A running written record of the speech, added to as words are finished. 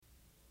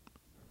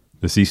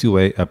The Sisu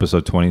Way,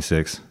 episode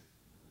 26,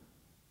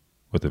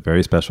 with a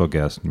very special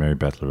guest, Mary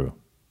Beth LaRue.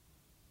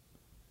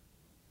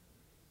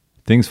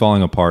 Things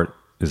falling apart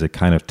is a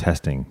kind of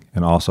testing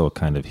and also a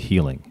kind of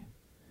healing.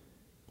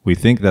 We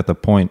think that the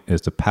point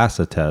is to pass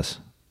the test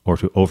or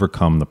to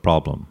overcome the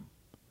problem.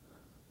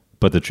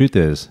 But the truth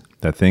is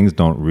that things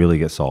don't really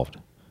get solved.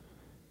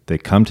 They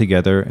come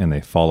together and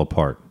they fall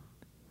apart.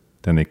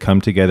 Then they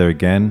come together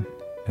again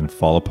and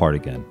fall apart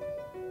again.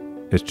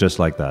 It's just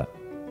like that.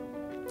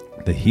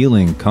 The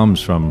healing comes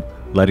from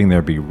letting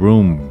there be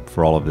room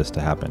for all of this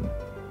to happen.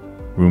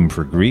 Room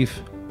for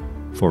grief,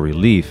 for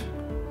relief,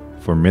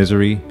 for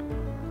misery,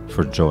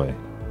 for joy.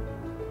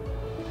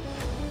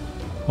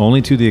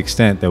 Only to the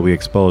extent that we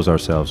expose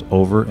ourselves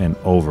over and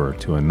over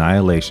to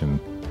annihilation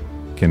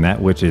can that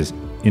which is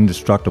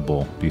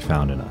indestructible be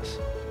found in us.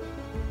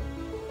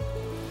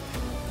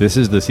 This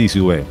is the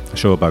Sisu Way, a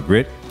show about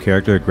grit,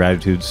 character,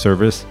 gratitude,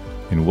 service,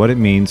 and what it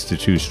means to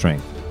choose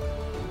strength.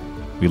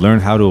 We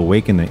learn how to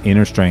awaken the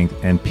inner strength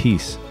and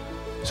peace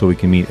so we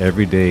can meet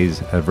every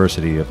day's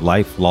adversity of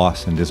life,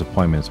 loss, and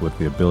disappointments with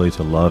the ability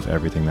to love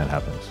everything that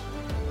happens.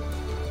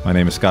 My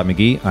name is Scott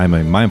McGee. I'm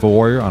a mindful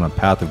warrior on a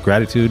path of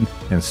gratitude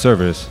and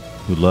service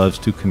who loves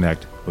to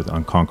connect with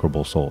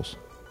unconquerable souls.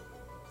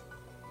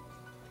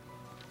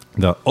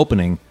 The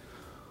opening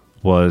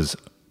was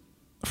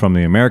from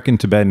the American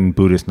Tibetan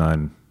Buddhist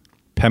nun,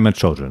 Pema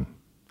Chodron,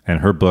 and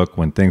her book,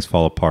 When Things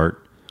Fall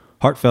Apart,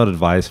 Heartfelt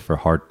Advice for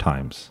Hard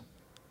Times.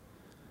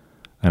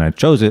 And I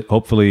chose it,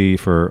 hopefully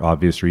for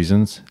obvious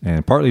reasons,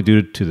 and partly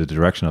due to the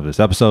direction of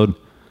this episode,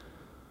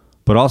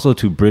 but also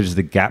to bridge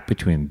the gap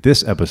between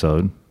this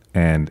episode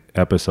and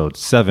episode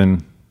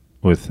 7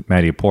 with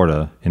Maddie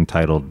Porta,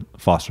 entitled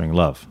Fostering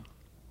Love.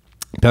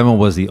 Pema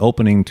was the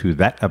opening to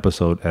that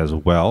episode as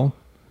well,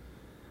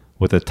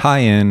 with a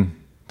tie-in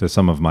to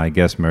some of my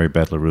guest Mary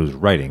Beth LaRue's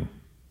writing.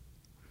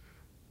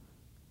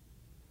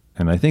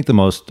 And I think the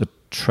most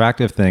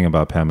attractive thing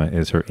about Pema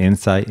is her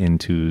insight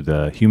into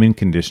the human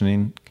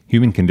condition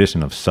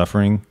of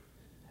suffering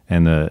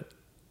and the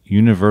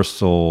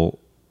universal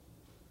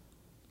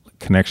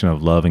connection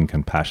of love and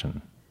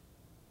compassion.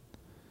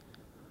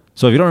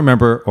 So if you don't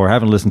remember or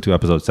haven't listened to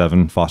episode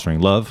 7,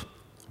 Fostering Love,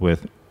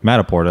 with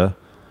Matt Porta,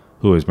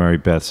 who is Mary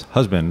Beth's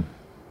husband,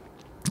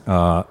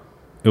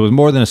 it was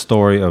more than a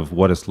story of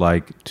what it's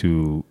like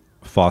to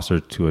foster,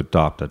 to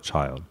adopt a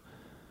child.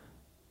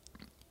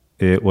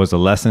 It was a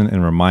lesson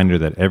and reminder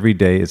that every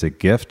day is a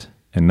gift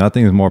and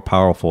nothing is more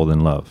powerful than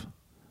love.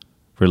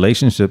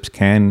 Relationships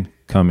can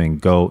come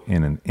and go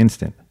in an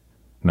instant.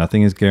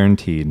 Nothing is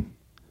guaranteed.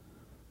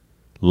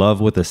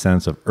 Love with a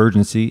sense of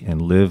urgency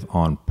and live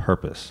on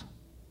purpose.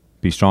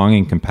 Be strong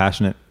and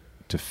compassionate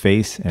to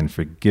face and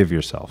forgive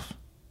yourself.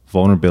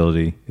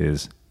 Vulnerability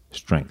is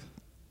strength.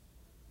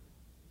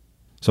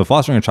 So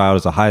fostering a child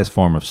is the highest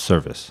form of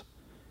service.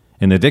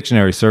 In the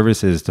dictionary,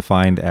 service is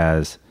defined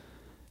as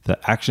the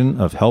action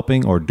of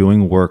helping or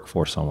doing work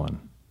for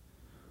someone.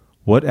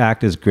 What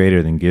act is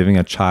greater than giving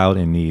a child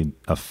in need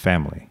a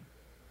family?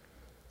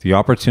 The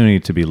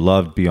opportunity to be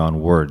loved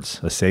beyond words,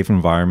 a safe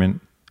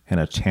environment, and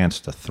a chance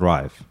to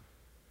thrive.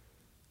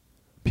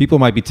 People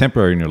might be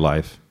temporary in your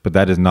life, but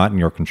that is not in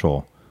your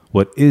control.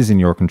 What is in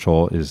your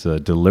control is the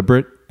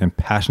deliberate and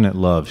passionate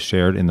love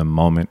shared in the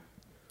moment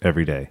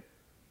every day.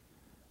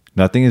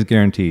 Nothing is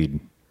guaranteed,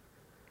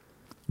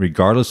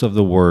 regardless of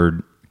the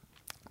word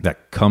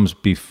that comes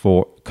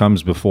before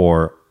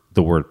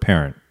the word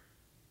parent,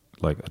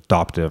 like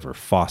adoptive or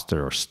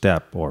foster or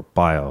step or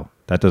bio.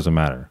 That doesn't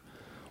matter.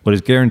 What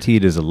is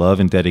guaranteed is the love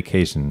and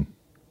dedication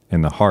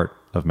in the heart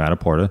of Matt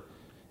Porta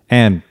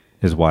and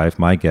his wife,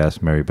 my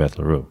guest, Mary Beth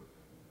LaRue.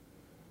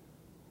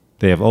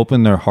 They have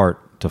opened their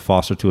heart to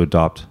foster, to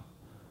adopt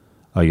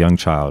a young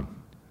child,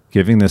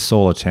 giving this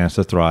soul a chance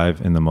to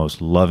thrive in the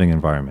most loving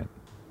environment.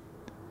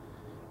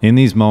 In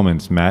these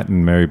moments, Matt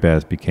and Mary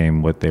Beth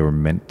became what they were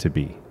meant to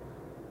be.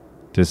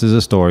 This is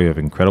a story of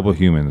incredible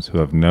humans who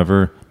have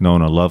never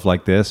known a love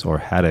like this or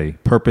had a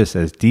purpose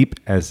as deep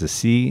as the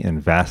sea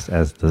and vast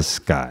as the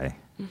sky.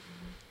 Mm-hmm.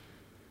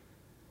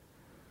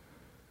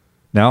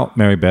 Now,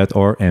 Mary Beth,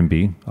 or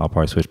MB, I'll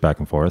probably switch back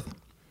and forth,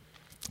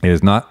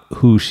 is not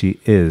who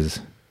she is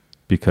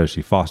because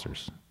she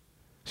fosters.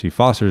 She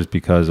fosters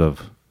because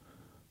of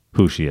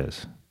who she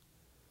is.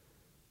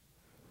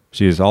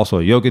 She is also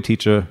a yoga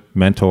teacher,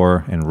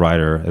 mentor, and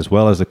writer, as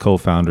well as the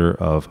co-founder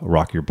of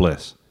Rock Your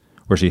Bliss,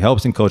 where she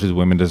helps and coaches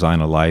women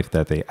design a life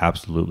that they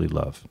absolutely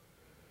love.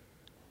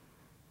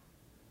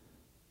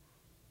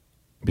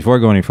 Before I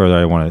go any further,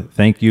 I want to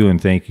thank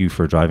you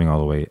for driving all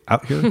the way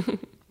out here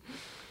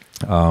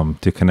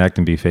to connect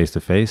and be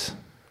face-to-face.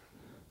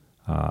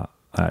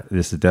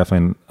 This is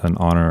definitely an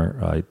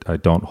honor I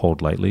don't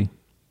hold lightly.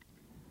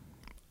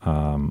 We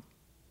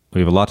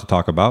have a lot to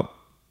talk about.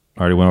 I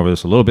already went over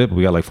this a little bit, but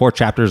we got like 4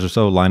 chapters or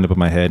so lined up in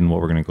my head and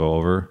what we're going to go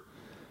over.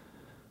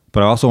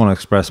 But I also want to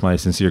express my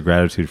sincere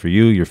gratitude for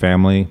you, your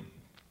family,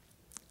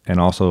 and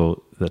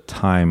also the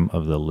time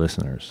of the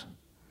listeners.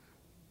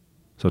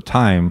 So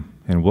time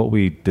and what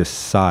we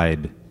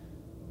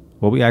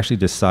actually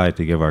decide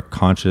to give our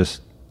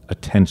conscious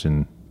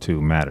attention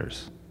to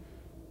matters.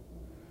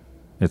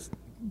 It's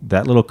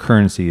that little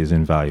currency is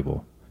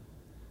invaluable.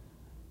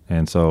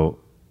 And so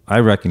I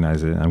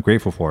recognize it and I'm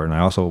grateful for it. And I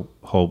also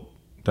hope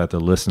that the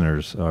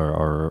listeners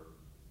are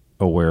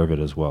aware of it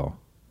as well.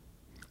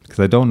 Because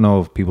I don't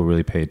know if people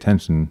really pay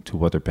attention to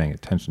what they're paying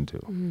attention to.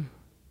 Mm.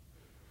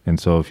 And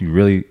so if you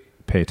really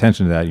pay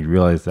attention to that, you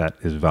realize that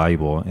is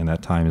valuable and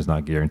that time is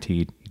not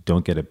guaranteed. You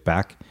don't get it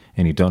back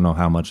and you don't know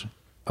how much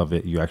of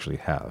it you actually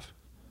have.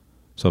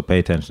 So pay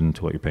attention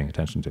to what you're paying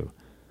attention to.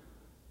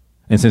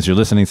 And since you're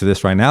listening to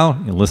this right now,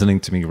 and listening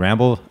to me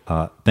ramble,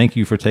 thank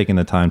you for taking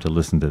the time to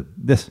listen to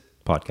this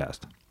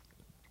podcast.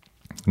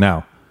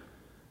 Now,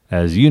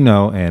 as you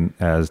know, and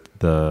as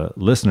the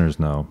listeners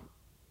know,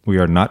 we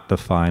are not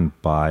defined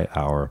by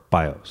our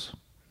bios.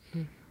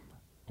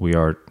 We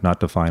are not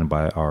defined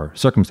by our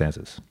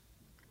circumstances.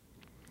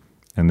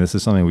 And this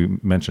is something we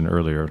mentioned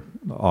earlier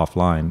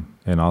offline.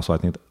 And also I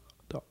think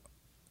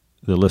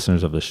the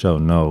listeners of the show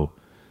know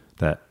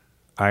that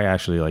I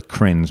actually like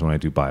cringe when I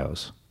do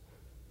bios.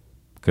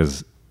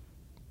 Because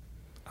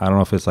I don't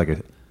know if it's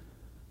like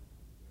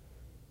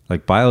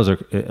bios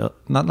are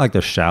not like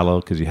they're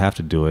shallow because you have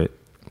to do it.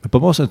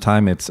 But most of the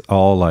time it's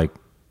all like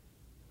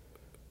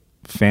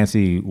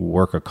fancy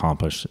work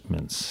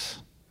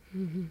accomplishments.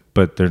 Mm-hmm.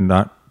 But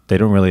they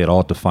don't really at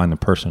all define the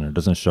person. It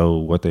doesn't show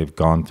what they've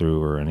gone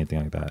through or anything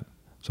like that.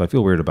 So I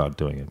feel weird about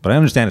doing it, but I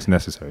understand it's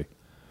necessary.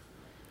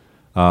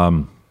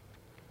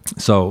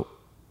 So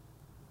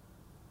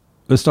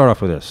let's start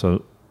off with this.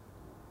 So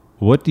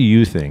what do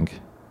you think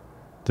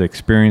the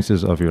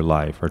experiences of your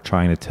life are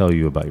trying to tell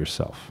you about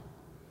yourself?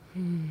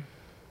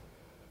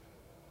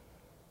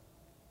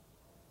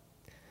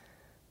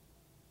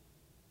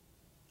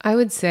 I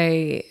would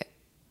say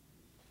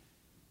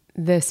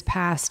this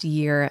past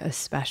year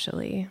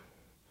especially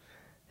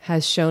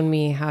has shown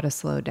me how to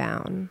slow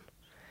down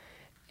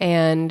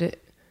and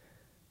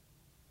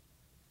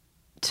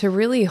to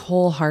really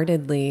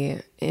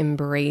wholeheartedly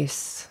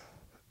embrace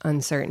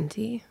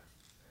uncertainty.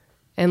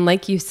 And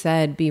like you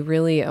said, be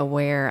really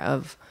aware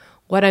of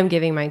what I'm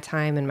giving my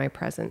time and my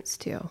presence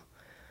to.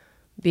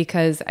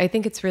 Because I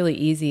think it's really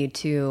easy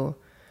to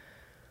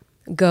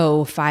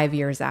go 5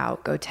 years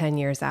out, go 10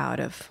 years out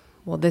of,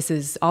 well,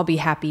 I'll be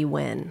happy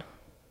when,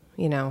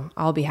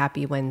 I'll be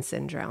happy when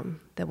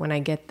syndrome, that when I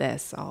get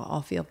this,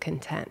 I'll feel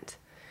content.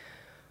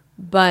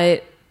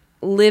 But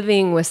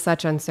living with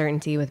such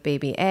uncertainty with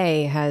baby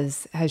A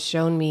has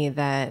shown me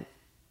that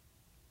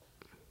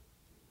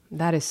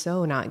is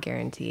so not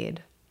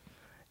guaranteed.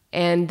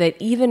 And that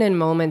even in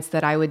moments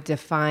that I would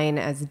define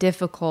as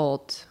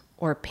difficult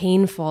or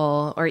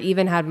painful, or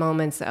even had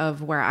moments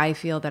of where I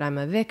feel that I'm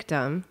a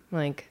victim,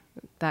 like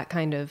that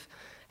kind of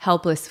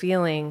helpless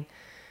feeling,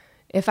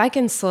 if I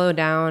can slow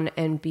down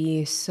and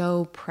be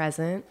so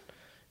present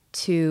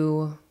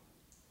to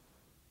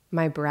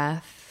my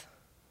breath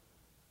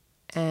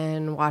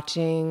and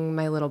watching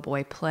my little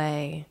boy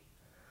play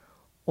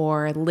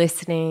or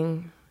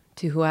listening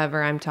to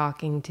whoever I'm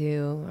talking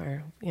to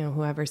or,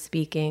 whoever's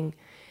speaking,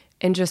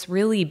 and just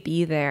really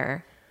be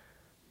there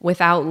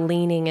without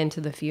leaning into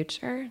the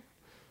future,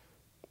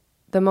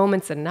 the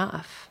moment's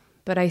enough.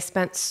 But I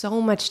spent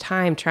so much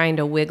time trying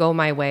to wiggle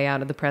my way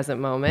out of the present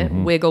moment,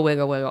 mm-hmm.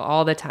 wiggle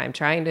all the time,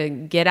 trying to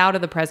get out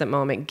of the present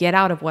moment, get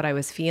out of what I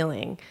was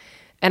feeling.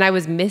 And I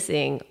was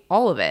missing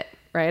all of it,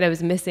 right? I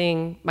was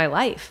missing my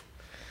life.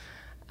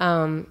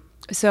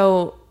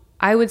 So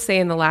I would say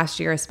in the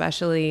last year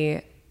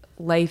especially,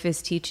 life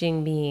is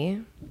teaching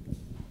me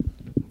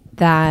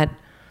that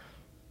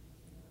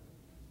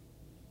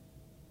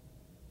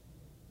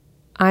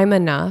I'm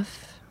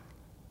enough.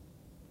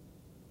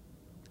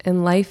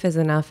 And life is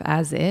enough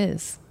as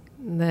is.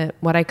 That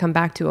what I come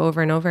back to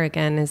over and over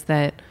again is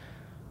that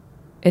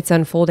it's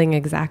unfolding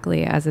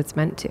exactly as it's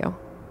meant to.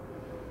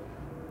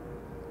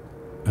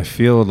 I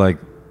feel like,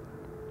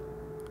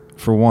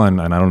 for one,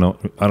 and I don't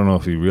know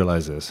if you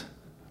realize this,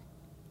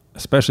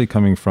 especially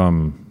coming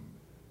from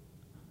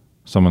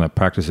someone that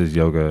practices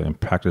yoga and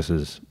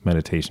practices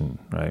meditation,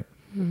 right?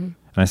 Mm-hmm.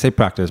 And I say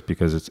practice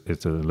because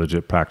it's a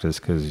legit practice,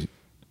 because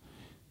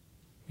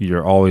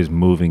you're always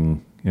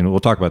moving. And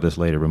we'll talk about this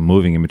later, but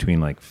moving in between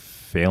like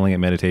failing at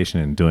meditation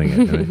and doing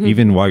it. And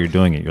even while you're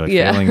doing it, you're like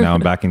failing, now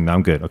I'm backing, now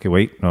I'm good. Okay,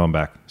 wait, no, I'm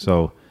back.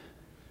 So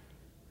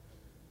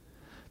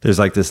there's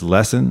like this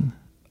lesson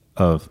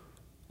of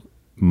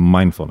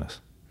mindfulness,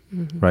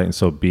 mm-hmm. right? And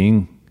so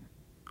being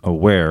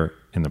aware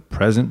in the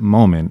present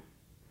moment,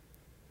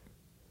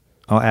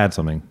 I'll add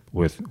something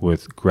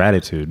with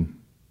gratitude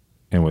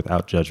and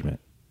without judgment.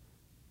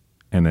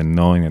 And then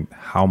knowing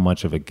how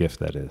much of a gift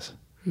that is.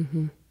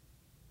 Mm-hmm.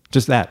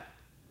 Just that.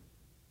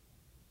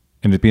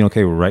 And just being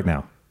okay with right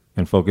now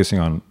and focusing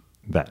on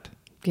that.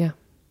 Yeah.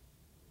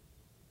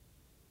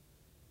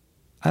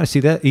 I see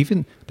that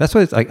that's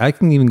why it's like, I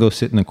can even go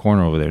sit in the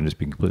corner over there and just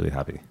be completely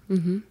happy.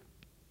 Mm-hmm.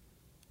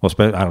 Well,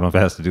 I don't know if it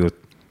has to do with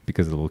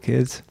because of the little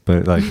kids,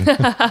 but like.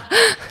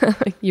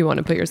 You want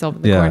to put yourself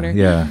in the corner.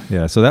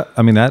 Yeah. So that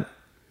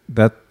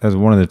as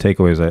one of the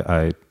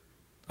takeaways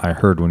I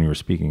heard when you were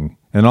speaking.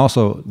 And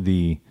also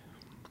the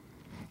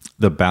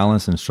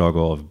balance and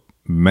struggle of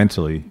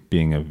mentally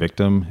being a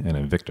victim and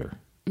a victor.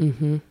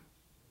 Mm-hmm.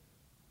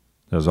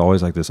 There's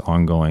always like this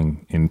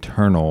ongoing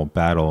internal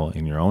battle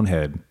in your own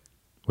head,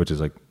 which is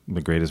like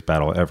the greatest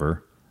battle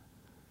ever,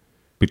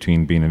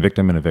 between being a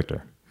victim and a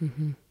victor.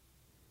 Mm-hmm.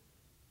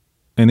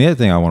 And the other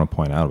thing I want to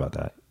point out about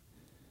that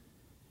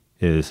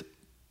is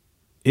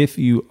if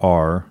you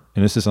are,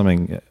 and this is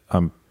something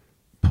I'm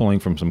pulling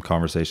from some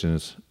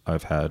conversations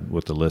I've had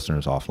with the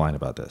listeners offline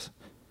about this,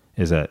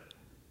 is that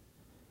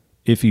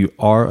if you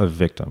are a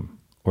victim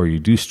or you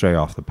do stray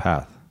off the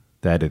path,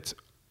 that it's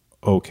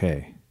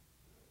okay.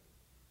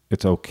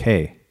 It's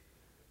okay.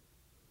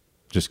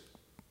 Just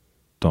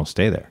don't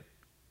stay there.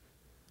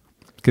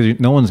 Because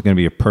no one's going to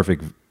be a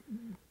perfect,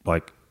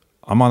 like,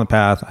 I'm on the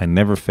path. I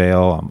never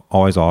fail. I'm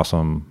always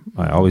awesome.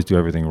 I always do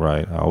everything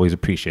right. I always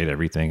appreciate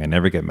everything. I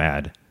never get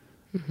mad.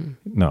 Mm-hmm.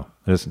 No,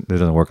 it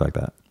doesn't work like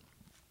that.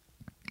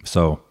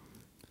 So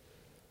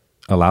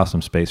allow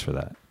some space for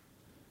that.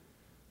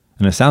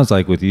 And it sounds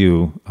like with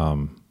you,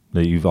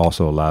 that you've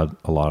also allowed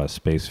a lot of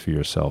space for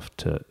yourself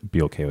to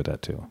be okay with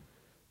that too.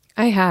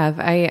 I have.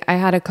 I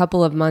had a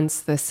couple of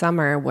months this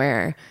summer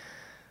where,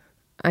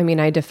 I mean,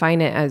 I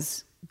define it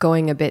as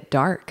going a bit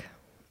dark.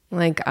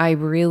 Like I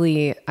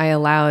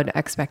allowed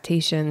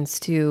expectations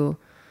to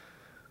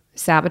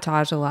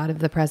sabotage a lot of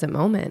the present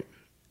moment.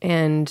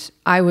 And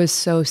I was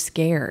so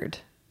scared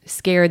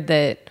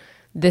that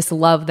this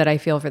love that I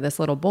feel for this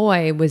little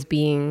boy was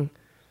being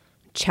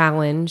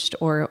challenged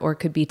or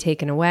could be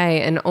taken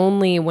away. And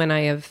only when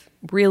I have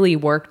really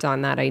worked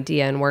on that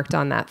idea and worked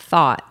on that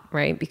thought,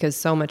 right? Because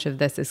so much of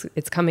this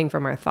it's coming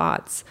from our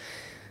thoughts,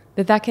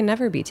 that can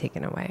never be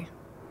taken away,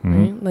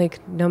 right?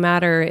 Like no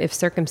matter if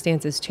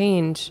circumstances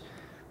change,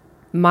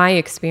 my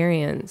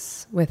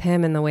experience with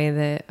him and the way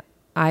that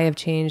I have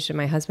changed and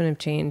my husband have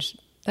changed,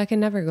 that can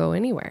never go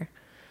anywhere.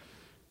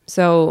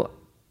 So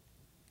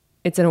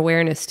it's an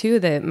awareness too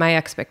that my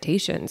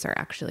expectations are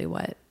actually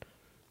what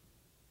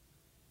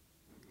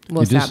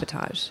will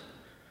sabotage.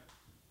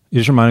 You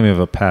just reminded me of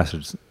a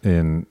passage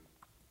in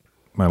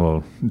my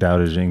little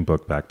Tao Te Ching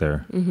book back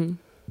there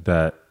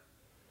that,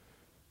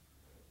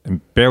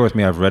 and bear with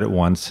me, I've read it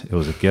once. It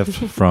was a gift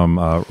from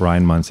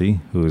Ryan Muncie,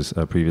 who's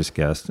a previous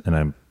guest,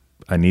 and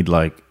I need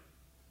like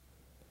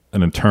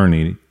an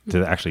attorney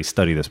to actually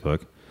study this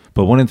book.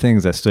 But one of the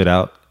things that stood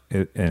out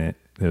in it,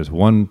 there's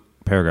one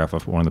paragraph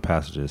of one of the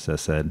passages that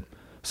said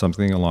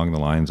something along the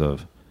lines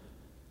of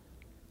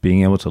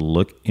being able to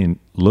look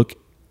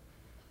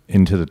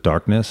into the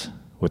darkness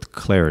with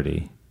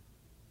clarity,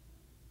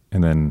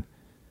 and then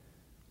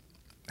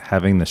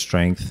having the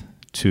strength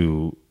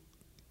to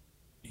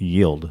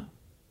yield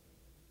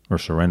or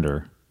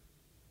surrender,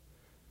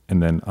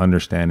 and then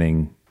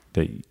understanding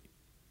that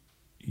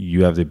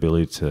you have the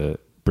ability to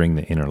bring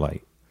the inner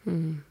light.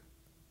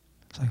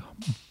 It's like,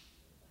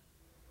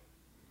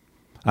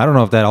 I don't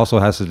know if that also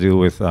has to do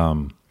with,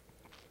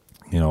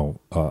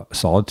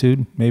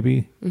 solitude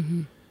maybe,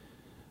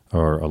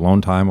 or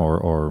alone time,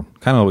 or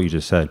kind of what you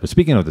just said. But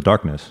speaking of the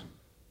darkness,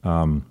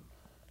 I've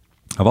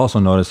also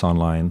noticed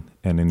online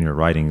and in your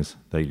writings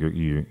that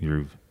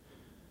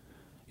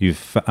you've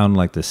found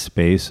like the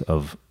space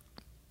of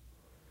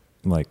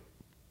like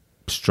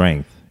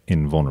strength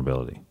in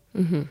vulnerability,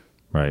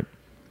 right?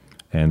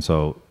 And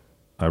so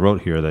I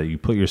wrote here that you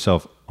put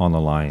yourself on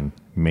the line,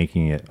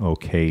 making it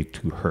okay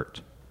to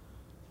hurt.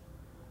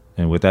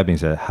 And with that being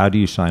said, how do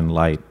you shine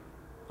light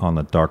on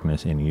the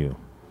darkness in you?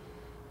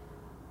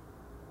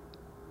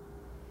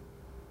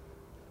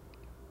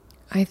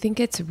 I think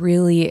it's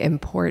really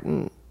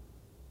important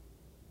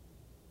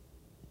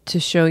to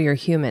show your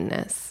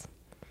humanness,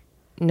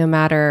 no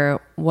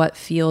matter what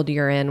field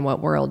you're in,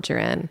 what world you're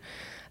in.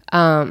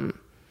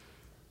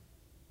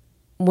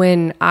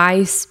 When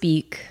I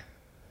speak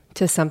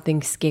to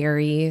something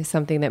scary,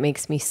 something that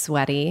makes me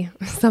sweaty,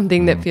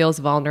 something that feels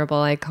vulnerable,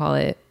 I call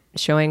it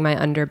showing my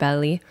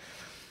underbelly.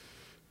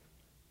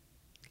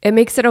 It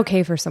makes it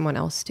okay for someone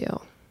else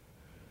to.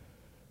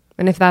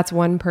 And if that's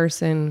one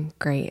person,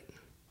 great.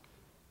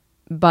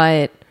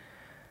 But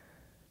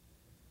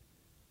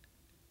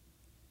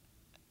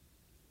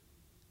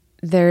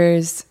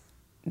there's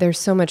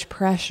so much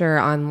pressure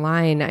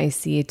online, I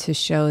see, to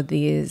show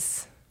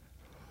these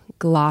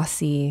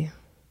glossy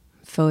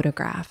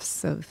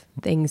photographs of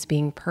things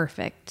being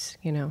perfect,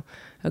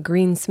 a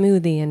green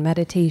smoothie and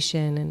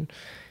meditation, and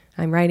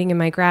I'm writing in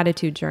my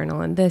gratitude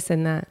journal and this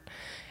and that.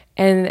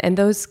 And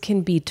those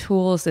can be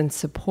tools and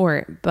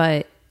support,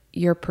 but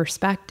your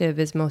perspective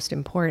is most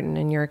important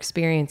and your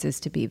experience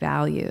is to be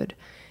valued.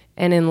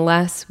 And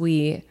unless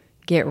we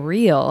get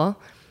real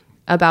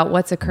about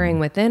what's occurring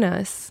within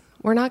us,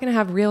 we're not going to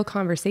have real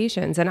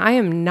conversations. And I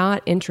am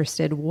not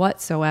interested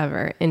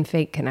whatsoever in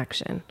fake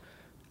connection,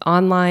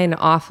 online,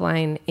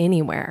 offline,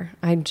 anywhere.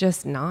 I'm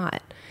just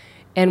not.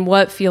 And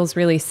what feels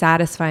really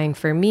satisfying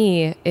for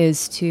me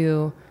is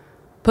to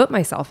put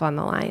myself on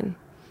the line,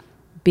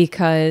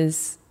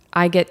 because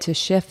I get to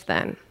shift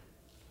then.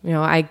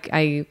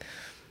 I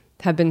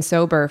have been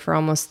sober for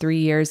almost 3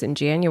 years in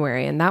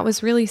January, and that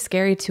was really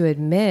scary to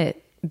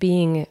admit,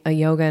 being a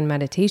yoga and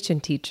meditation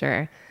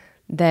teacher,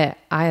 that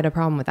I had a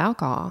problem with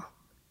alcohol,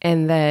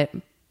 and that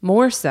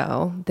more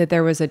so that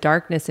there was a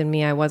darkness in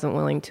me I wasn't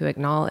willing to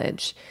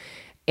acknowledge.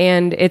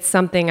 And it's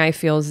something I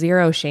feel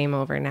zero shame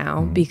over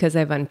now because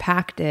I've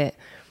unpacked it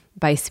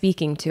by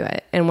speaking to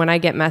it. And when I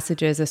get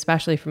messages,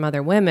 especially from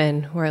other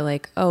women who are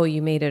like, oh,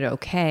 you made it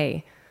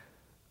okay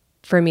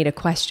for me to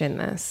question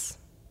this,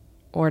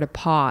 or to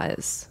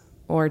pause,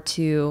 or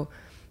to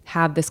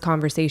have this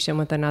conversation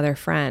with another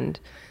friend,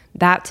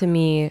 that to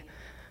me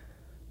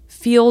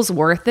feels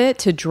worth it,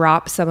 to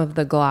drop some of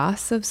the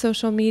gloss of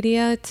social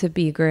media, to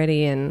be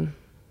gritty and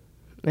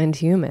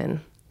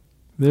human.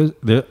 There's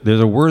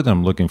a word that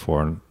I'm looking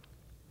for, and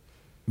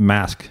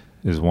mask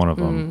is one of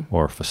them,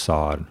 or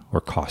facade,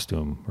 or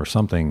costume, or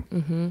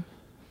something,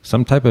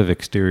 some type of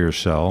exterior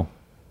shell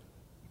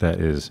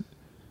that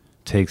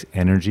takes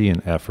energy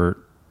and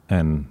effort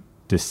and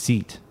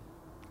deceit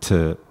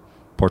to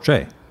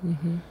portray.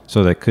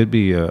 So that could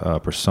be a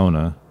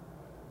persona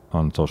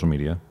on social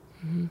media.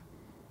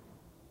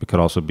 It could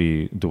also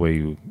be the way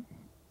you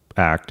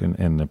act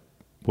and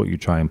what you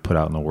try and put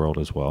out in the world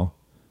as well.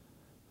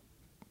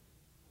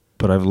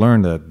 But I've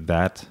learned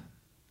that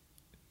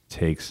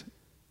takes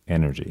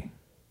energy.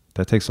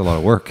 That takes a lot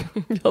of work.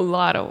 A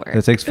lot of work.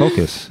 It takes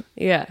focus.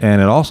 Yeah.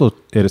 And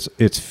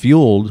it's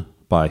fueled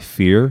by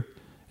fear.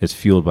 It's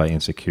fueled by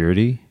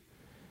insecurity.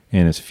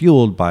 And it's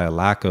fueled by a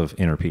lack of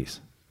inner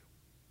peace.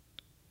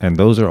 And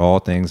those are all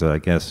things that I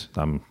guess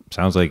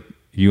sounds like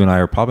you and I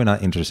are probably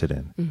not interested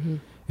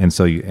in. And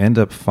so you end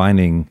up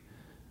finding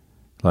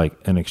like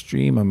an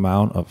extreme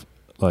amount of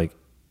like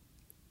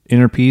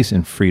inner peace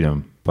and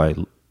freedom by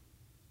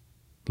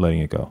letting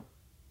it go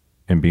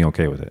and being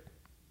okay with it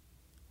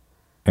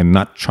and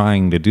not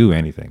trying to do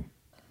anything.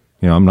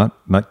 You know, I'm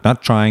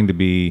not trying to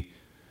be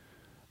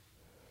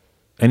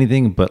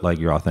anything but like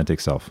your authentic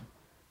self.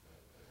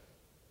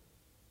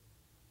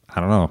 I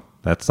don't know.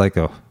 That's like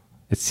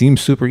it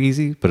seems super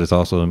easy, but it's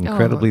also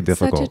incredibly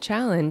difficult. Such a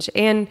challenge.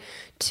 And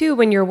two,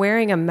 when you're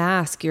wearing a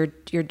mask, you're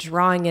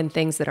drawing in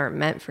things that aren't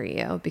meant for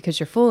you because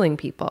you're fooling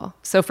people.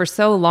 So for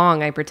so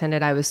long, I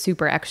pretended I was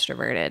super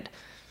extroverted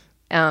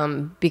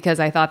because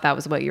I thought that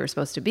was what you were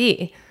supposed to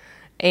be.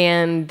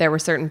 And there were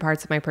certain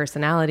parts of my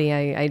personality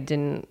I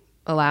didn't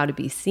allow to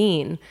be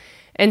seen.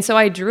 And so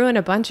I drew in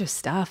a bunch of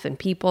stuff and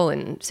people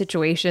and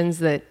situations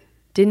that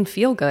didn't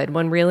feel good,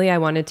 when really I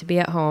wanted to be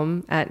at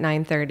home at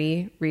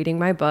 9:30 reading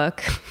my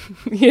book,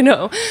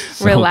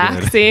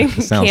 relaxing,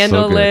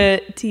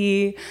 candlelit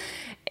tea.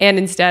 And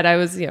instead I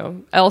was,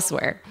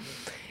 elsewhere.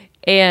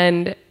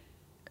 And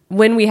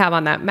when we have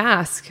on that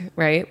mask,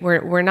 right,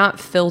 we're not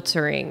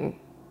filtering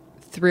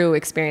through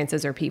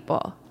experiences or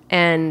people.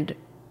 And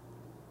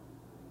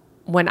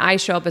when I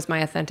show up as my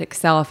authentic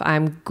self,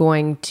 I'm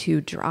going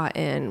to draw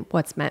in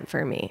what's meant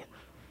for me.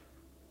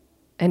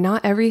 And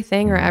not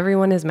everything or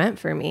everyone is meant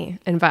for me.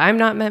 And I'm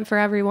not meant for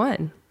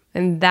everyone.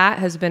 And that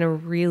has been a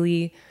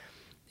really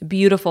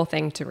beautiful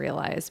thing to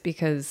realize,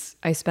 because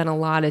I spent a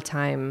lot of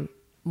time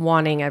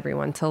wanting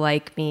everyone to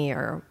like me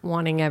or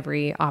wanting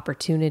every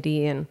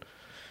opportunity. And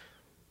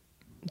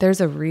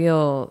there's a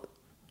real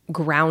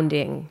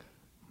grounding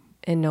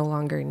in no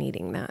longer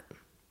needing that.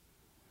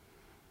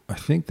 I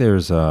think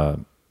there's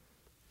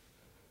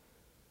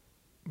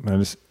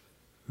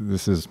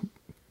this is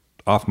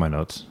off my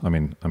notes. I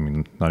mean,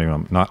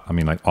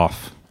 like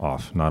off,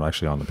 not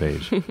actually on the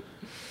page.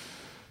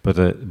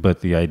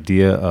 but the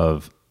idea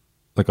of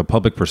like a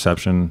public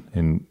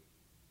perception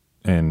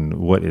and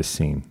what is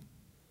seen.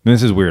 And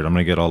this is weird. I'm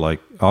going to get all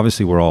like,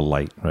 obviously we're all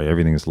light, right?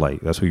 Everything is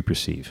light. That's what you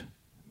perceive.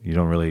 You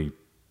don't really,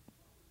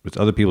 it's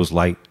other people's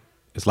light.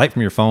 It's light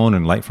from your phone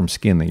and light from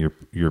skin that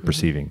you're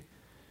perceiving.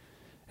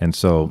 And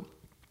so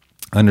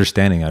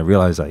understanding, I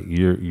realize that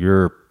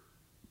your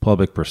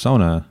public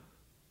persona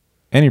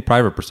and your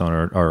private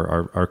persona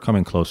are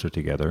coming closer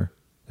together,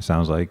 it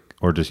sounds like,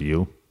 or just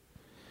you.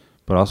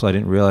 But also I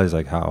didn't realize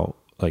like how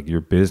like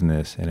your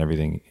business and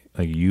everything,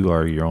 like you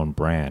are your own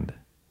brand,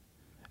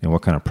 and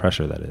what kind of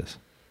pressure that is.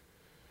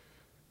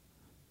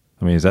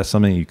 I mean, is that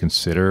something you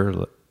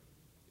consider,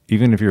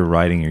 even if you're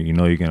writing or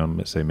you're going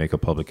to say make a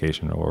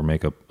publication or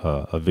make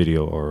a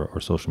video or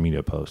social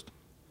media post?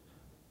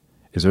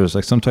 Is there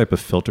like some type of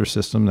filter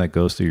system that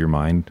goes through your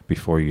mind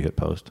before you hit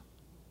post?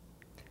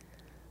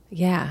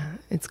 Yeah,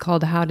 it's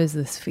called How Does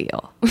This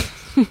Feel?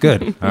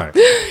 Good. All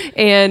right.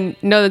 And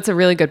no, that's a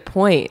really good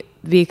point,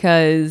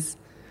 because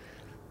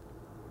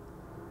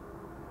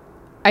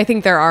I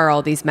think there are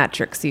all these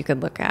metrics you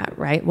could look at,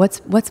 right?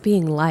 What's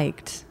being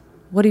liked?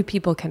 What do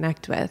people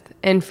connect with?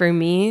 And for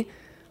me,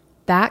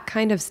 that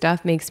kind of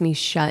stuff makes me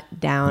shut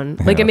down.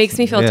 Like it makes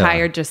me feel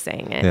tired just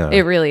saying it. Yeah.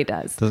 It really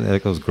does.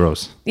 It goes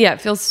gross. Yeah,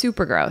 it feels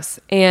super gross.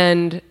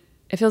 And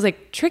it feels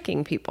like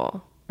tricking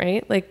people,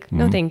 right? Like,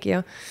 no, thank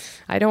you.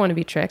 I don't want to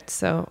be tricked,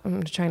 so I'm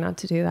going to try not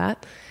to do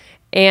that.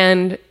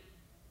 And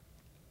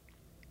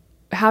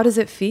how does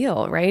it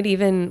feel, right?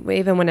 Even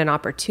when an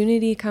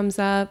opportunity comes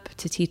up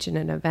to teach in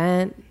an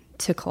event,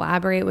 to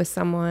collaborate with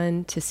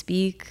someone, to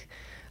speak,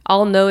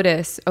 I'll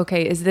notice,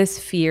 okay, is this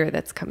fear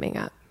that's coming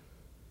up?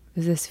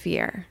 Is this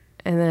fear?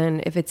 And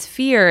then if it's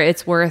fear,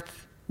 it's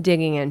worth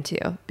digging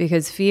into,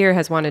 because fear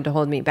has wanted to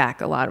hold me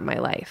back a lot of my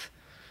life.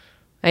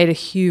 I had a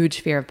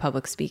huge fear of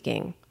public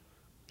speaking.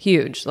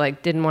 Huge.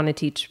 Like, didn't want to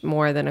teach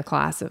more than a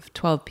class of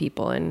 12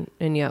 people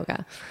in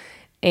yoga.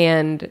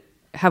 And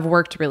have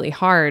worked really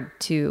hard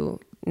to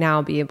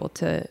now be able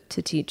to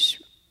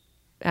teach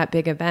at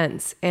big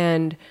events.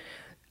 And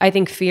I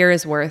think fear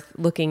is worth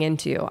looking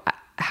into.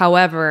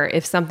 However,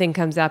 if something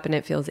comes up and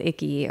it feels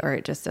icky, or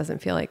it just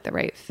doesn't feel like the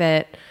right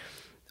fit,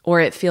 or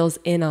it feels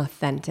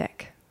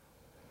inauthentic,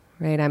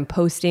 right? I'm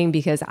posting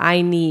because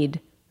I need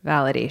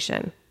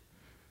validation.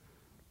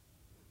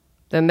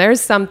 Then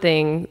there's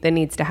something that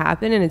needs to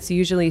happen, and it's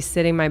usually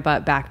sitting my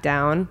butt back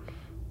down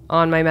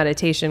on my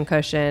meditation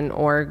cushion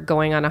or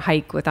going on a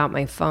hike without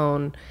my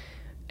phone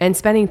and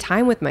spending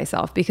time with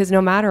myself, because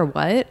no matter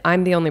what,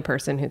 I'm the only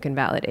person who can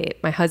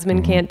validate. My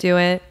husband can't do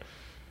it.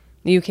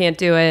 You can't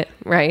do it,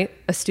 right?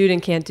 A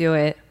student can't do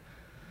it.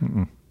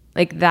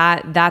 Like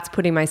that's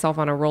putting myself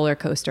on a roller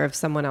coaster of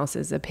someone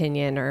else's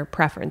opinion or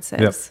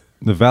preferences. Yep.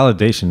 The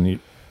validation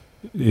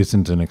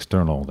isn't an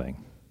external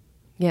thing.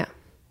 Yeah.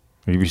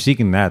 If you're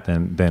seeking that,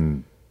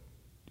 then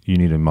you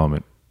need a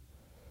moment.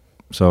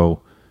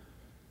 So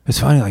it's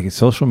funny, like a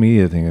social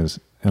media thing is,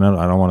 and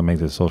I don't want to make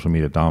this social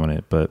media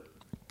dominant, but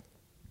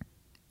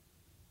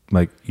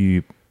like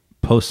you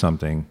post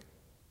something,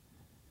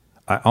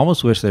 I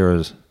almost wish there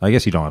was, I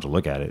guess you don't have to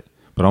look at it,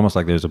 but almost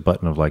like there's a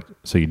button of like,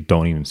 so you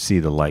don't even see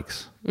the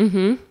likes.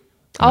 Mm-hmm.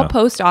 I'll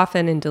post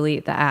often and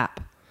delete the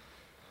app.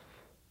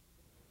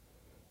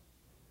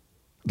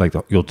 Like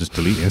you'll just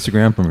delete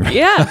Instagram from your...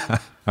 Yeah.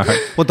 All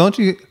right. Well, don't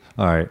you...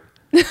 All right.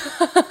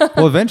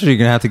 Well, eventually you're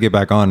going to have to get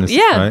back on this.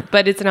 Yeah, right?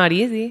 But it's not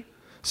easy.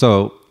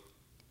 So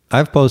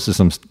I've posted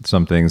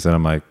some things that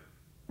I'm like,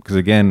 because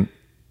again,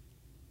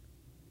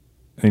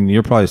 and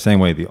you're probably the same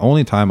way. The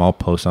only time I'll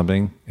post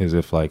something is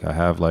if like I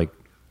have like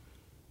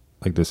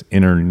this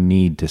inner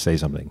need to say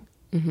something.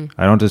 Mm-hmm.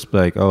 I don't just be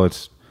like, oh,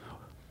 it's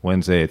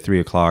Wednesday at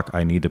 3:00.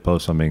 I need to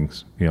post something.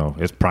 You know,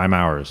 it's prime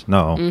hours.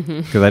 No,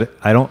 because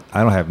I don't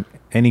have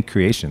any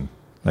creation.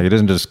 Like it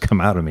doesn't just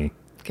come out of me.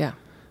 Yeah.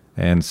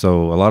 And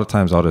so a lot of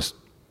times I'll just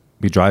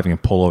be driving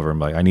and pull over and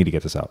be like, I need to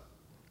get this out.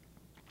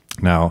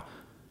 Now,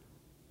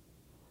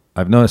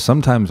 I've noticed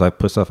sometimes I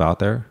put stuff out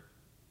there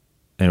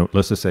and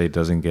let's just say it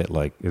doesn't get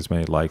like as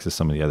many likes as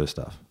some of the other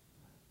stuff.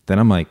 Then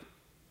I'm like,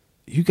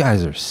 you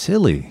guys are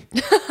silly.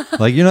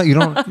 Like, you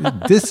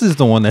don't, this is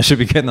the one that should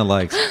be getting the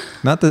likes,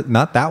 not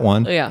that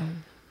one. Yeah.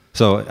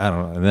 So I don't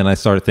know. And then I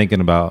started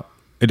thinking about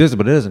it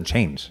but it doesn't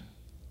change.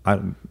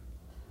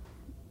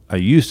 I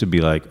used to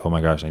be like, oh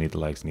my gosh, I need the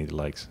likes.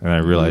 And I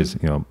realized,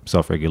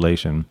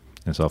 self-regulation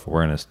and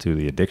self-awareness to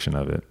the addiction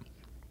of it.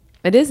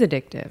 It is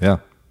addictive. Yeah.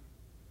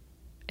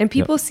 And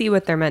people see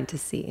what they're meant to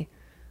see,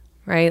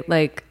 right?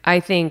 Like, I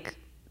think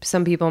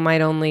some people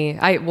might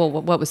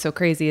what was so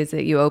crazy is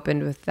that you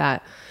opened with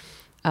that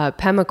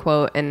Pema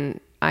quote,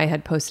 and I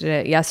had posted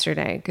it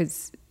yesterday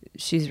because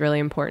she's really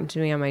important to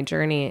me on my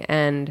journey.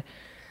 And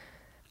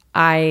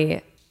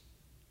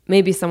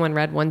maybe someone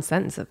read one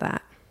sentence of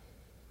that,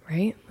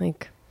 right?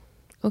 Like,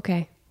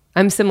 okay.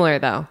 I'm similar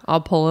though.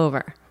 I'll pull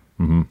over,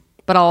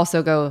 but I'll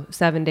also go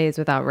 7 days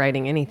without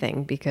writing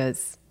anything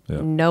because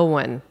no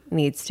one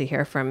needs to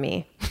hear from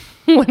me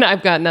when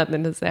I've got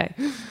nothing to say.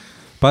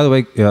 By the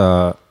way,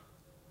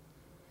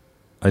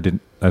 I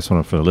just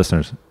want to, for the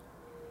listeners,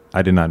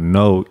 I did not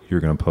know you were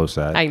going to post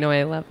that. I know.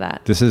 I love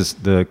that. This is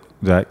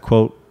that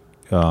quote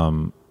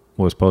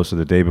was posted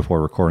the day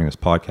before recording this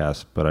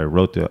podcast, but I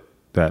wrote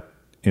that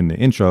in the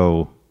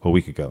intro a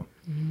week ago.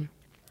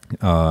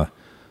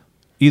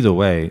 Either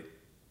way,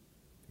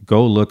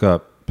 go look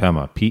up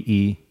Pema,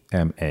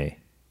 Pema,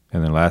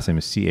 and then last name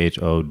is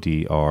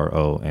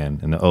Chodron,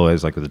 and the O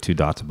is like with the two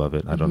dots above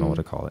it. I don't know what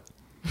to call it.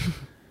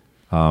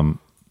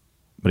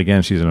 But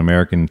again, she's an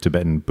American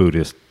Tibetan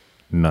Buddhist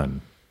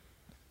nun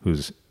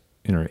who's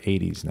in her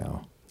 80s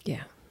now.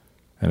 Yeah.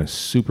 And a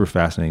super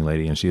fascinating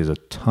lady. And she has a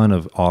ton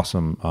of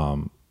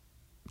awesome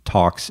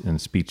talks and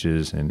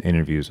speeches and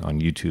interviews on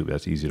YouTube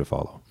that's easy to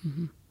follow.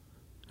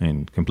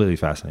 And completely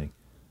fascinating.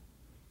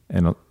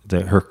 And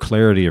her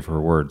clarity of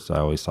her words, I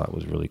always thought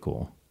was really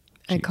cool.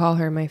 I call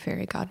her my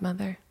fairy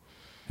godmother.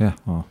 Yeah.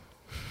 Well,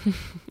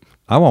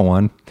 I want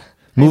one.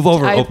 Move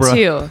over, I have Oprah.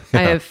 Two.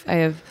 Yeah. I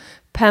have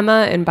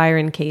Pema and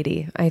Byron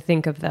Katie. I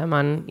think of them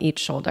on each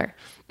shoulder.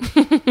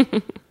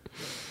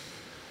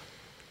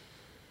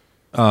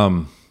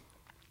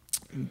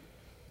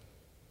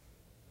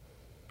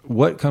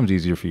 What comes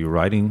easier for you,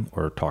 writing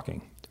or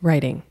talking?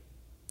 Writing.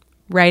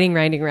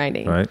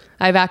 Right.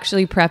 I've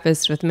actually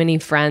prefaced with many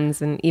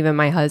friends and even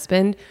my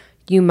husband,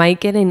 you might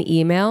get an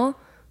email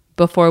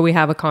before we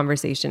have a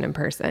conversation in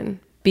person,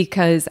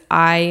 because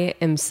I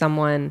am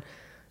someone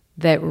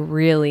that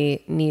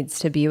really needs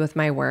to be with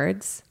my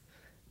words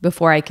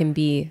before I can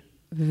be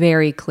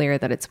very clear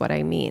that it's what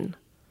I mean.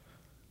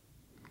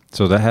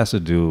 So that has to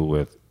do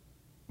with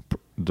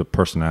the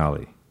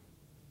personality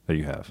that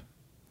you have.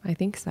 I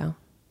think so.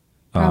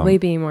 Probably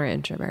being more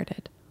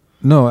introverted.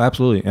 No,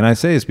 absolutely. And I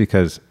say it's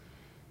because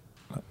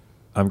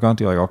I've gone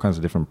through like all kinds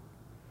of different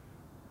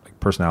like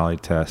personality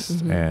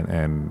tests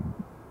and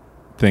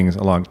things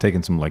along,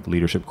 taking some like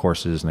leadership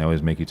courses, and they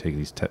always make you take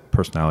these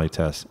personality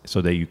tests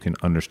so that you can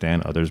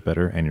understand others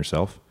better and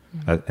yourself.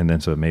 And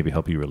then so maybe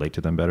help you relate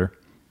to them better.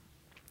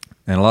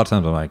 And a lot of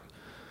times I'm like,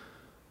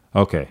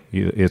 okay,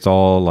 it's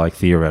all like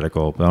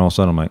theoretical, but all of a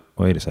sudden I'm like,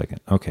 wait a second.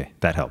 Okay,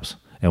 that helps.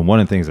 And one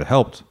of the things that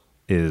helped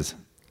is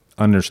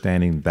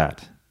understanding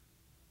that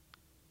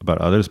about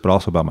others, but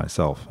also about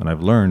myself. And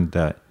I've learned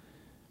that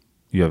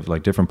you have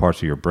like different parts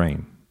of your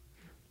brain,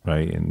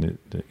 right? And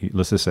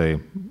let's just say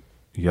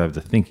you have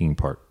the thinking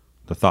part,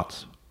 the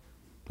thoughts,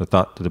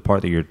 the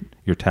part that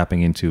you're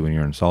tapping into when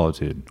you're in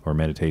solitude or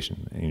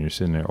meditation, and you're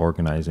sitting there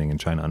organizing and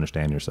trying to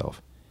understand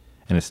yourself.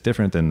 And it's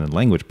different than the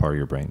language part of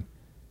your brain.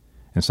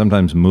 And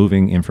sometimes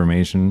moving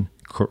information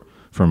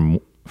from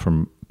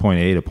point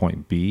A to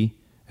point B,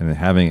 and then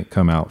having it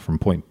come out from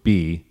point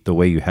B the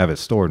way you have it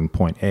stored in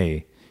point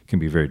A can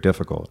be very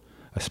difficult,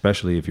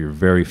 especially if you're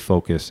very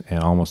focused and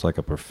almost like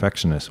a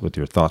perfectionist with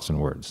your thoughts and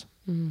words.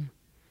 Mm.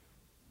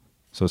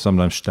 So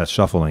sometimes that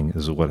shuffling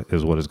is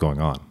what is going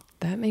on.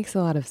 That makes a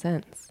lot of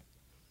sense.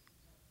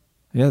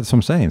 Yeah, that's what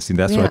I'm saying. See,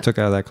 that's what I took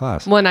out of that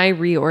class. When I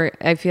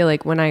feel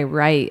like when I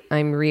write,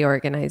 I'm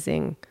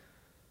reorganizing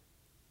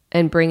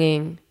and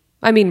bringing,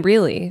 I mean,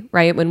 really,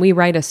 right? When we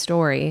write a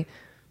story,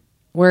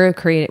 we're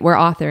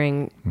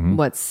authoring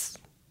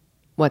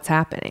what's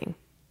happening.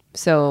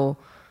 So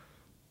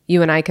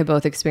you and I could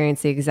both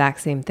experience the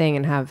exact same thing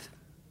and have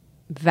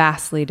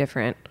vastly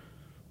different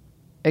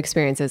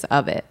experiences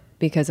of it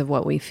because of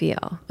what we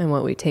feel and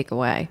what we take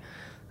away.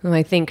 And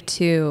I think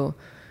too,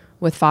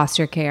 with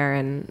foster care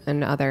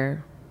and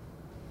other,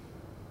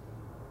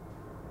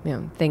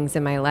 things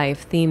in my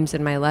life, themes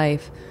in my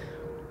life,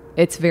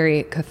 it's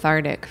very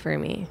cathartic for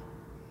me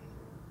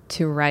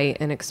to write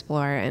and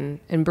explore and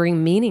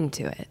bring meaning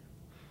to it.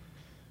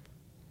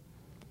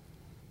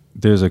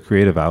 There's a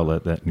creative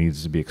outlet that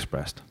needs to be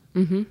expressed.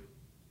 Mm-hmm.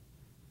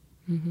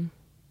 Mm-hmm.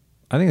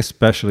 I think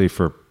especially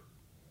for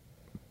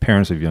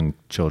parents of young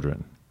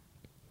children,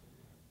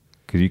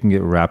 because you can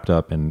get wrapped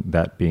up in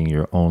that being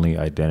your only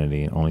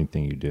identity and only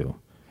thing you do.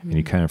 Mm-hmm. And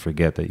you kind of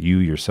forget that you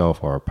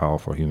yourself are a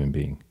powerful human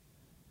being.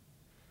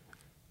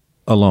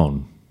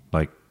 Alone,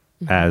 like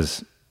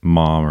as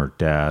mom or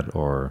dad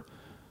or,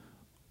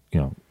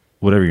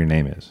 whatever your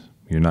name is.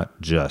 You're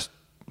not just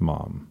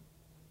mom.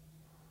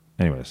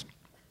 Anyways.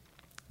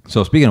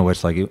 So speaking of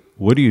which, like,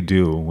 what do you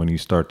do when you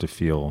start to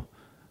feel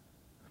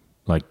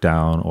like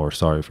down or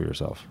sorry for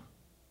yourself?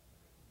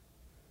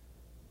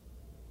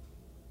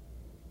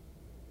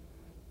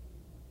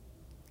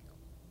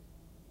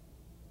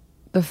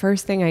 The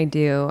first thing I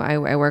do,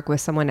 I work with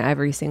someone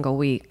every single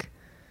week,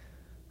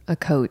 a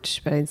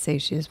coach, but I'd say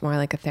she's more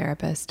like a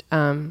therapist.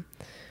 I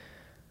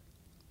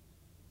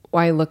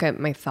look at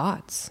my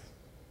thoughts.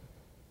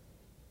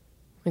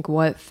 Like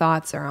what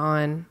thoughts are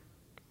on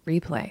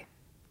replay?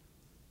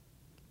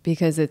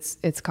 Because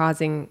it's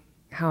causing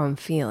how I'm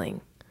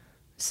feeling.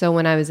 So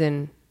when I was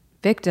in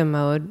victim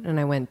mode and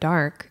I went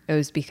dark, it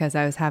was because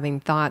I was having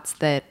thoughts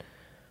that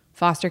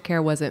foster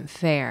care wasn't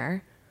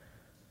fair.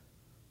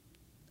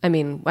 I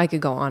mean, I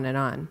could go on and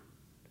on.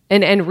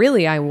 And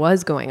really, I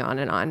was going on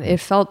and on. It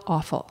felt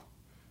awful.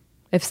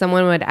 If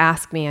someone would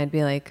ask me, I'd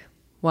be like,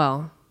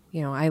 well,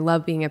 I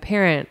love being a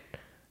parent.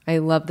 I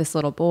love this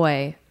little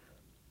boy.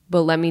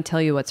 But let me tell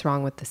you what's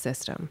wrong with the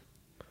system.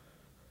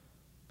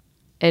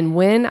 And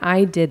when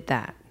I did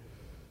that,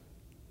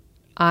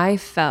 I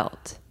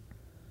felt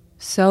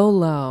so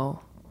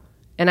low,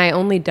 and I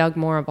only dug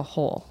more of a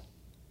hole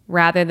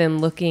rather than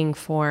looking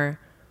for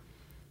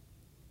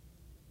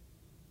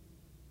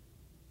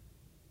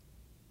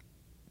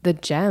the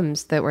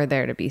gems that were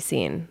there to be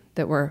seen,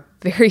 that were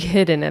very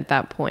hidden at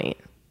that point.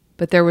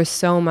 But there was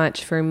so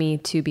much for me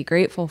to be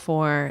grateful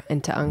for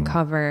and to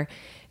uncover.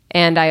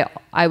 And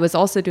I was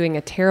also doing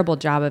a terrible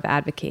job of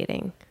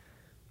advocating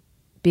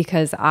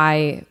because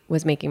I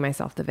was making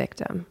myself the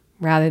victim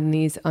rather than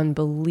these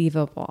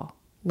unbelievable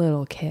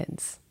little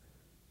kids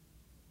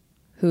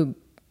who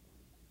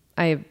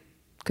I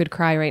could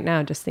cry right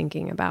now just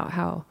thinking about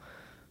how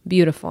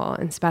beautiful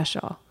and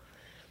special.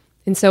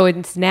 And so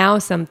it's now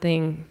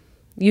something,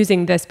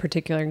 using this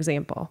particular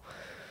example,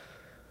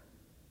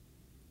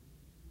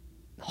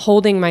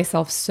 holding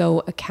myself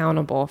so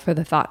accountable for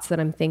the thoughts that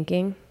I'm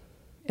thinking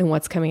and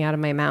what's coming out of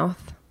my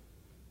mouth,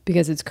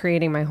 because it's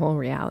creating my whole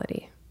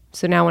reality.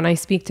 So now when I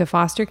speak to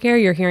foster care,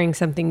 you're hearing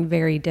something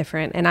very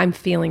different and I'm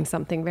feeling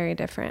something very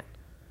different.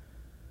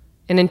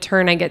 And in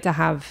turn, I get to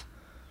have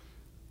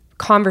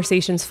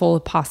conversations full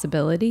of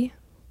possibility,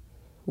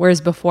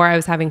 whereas before I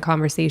was having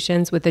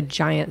conversations with a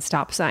giant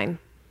stop sign.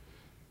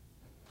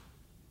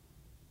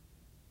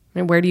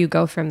 And where do you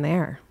go from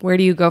there? Where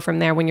do you go from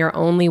there when you're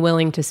only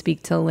willing to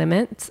speak to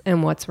limits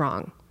and what's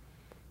wrong?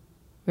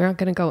 You're not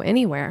going to go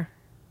anywhere.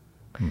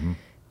 Mm-hmm.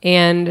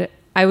 And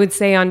I would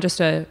say on just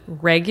a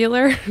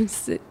regular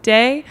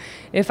day,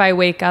 if I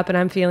wake up and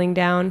I'm feeling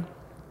down,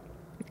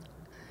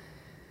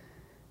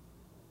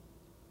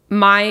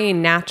 my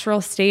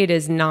natural state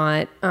is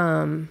not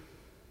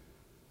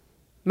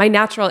my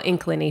natural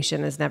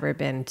inclination has never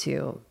been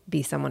to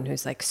be someone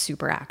who's like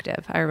super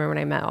active. I remember when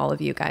I met all of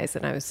you guys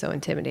and I was so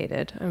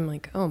intimidated. I'm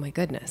like, oh my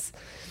goodness.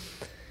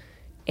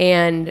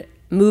 And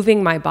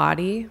moving my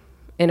body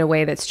in a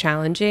way that's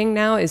challenging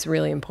now is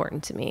really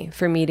important to me,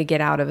 for me to get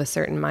out of a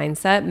certain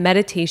mindset.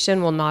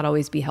 Meditation will not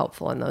always be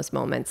helpful in those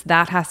moments.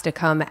 That has to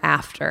come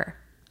after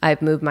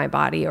I've moved my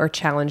body or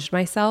challenged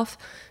myself,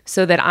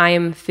 so that I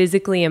am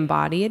physically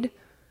embodied,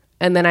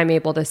 and then I'm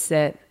able to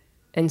sit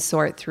and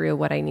sort through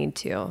what I need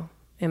to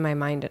in my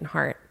mind and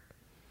heart.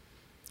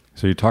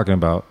 So you're talking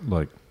about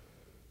like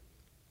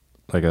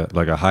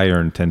a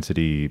higher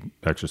intensity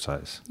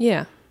exercise.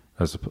 Yeah.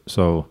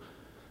 So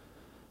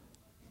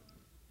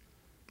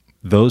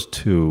those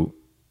two,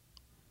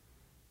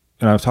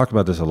 and I've talked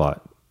about this a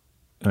lot,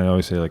 and I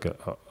always say like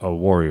a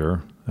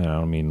warrior, and I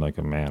don't mean like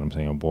a man, I'm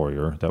saying a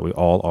warrior, that we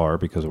all are,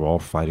 because we're all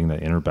fighting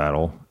that inner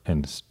battle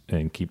and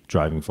keep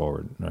driving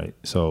forward, right?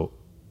 So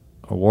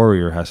a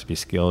warrior has to be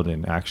skilled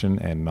in action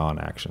and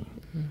non-action.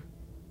 Mm-hmm.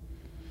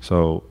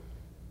 So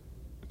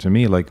to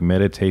me, like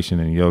meditation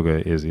and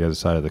yoga is the other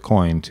side of the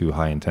coin to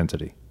high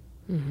intensity.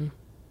 Mm-hmm.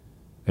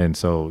 And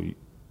so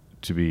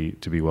to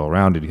be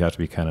well-rounded, you have to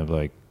be kind of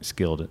like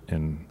skilled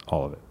in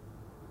all of it.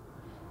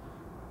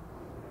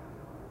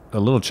 A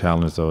little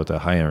challenge though with the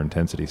higher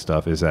intensity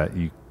stuff is that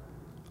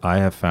I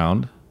have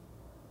found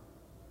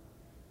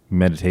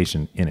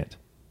meditation in it.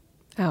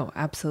 Oh,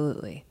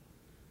 absolutely.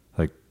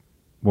 Like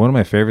one of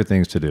my favorite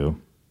things to do,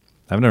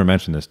 I've never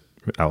mentioned this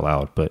out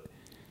loud, but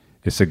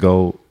is to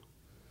go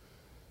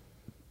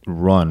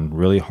run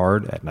really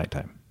hard at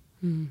nighttime.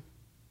 Mm.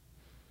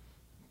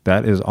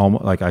 That is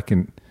almost like I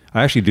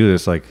actually do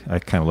this. Like I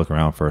kind of look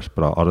around first,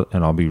 but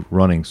I'll be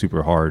running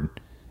super hard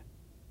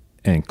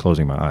and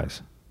closing my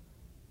eyes.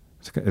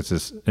 It's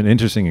just an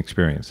interesting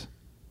experience.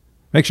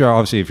 Make sure,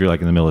 obviously, if you're like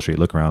in the middle of the street,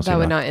 look around. That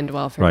would not end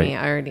well for me.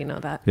 I already know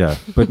that. Yeah,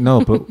 but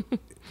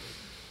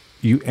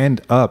you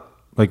end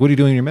up like, what are you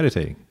doing when you're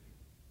meditating?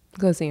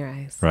 Closing your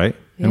eyes. Right?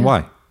 Yeah. And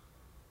why?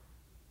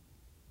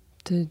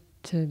 To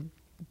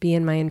be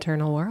in my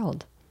internal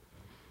world.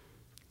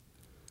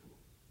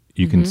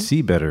 You can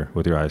see better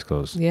with your eyes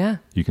closed. Yeah.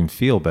 You can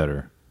feel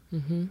better.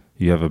 Mm-hmm.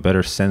 You have a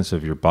better sense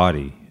of your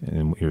body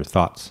and your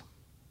thoughts.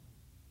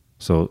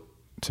 So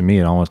to me,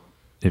 it almost,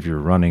 if you're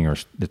running,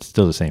 it's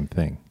still the same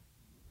thing.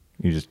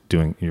 You're just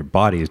your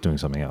body is doing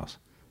something else.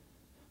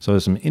 So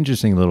there's some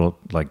interesting little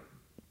like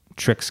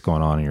tricks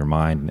going on in your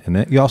mind. And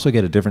then you also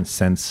get a different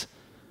sense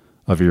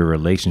of your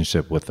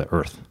relationship with the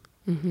earth.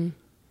 Mm-hmm.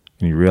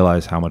 And you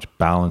realize how much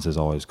balance is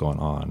always going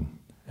on,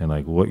 and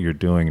like what you're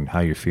doing and how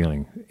you're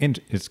feeling. And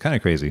it's kind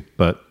of crazy,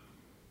 but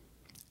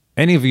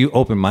any of you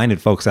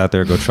open-minded folks out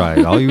there, go try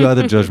it. All you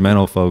other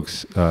judgmental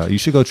folks, you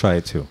should go try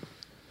it too.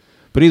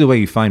 But either way,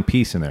 you find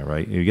peace in there,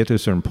 right? You get to a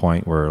certain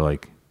point where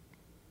like,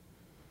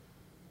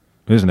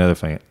 here's another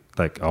thing,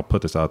 like I'll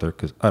put this out there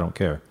because I don't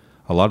care.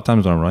 A lot of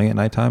times when I'm running at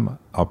nighttime,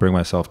 I'll bring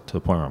myself to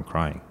the point where I'm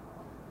crying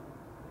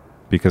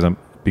because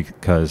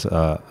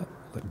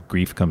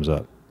grief comes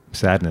up,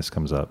 sadness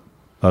comes up.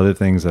 Other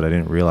things that I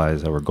didn't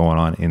realize that were going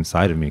on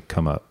inside of me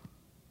come up.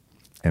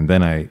 And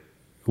then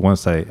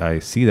once I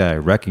see that, I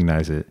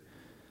recognize it,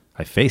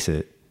 I face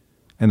it,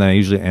 and then I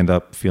usually end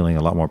up feeling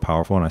a lot more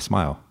powerful, and I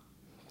smile.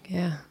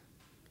 Yeah.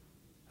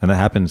 And that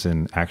happens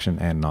in action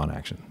and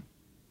non-action.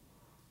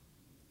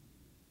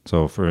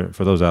 So for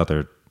those out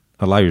there,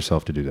 allow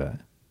yourself to do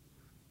that.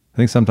 I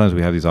think sometimes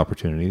we have these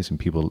opportunities and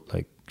people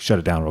like shut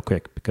it down real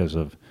quick because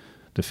of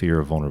the fear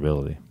of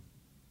vulnerability.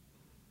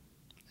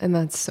 And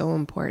that's so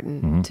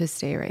important to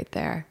stay right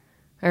there.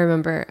 I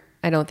remember,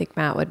 I don't think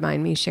Matt would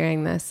mind me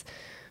sharing this,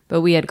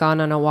 but we had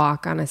gone on a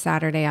walk on a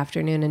Saturday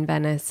afternoon in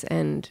Venice,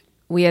 and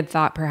we had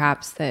thought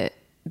perhaps that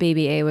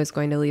baby A was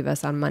going to leave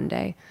us on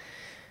Monday.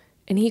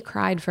 And he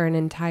cried for an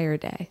entire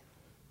day,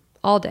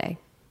 all day.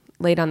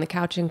 Laid on the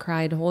couch and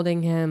cried,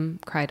 holding him,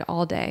 cried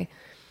all day.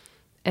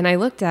 And I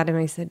looked at him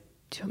and I said,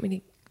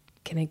 can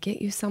I get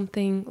you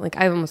something? Like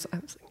I was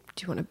like,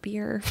 do you want a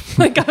beer?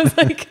 Like I was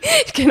like,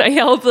 can I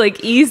help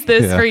like ease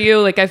this for you?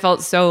 Like I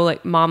felt so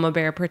like mama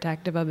bear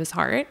protective of his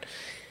heart.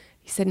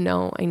 He said,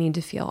 no, I need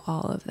to feel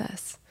all of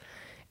this.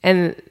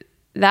 And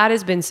that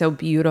has been so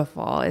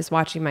beautiful, is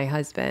watching my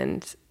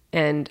husband.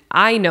 And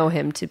I know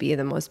him to be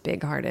the most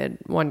big-hearted,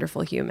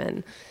 wonderful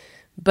human.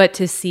 But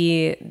to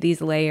see these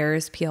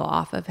layers peel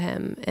off of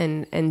him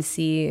and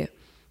see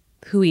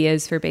who he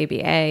is for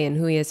baby A and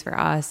who he is for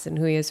us and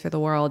who he is for the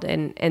world,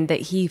 and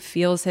that he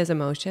feels his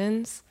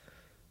emotions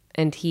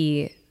and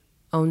he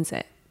owns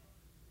it.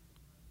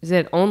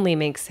 It only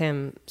makes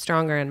him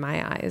stronger in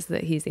my eyes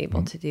that he's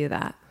able to do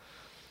that.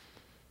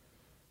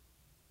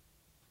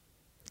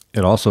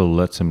 It also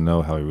lets him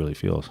know how he really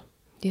feels.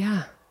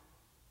 Yeah.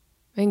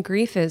 And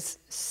grief is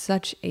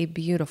such a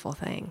beautiful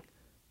thing.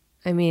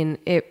 I mean,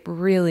 it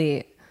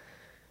really,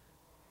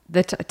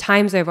 the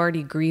times I've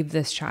already grieved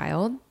this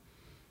child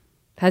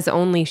has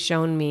only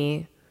shown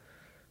me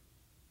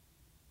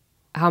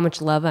how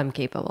much love I'm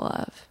capable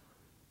of.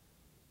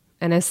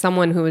 And as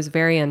someone who was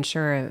very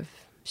unsure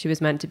if she was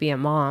meant to be a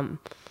mom,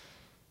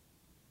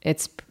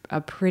 it's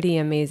a pretty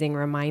amazing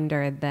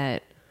reminder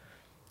that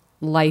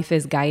life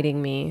is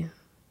guiding me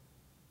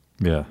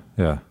Yeah.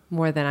 Yeah.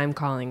 more than I'm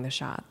calling the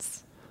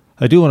shots.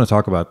 I do want to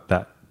talk about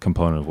that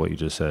component of what you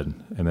just said.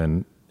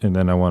 And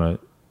then I want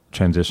to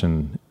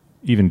transition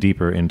even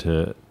deeper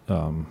into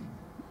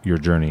your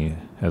journey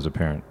as a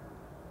parent.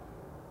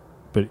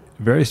 But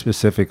very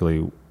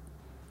specifically,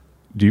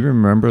 do you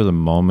remember the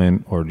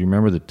moment, or do you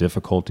remember the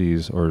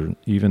difficulties, or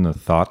even the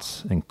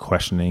thoughts and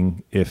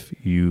questioning if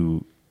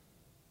you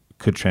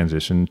could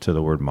transition to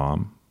the word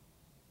mom?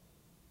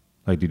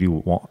 Like, did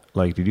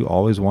you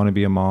always want to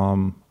be a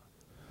mom?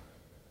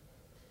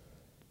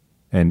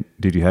 And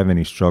did you have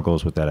any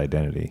struggles with that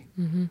identity?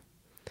 Mm-hmm.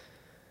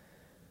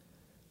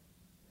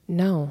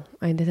 No,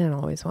 I didn't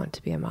always want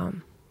to be a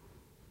mom.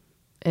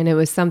 And it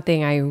was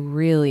something I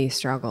really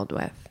struggled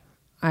with.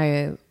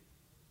 I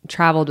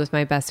traveled with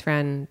my best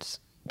friend,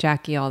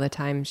 Jackie, all the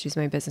time. She's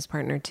my business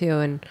partner too.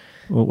 And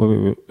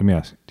wait, let me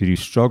ask. Did you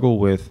struggle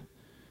with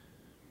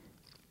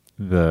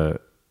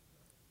the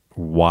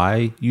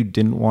why you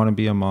didn't want to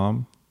be a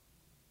mom?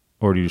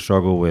 Or do you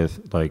struggle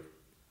with like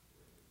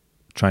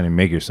trying to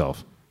make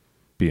yourself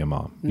be a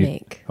mom?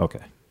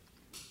 Okay.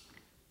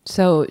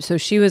 So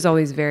she was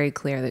always very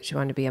clear that she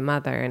wanted to be a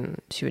mother,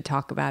 and she would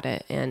talk about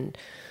it. And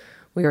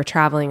we were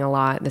traveling a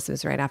lot. This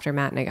was right after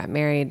Matt and I got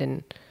married,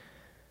 and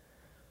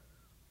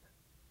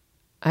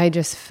I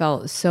just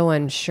felt so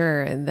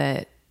unsure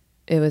that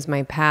it was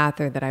my path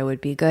or that I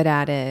would be good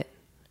at it.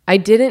 I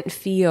didn't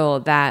feel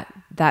that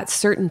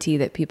certainty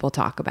that people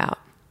talk about.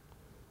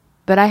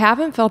 But I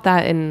haven't felt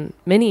that in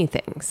many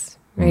things,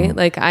 right? Mm-hmm.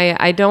 Like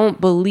I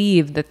don't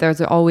believe that there's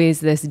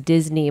always this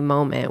Disney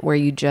moment where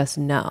you just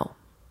know.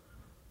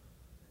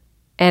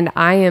 And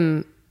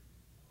I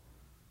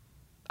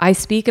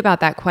speak about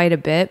that quite a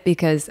bit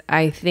because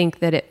I think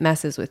that it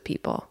messes with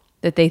people,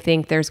 that they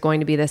think there's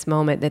going to be this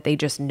moment that they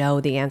just know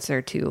the answer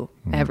to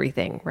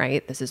everything,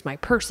 right? This is my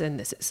person.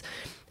 This is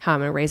how I'm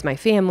going to raise my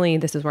family.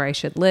 This is where I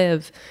should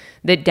live.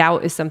 That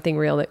doubt is something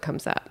real that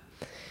comes up.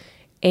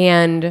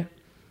 And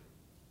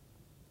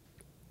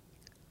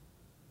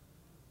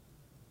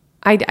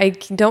I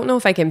don't know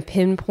if I can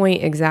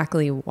pinpoint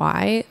exactly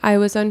why I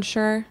was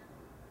unsure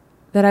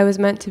that I was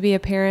meant to be a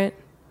parent.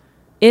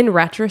 In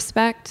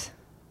retrospect,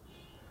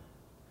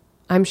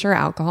 I'm sure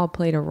alcohol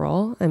played a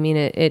role. I mean,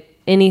 it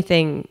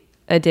anything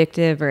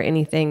addictive or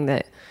anything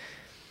that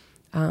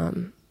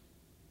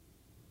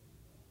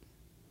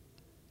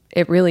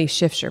it really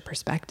shifts your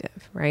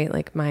perspective, right?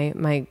 Like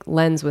my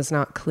lens was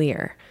not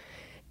clear.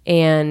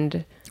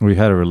 And we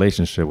had a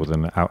relationship with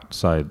an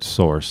outside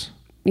source.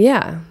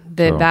 Yeah,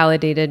 that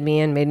validated me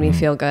and made me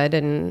feel good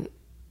and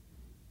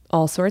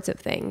all sorts of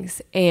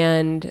things.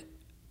 And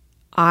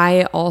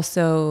I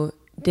also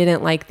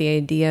didn't like the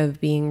idea of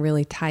being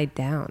really tied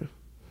down,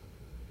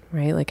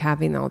 right? Like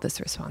having all this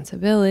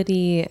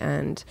responsibility,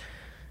 and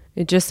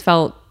it just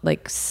felt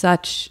like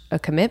such a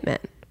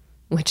commitment,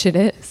 which it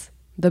is,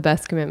 the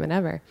best commitment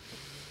ever.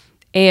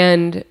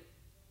 And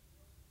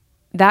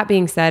that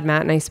being said,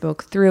 Matt and I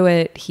spoke through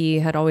it. He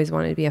had always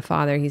wanted to be a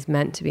father. He's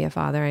meant to be a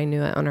father. I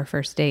knew it on our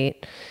first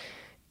date.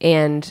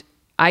 And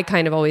I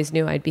kind of always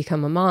knew I'd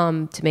become a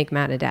mom to make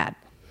Matt a dad.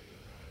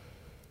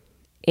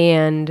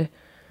 And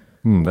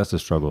that's a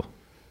struggle.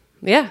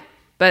 Yeah.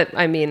 But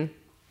I mean,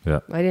 I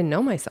didn't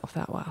know myself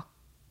that well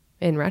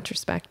in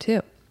retrospect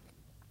too.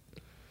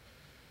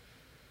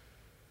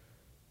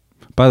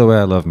 By the way,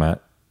 I love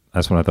Matt. I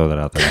just want to throw that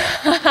out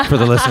there for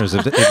the listeners.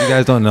 If you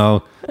guys don't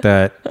know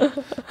that,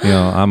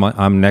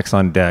 I'm next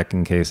on deck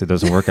in case it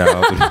doesn't work out.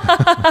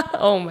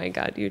 Oh my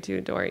God, you two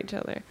adore each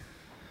other.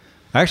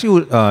 I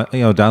actually,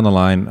 down the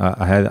line,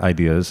 I had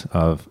ideas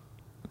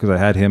because I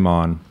had him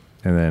on,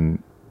 and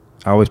then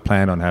I always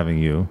planned on having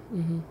you,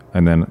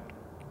 and then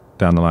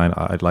down the line,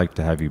 I'd like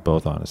to have you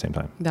both on at the same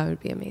time. That would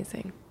be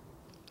amazing.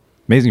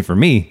 Amazing for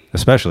me,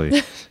 especially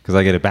because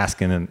I get to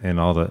bask in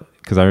all the.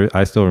 Because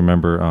I still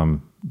remember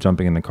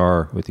jumping in the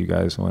car with you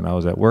guys when I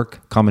was at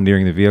work,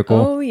 commandeering the vehicle.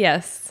 Oh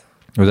yes.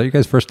 Was that your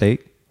guys' first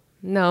date?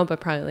 No,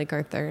 but probably like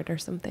our third or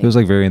something. It was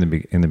like very in the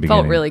beginning.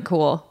 Felt really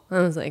cool.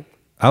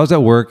 I was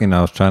at work and I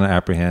was trying to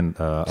apprehend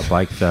a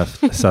bike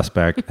theft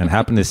suspect and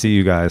happened to see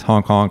you guys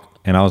honk honk,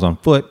 and I was on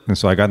foot, and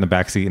so I got in the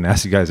back seat and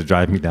asked you guys to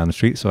drive me down the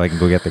street so I can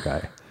go get the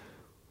guy.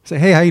 Say,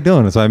 hey, how you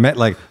doing? And so I met,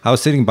 I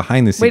was sitting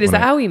behind the seat. Wait, is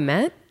that how we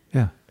met?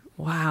 Yeah.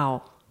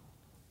 Wow.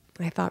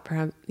 I thought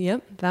perhaps,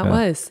 that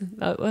was.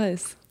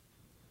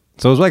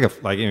 So it was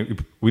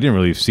we didn't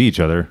really see each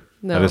other.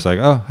 No. I was like,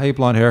 oh, hey,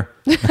 blonde hair.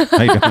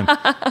 How you doing?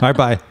 All right,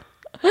 bye.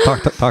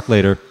 Talk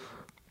later.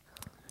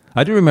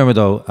 I do remember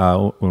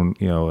though,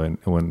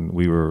 when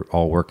we were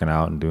all working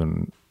out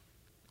and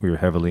we were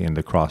heavily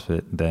into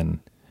CrossFit then.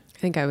 I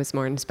think I was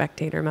more in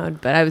spectator mode,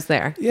 but I was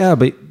there. Yeah,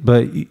 but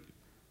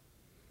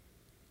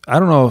I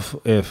don't know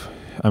if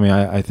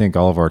I think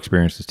all of our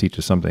experiences teach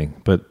us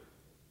something, but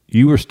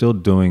you were still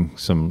doing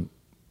some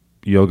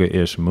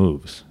yoga-ish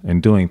moves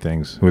and doing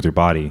things with your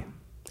body.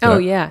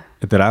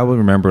 That I would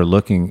remember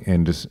looking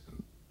and just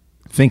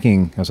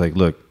thinking, I was like,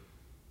 look,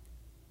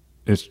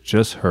 it's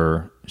just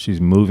her. She's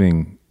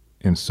moving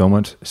in so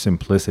much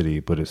simplicity,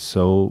 but it's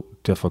so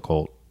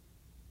difficult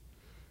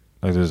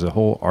Like there's a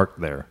whole arc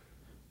there.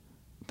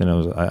 Then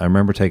I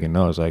remember taking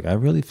notes. Like I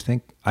really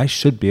think I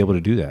should be able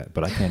to do that,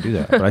 but I can't do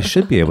that. But I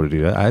should be able to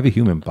do that. I have a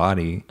human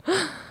body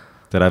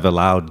that I've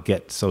allowed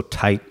get so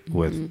tight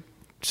with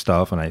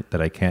stuff, and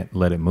that I can't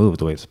let it move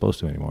the way it's supposed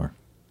to anymore.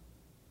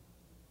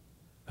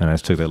 And I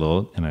just took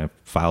that and I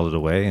filed it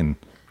away and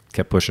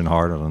kept pushing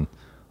hard on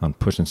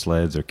pushing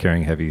sleds or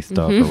carrying heavy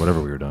stuff or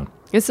whatever we were doing.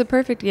 It's the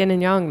perfect yin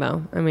and yang,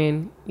 though. I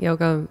mean,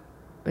 yoga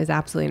is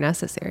absolutely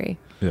necessary.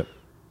 Yeah.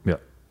 Yeah.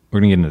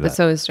 We're going to get into that. But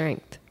so is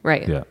strength.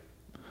 Right. Yeah.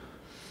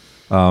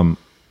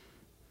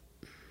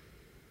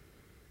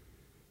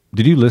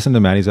 Did you listen to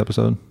Maddie's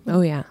episode?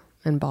 Oh, yeah.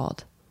 And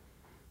bald.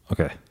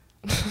 Okay.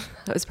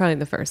 That was probably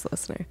the first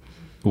listener.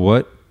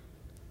 Well,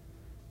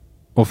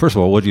 first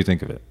of all, what did you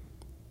think of it?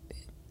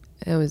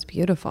 It was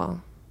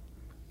beautiful.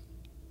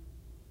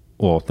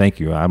 Well, thank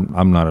you.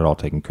 I'm not at all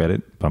taking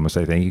credit, but I'm going to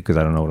say thank you because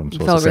I don't know what I'm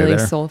supposed to say there. Felt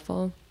really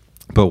soulful.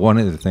 But one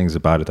of the things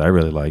about it that I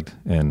really liked,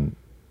 and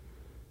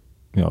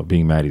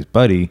being Maddie's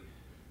buddy,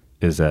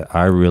 is that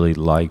I really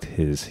liked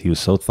he was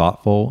so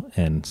thoughtful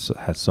and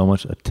had so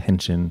much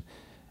attention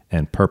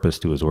and purpose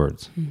to his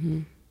words.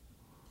 Mm-hmm.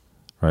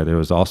 Right? There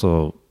was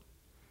also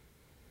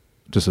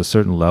just a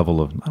certain level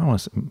of, I don't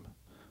want to say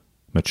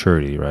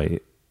maturity,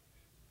 right?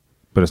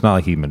 But it's not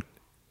like he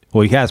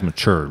has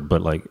matured,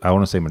 but like, I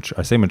want to say mature.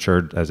 I say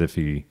matured as if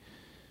he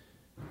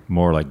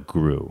more like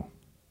grew.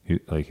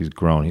 He's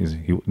grown. He's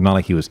not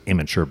like he was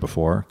immature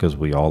before, because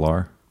we all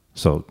are.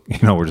 So,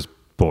 we're just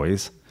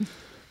boys.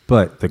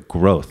 But the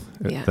growth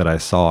that I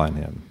saw in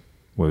him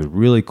was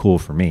really cool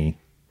for me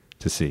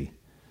to see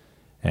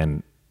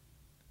and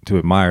to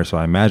admire. So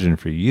I imagine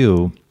for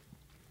you,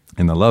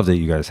 and the love that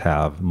you guys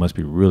have, it must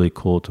be really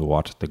cool to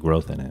watch the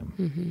growth in him.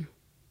 Mm-hmm.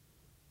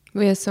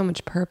 We have so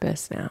much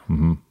purpose now,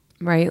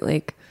 right?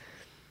 Like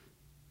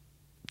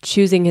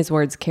choosing his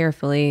words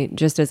carefully,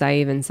 just as I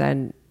even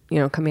said,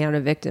 coming out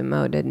of victim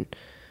mode, and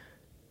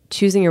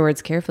choosing your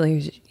words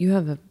carefully, you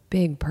have a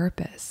big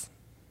purpose.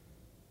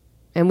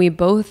 And we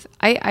both,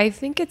 I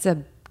think it's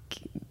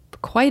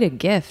quite a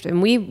gift.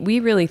 And we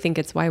really think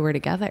it's why we're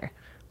together,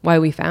 why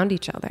we found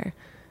each other,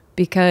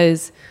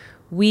 because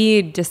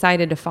we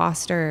decided to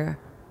foster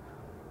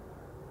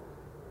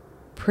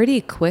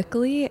pretty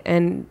quickly.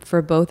 And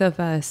for both of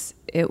us,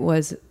 it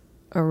was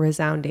a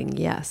resounding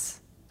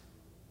yes.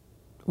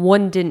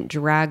 One didn't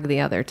drag the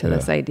other to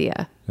this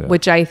idea,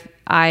 which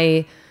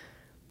I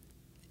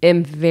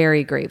am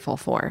very grateful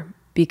for,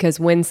 because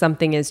when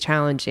something is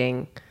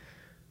challenging,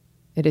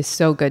 it is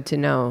so good to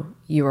know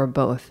you are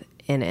both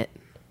in it.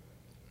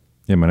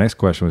 Yeah, my next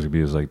question was going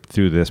to be like,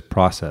 through this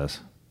process,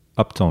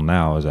 up till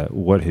now, is that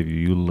what have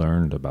you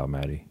learned about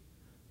Maddie?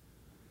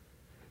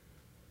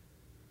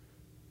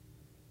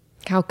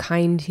 How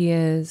kind he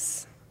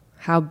is,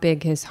 how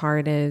big his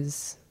heart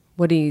is,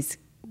 what he's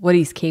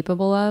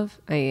capable of.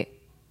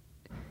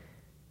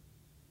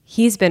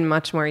 He's been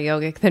much more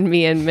yogic than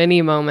me in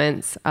many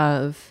moments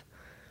of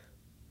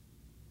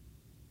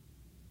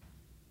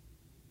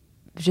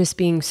just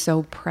being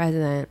so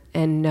present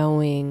and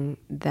knowing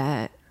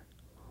that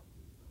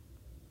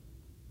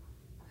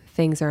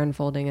things are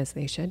unfolding as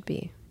they should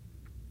be,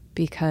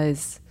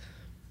 because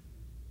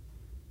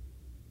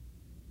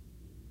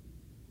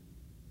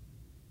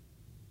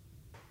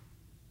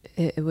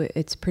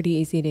it's pretty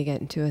easy to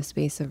get into a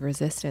space of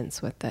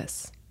resistance with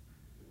this.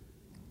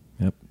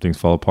 Yep. Things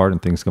fall apart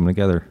and things come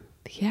together.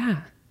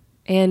 Yeah.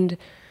 And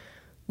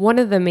one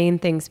of the main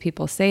things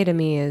people say to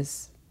me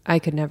is, I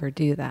could never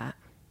do that,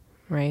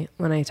 right?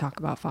 When I talk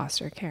about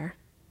foster care.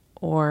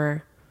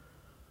 Or...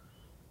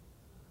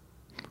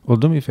 Well,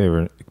 do me a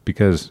favor,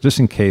 because just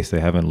in case they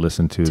haven't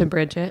listened to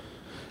Bridget.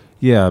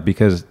 Yeah,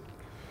 because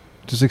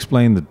just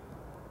explain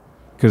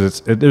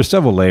because there's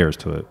several layers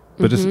to it,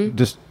 but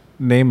just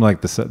name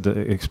like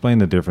explain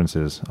the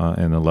differences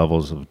and the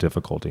levels of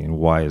difficulty and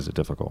why is it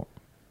difficult.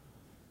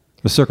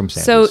 The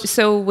circumstances.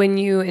 So when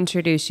you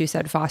introduced, you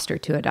said foster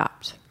to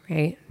adopt,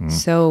 right? Mm-hmm.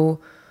 So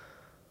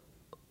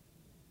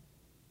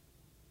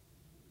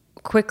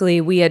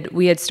quickly we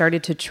had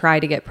started to try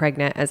to get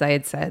pregnant, as I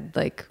had said,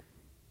 like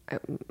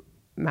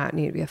Matt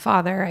needed to be a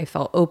father. I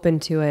felt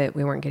open to it.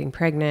 We weren't getting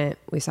pregnant.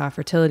 We saw a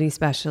fertility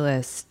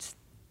specialist.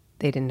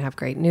 They didn't have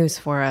great news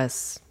for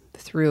us.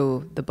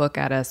 Threw the book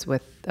at us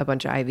with a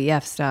bunch of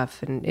IVF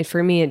stuff. And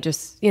for me, it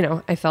just,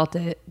 I felt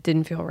it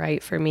didn't feel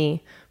right for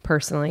me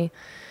personally.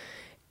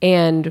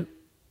 And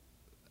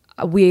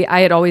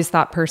I had always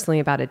thought personally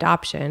about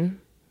adoption,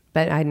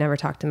 but I'd never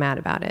talked to Matt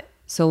about it.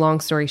 So long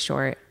story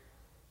short,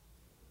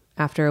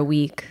 after a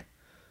week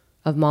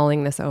of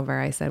mulling this over,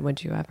 I said,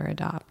 would you ever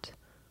adopt?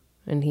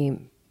 And he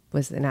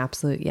was an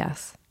absolute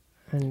yes.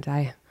 And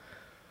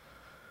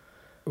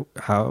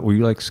how were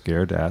you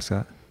scared to ask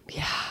that?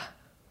 Yeah.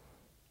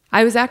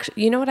 I was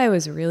actually, what I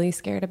was really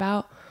scared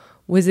about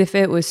was if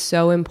it was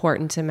so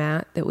important to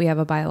Matt that we have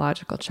a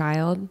biological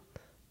child,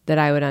 that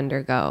I would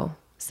undergo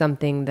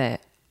something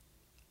that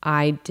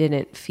I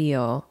didn't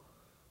feel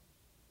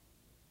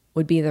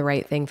would be the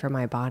right thing for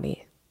my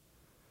body.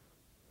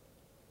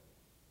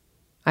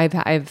 I've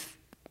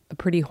a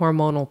pretty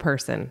hormonal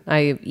person.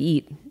 I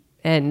eat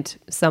and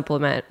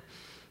supplement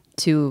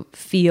to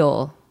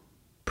feel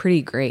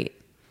pretty great,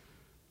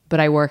 but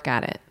I work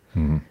at it.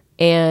 Mm-hmm.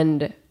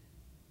 And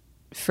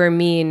for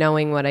me,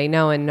 knowing what I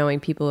know and knowing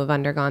people who have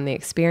undergone the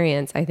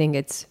experience, I think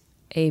it's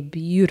a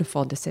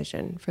beautiful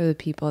decision for the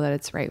people that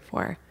it's right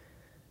for.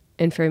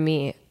 And for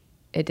me,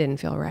 it didn't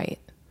feel right.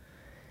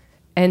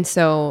 And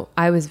so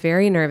I was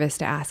very nervous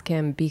to ask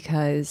him,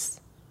 because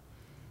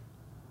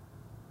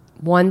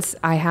once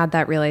I had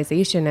that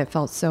realization, it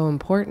felt so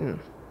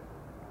important.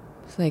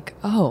 It's like,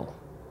 oh,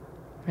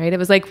 right? It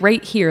was like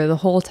right here the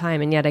whole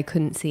time, and yet I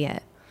couldn't see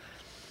it.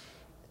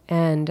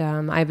 And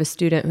I have a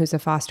student who's a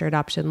foster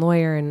adoption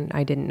lawyer, and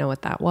I didn't know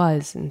what that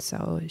was. And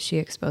so she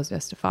exposed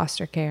us to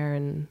foster care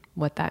and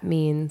what that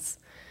means.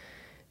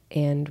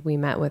 And we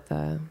met with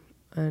an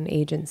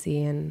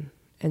agency and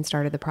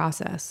started the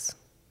process.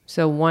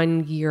 So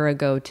 1 year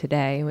ago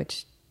today,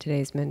 which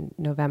today's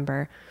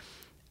mid-November,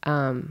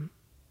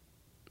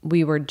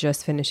 we were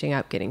just finishing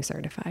up getting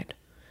certified.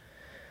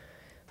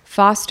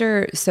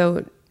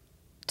 So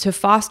to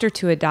foster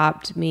to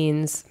adopt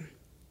means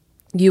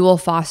you will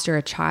foster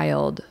a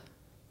child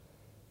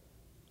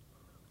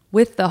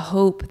with the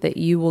hope that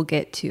you will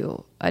get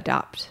to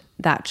adopt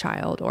that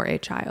child or a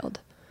child.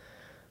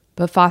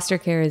 But foster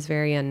care is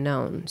very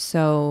unknown.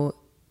 So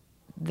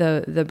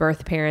the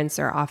birth parents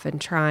are often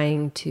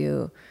trying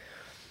to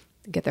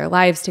get their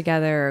lives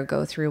together or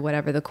go through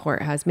whatever the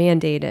court has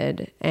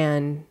mandated.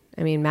 And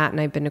I mean, Matt and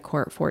I have been to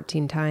court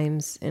 14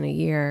 times in a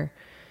year.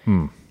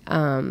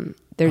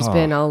 There's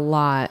been a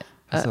lot.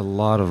 That's a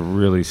lot of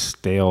really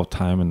stale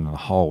time in the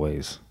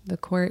hallways. The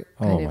court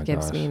kind of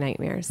gives me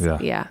nightmares.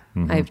 Yeah.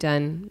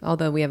 Mm-hmm.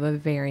 Although we have a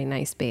very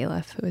nice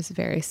bailiff who is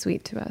very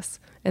sweet to us.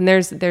 And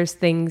there's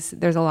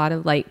a lot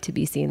of light to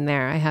be seen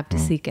there. I have to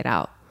seek it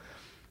out.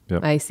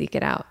 Yep. I seek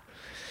it out.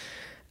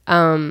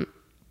 I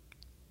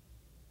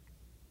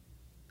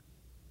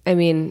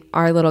mean,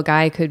 our little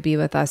guy could be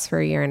with us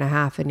for 1.5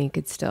 years and he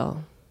could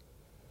still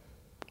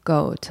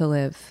go to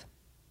live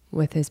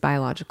with his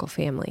biological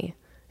family.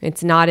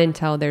 It's not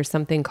until there's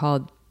something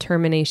called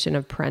termination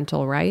of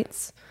parental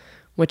rights,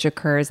 which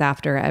occurs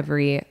after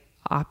every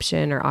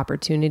option or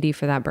opportunity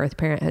for that birth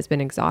parent has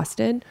been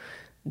exhausted,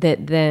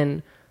 that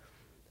then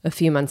a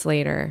few months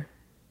later,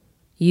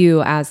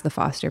 you as the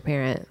foster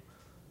parent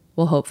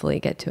will hopefully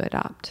get to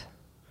adopt.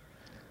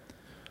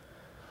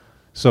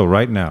 So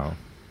right now,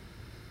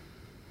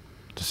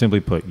 to simply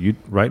put,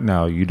 right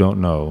now you don't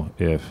know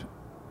if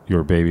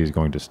your baby is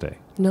going to stay.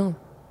 No.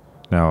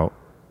 Now,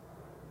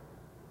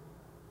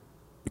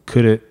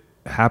 could it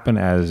happen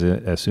as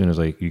soon as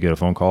like you get a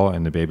phone call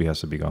and the baby has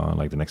to be gone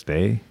like the next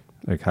day?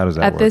 Like how does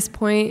that work? At this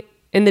point,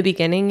 in the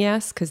beginning,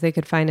 yes, because they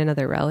could find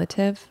another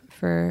relative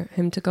for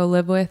him to go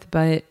live with,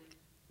 but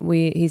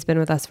he's been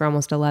with us for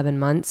almost 11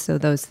 months, so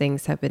those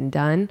things have been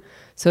done.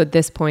 So at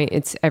this point,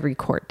 it's every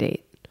court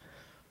date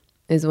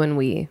is when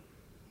we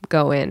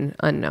go in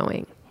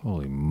unknowing.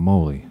 Holy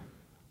moly.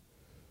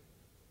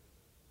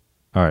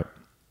 All right.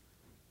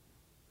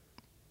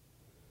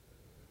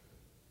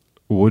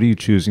 What are you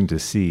choosing to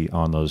see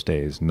on those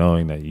days,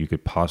 knowing that you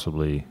could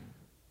possibly,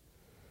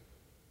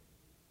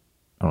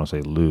 I don't want to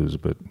say lose,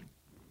 but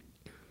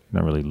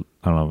not really,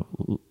 I don't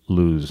know,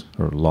 lose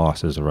or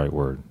loss is the right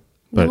word.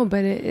 But, no,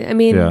 but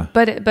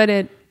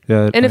in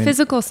a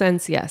physical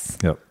sense, yes.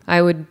 Yep.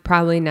 I would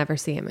probably never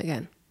see him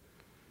again.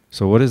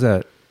 So what is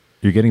that?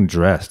 You're getting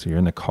dressed. You're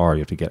in the car.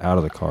 You have to get out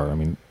of the car. I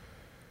mean,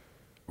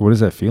 what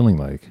is that feeling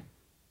like?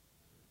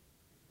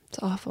 It's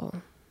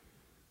awful.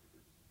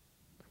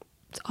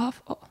 It's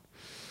awful.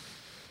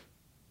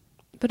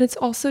 But it's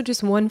also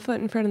just one foot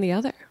in front of the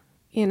other.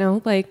 You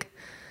know, like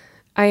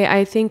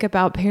I think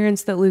about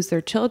parents that lose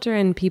their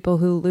children, people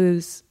who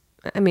lose,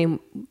 I mean,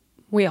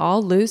 we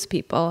all lose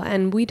people,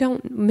 and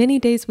many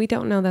days we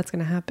don't know that's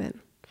going to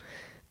happen.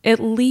 At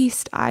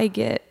least I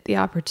get the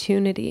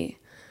opportunity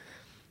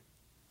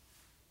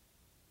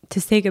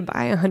to say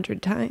goodbye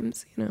 100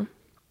 times, you know?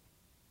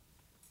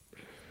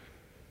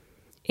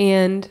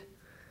 And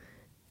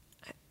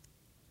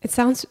it's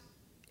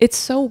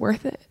so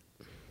worth it.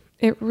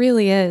 It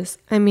really is.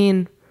 I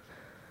mean,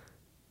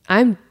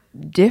 I'm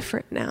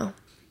different now.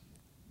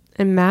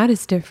 And Matt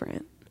is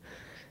different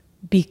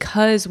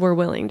because we're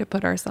willing to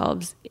put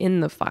ourselves in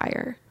the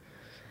fire.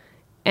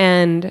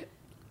 And,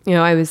 you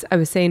know, I was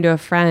saying to a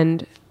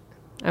friend,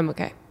 I'm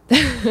okay.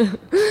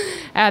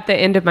 At the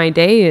end of my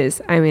days,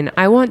 I mean,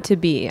 I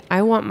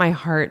want my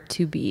heart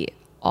to be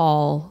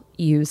all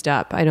used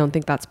up. I don't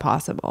think that's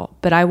possible,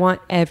 but I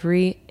want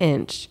every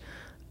inch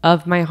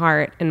of my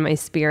heart and my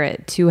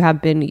spirit to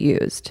have been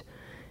used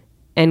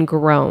and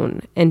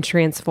grown and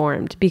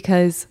transformed,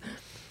 because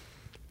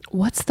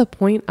what's the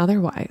point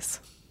otherwise?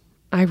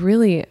 I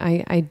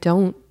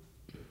don't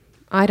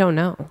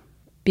know,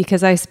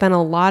 because I spent a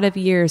lot of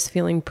years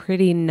feeling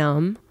pretty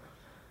numb,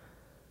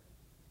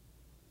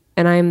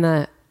 and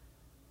I'm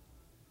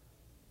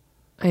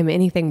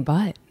anything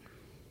but.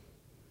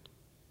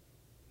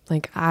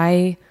 Like,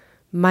 I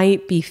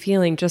might be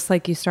feeling just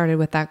like you started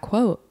with that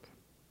quote.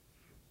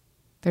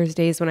 There's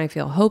days when I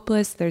feel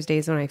hopeless. There's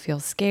days when I feel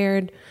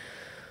scared.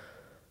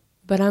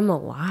 but I'm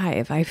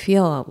alive. I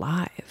feel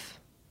alive.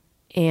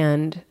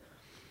 And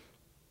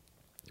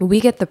we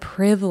get the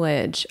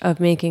privilege of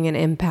making an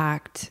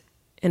impact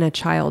in a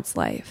child's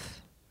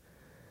life.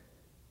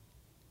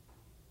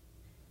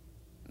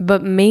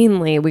 But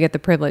mainly, we get the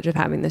privilege of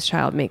having this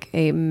child make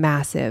a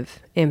massive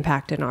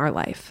impact in our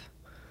life.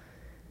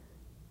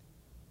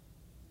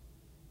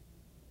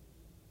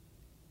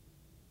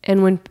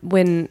 And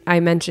when I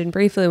mentioned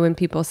briefly, when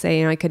people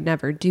say, I could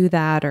never do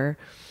that, or,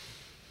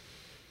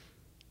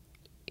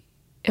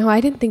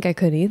 I didn't think I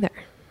could either.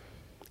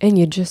 And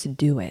you just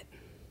do it.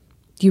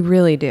 You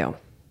really do.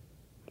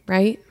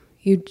 Right?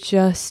 You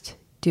just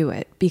do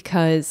it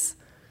because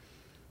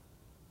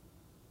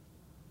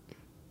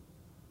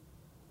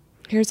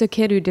here's a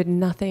kid who did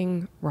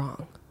nothing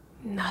wrong.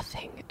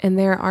 Nothing. And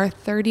there are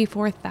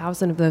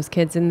 34,000 of those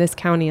kids in this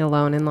county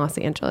alone in Los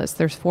Angeles.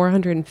 There's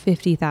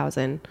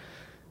 450,000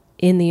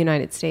 in the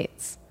United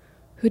States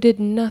who did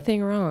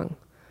nothing wrong.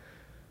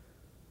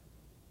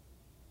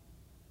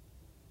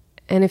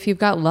 And if you've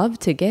got love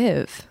to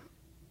give,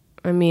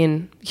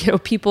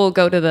 people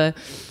go to the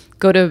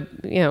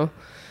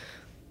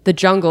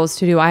jungles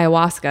to do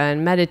ayahuasca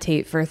and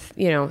meditate for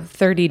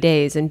 30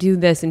 days and do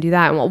this and do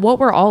that. And what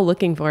we're all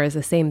looking for is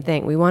the same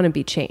thing. We want to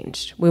be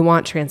changed. We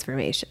want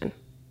transformation.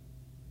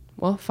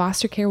 Well,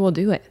 foster care will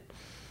do it.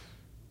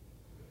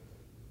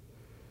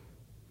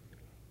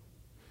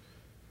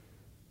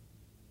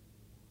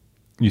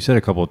 You said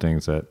a couple of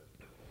things that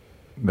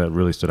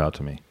really stood out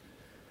to me.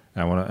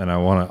 I want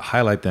to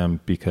highlight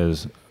them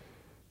because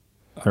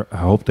I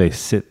hope they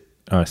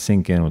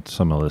sink in with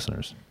some of the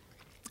listeners.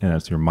 And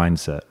that's your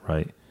mindset,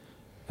 right?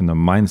 And the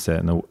mindset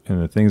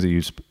and the things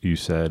that you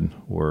said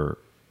were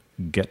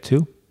get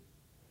to.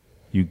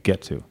 You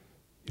get to. You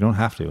don't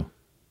have to.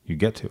 You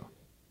get to.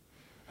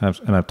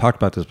 And I've talked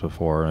about this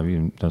before. I've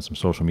even done some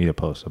social media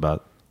posts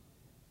about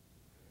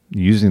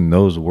using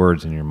those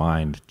words in your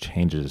mind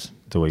changes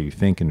the way you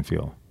think and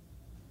feel.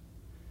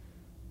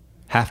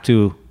 Have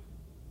to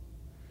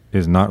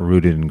is not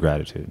rooted in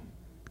gratitude.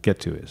 Get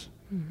to is.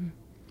 Mm-hmm.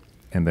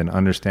 And then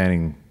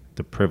understanding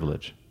the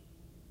privilege.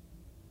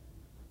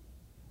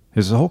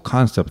 There's a whole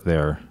concept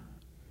there,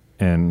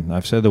 and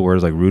I've said the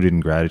words like rooted in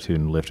gratitude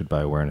and lifted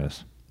by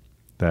awareness,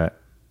 that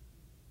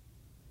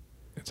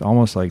it's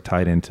almost like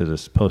tied into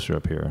this poster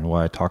up here and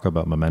why I talk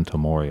about memento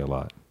mori a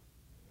lot.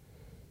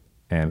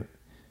 And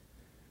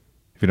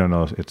if you don't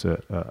know, it's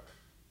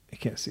you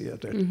can't see it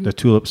up there, the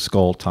tulip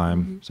skull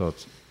time. So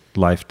it's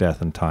life,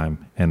 death, and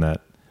time, and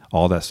that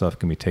all that stuff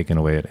can be taken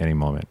away at any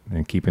moment,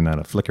 and keeping that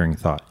a flickering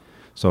thought.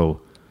 So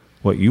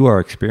what you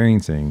are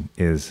experiencing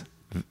is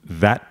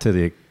that to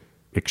the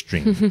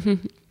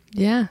extreme.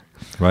 Yeah.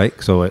 Right?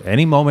 So at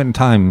any moment in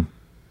time,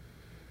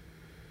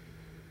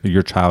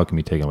 your child can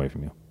be taken away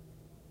from you.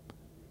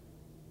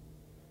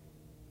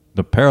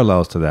 The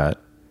parallels to that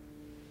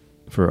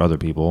for other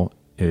people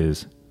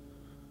is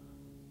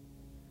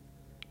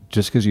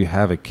just because you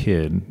have a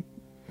kid,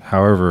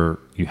 however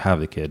you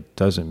have the kid,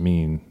 doesn't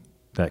mean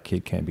that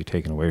kid can't be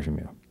taken away from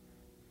you.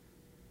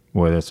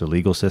 Whether it's a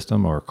legal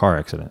system or a car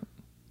accident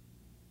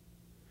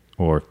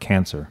or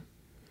cancer.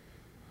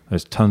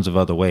 There's tons of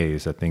other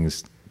ways that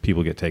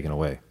people get taken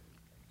away.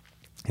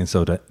 And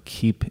so to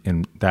keep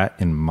that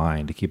in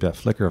mind, to keep that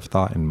flicker of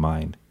thought in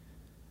mind,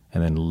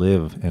 and then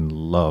live and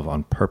love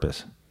on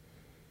purpose.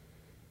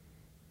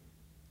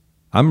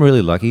 I'm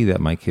really lucky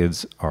that my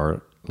kids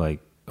are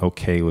like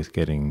okay with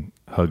getting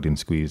hugged and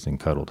squeezed and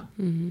cuddled.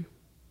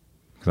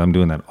 Because I'm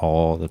doing that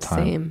all the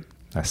time. Same.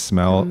 I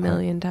smell a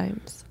million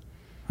times.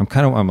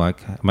 I'm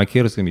like, my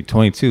kid is going to be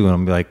 22 and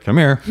I'm like, come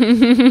here.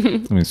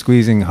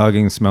 Squeezing,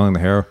 hugging, smelling the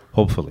hair,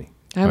 hopefully.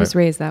 I was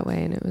raised that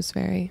way, and it was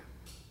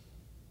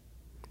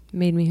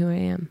made me who I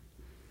am.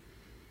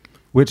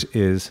 Which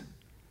is,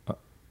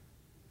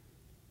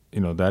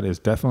 that is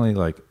definitely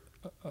like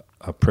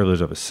a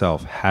privilege of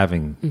itself,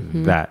 having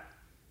that,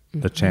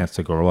 the chance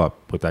to grow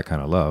up with that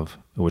kind of love,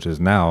 which is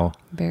now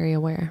very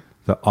aware.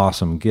 The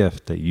awesome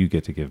gift that you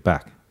get to give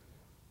back.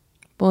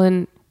 Well,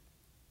 and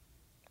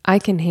I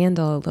can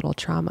handle a little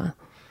trauma.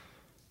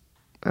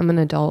 I'm an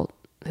adult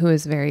who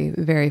is very,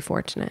 very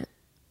fortunate.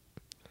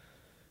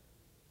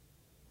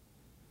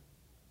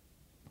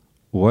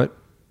 What?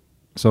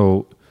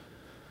 So.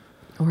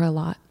 Or a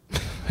lot.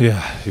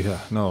 Yeah,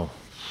 no.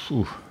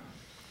 Ooh.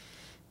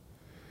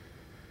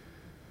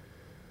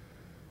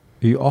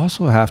 You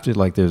also have to,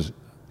 let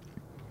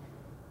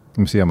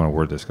me see how I'm going to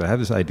word this, because I have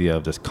this idea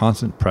of this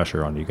constant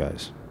pressure on you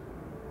guys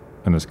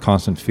and this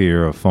constant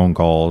fear of phone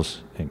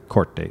calls and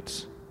court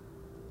dates.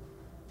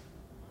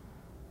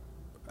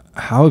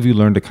 How have you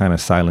learned to kind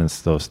of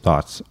silence those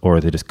thoughts, or are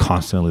they just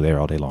constantly there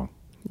all day long?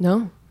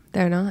 No,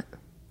 they're not.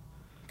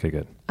 Okay,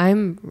 good.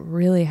 I'm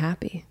really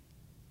happy.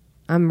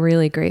 I'm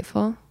really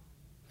grateful.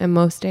 And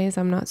most days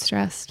I'm not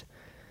stressed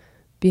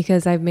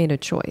because I've made a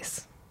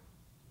choice.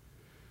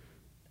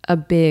 A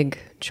big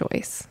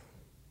choice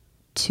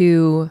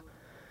to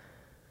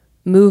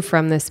move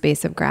from this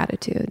space of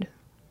gratitude.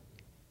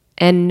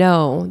 And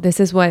know, this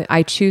is what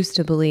I choose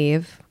to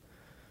believe,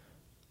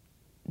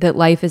 that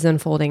life is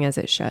unfolding as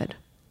it should.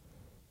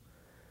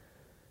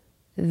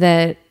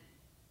 that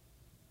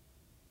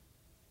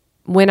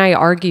when I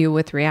argue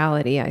with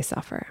reality, I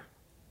suffer.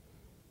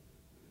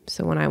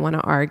 So when I want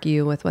to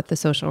argue with what the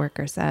social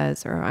worker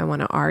says, or I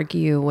want to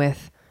argue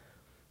with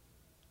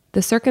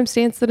the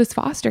circumstance that is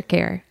foster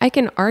care, I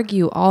can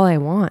argue all I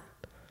want,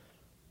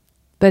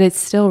 but it's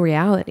still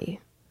reality.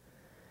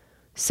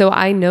 So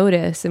I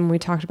notice, and we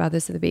talked about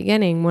this at the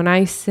beginning, when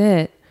I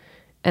sit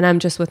and I'm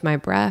just with my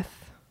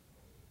breath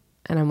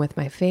and I'm with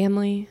my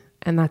family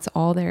and that's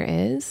all there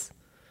is,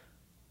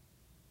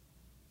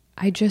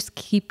 I just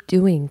keep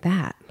doing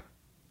that.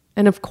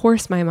 And of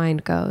course my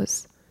mind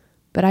goes,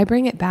 but I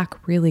bring it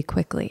back really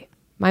quickly.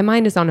 My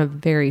mind is on a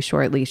very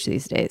short leash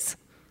these days.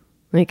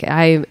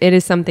 It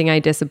is something I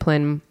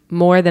discipline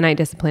more than I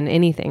discipline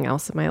anything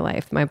else in my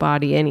life, my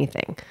body,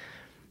 anything.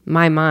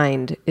 My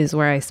mind is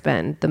where I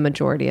spend the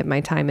majority of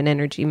my time and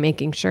energy,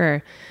 making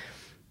sure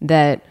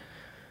that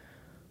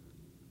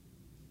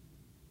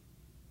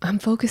I'm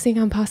focusing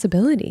on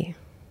possibility.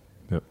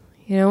 Yep.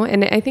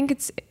 And I think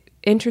it's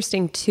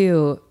interesting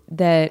too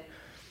that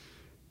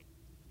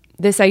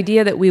this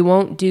idea that we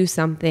won't do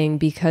something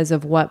because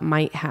of what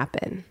might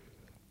happen.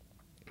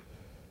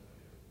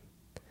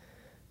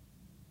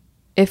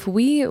 If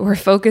we were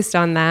focused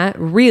on that,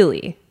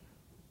 really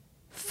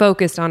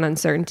focused on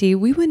uncertainty,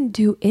 we wouldn't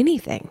do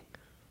anything.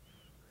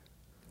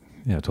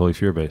 Yeah, totally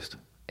fear-based.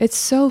 It's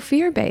so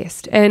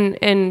fear-based.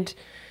 And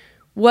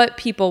what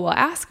people will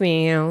ask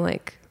me,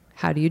 like,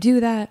 how do you do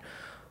that?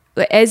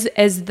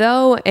 As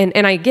though,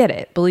 and I get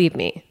it, believe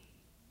me,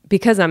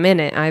 because I'm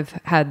in it, I've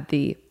had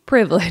the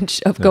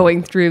privilege of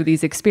going through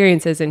these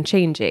experiences and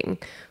changing.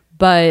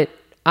 But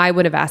I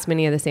would have asked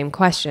many of the same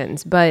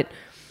questions. But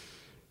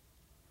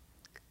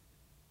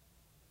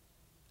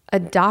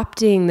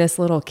adopting this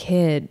little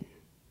kid,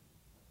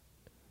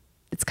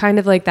 it's kind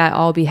of like that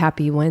I'll be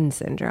happy when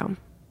syndrome.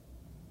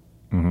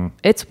 Mm-hmm.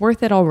 It's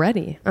worth it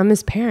already. I'm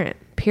his parent,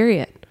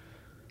 period.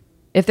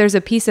 If there's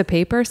a piece of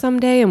paper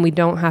someday and we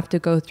don't have to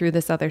go through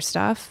this other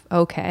stuff,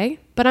 okay.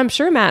 But I'm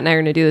sure Matt and I are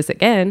going to do this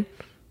again.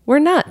 We're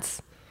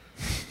nuts.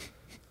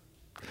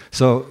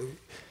 So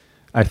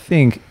I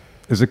think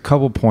there's a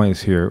couple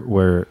points here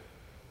where,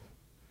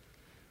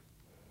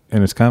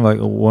 and it's kind of like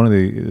one of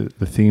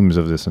the themes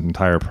of this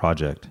entire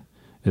project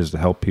is to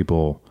help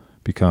people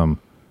become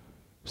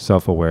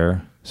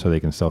self-aware so they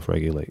can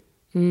self-regulate.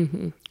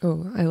 Mm-hmm.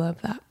 Oh, I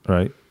love that.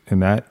 Right.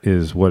 And that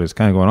is what is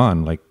kind of going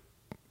on. Like,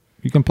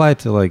 you can apply it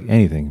to like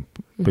anything,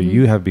 but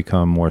you have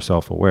become more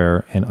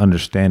self-aware and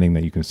understanding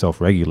that you can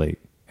self-regulate.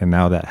 And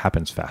now that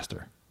happens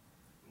faster.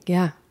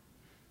 Yeah.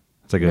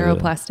 It's like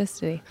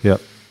neuroplasticity.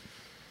 Yep.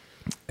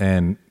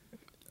 And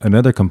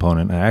another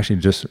component, I actually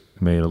just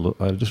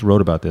I just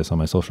wrote about this on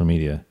my social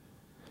media,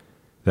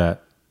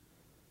 that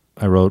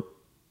I wrote,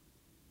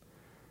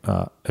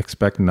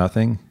 expect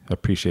nothing,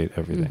 appreciate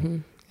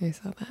everything. Mm-hmm. I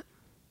saw that.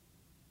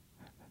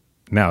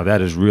 Now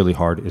that is really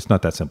hard. It's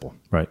not that simple,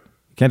 right?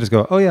 You can't just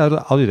go, oh yeah,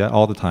 I'll do that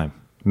all the time.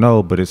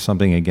 No, but it's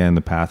something, again,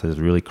 the path is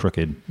really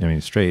crooked. I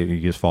mean, straight, you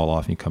just fall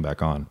off and you come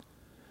back on.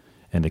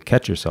 And to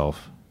catch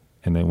yourself,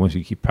 and then once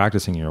you keep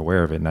practicing, you're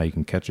aware of it, now you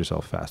can catch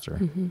yourself faster.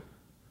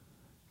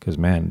 Because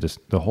man,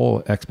 just the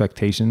whole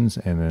expectations,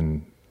 and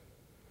then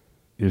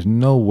there's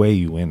no way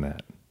you win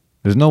that.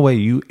 There's no way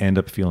you end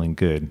up feeling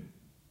good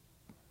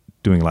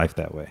doing life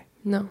that way.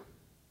 No.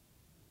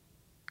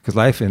 Because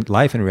life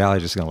and reality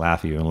is just going to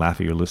laugh at you and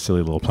laugh at your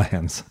silly little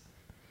plans.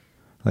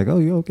 Like, oh,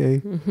 you okay?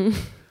 Mm-hmm.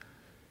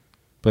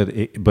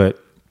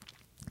 But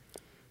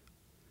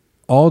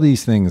all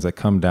these things that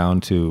come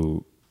down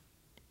to,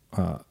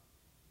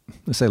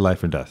 let's say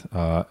life or death,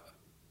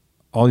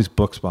 all these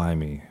books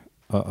behind me,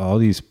 all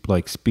these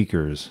like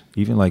speakers,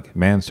 even like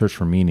Man's Search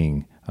for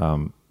Meaning,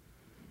 it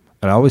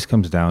always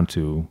comes down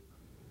to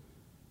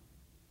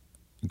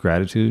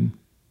gratitude,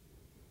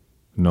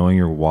 knowing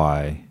your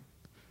why,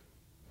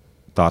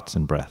 thoughts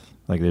and breath.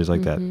 Like there's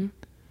like that.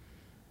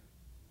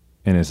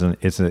 And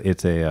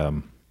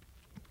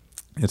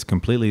it's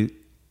completely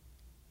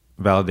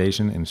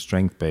validation and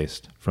strength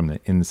based from the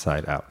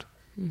inside out,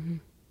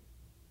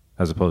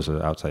 as opposed to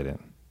the outside in.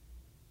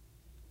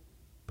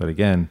 But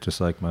again,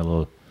 just like my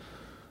little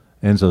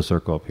Enzo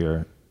circle up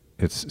here,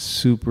 it's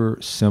super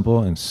simple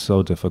and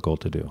so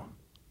difficult to do.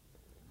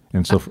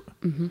 And so,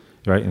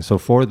 right. And so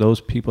for those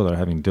people that are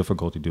having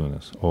difficulty doing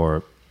this,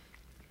 or,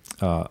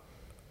 I'll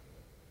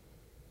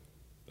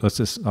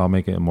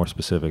make it more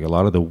specific. A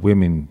lot of the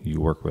women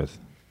you work with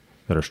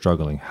that are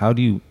struggling, how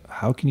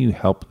can you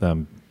help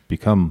them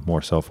become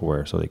more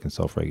self-aware so they can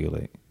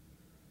self-regulate?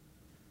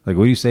 Like,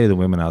 what do you say to the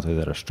women out there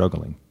that are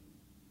struggling?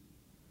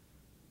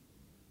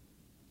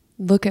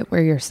 Look at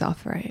where you're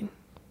suffering.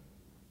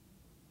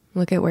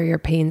 Look at where your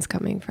pain's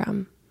coming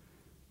from.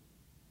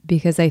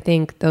 Because I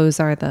think those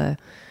are the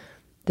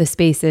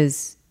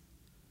spaces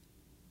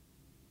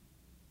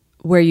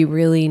where you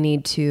really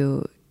need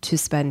to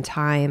spend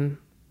time.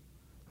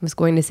 I was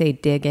going to say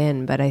dig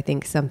in, but I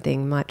think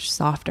something much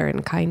softer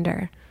and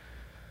kinder,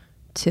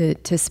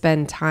 to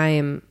spend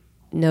time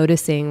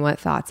noticing what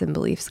thoughts and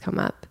beliefs come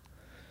up.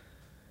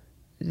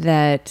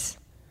 That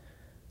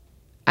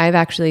I've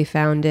actually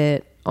found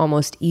it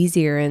almost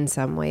easier in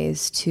some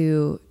ways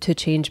to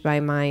change my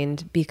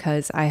mind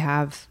because I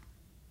have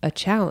a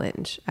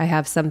challenge. I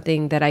have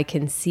something that I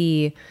can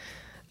see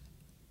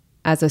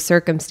as a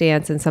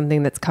circumstance and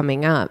something that's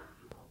coming up.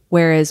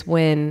 Whereas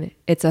when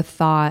it's a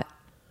thought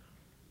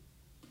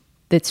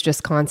that's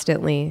just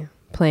constantly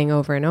playing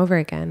over and over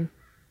again,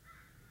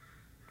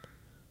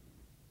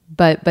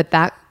 but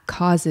that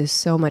causes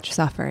so much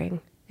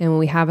suffering. And when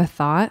we have a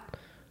thought,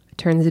 it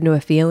turns into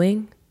a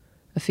feeling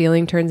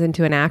turns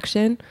into an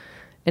action,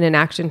 and an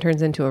action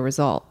turns into a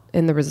result.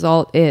 And the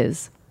result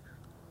is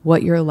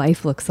what your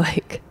life looks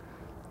like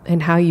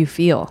and how you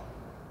feel.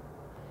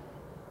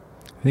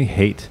 I think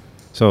hate.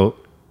 So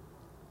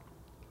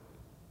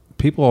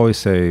people always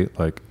say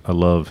like a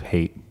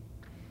love-hate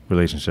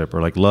relationship,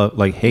 or like love,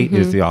 like hate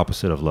is the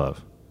opposite of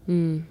love.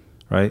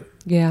 Right?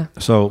 Yeah.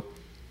 So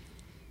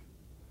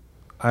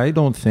I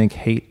think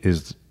hate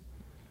is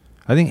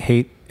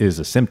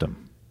a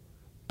symptom,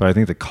 but I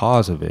think the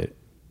cause of it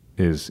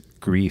is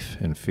grief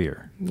and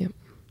fear. Yep.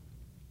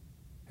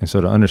 And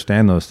so to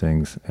understand those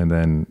things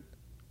and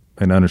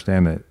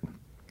understand that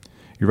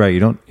you're right, you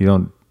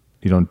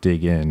don't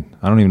dig in.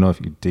 I don't even know if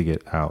you dig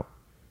it out.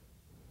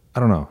 I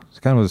don't know. It's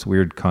kind of this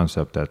weird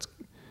concept that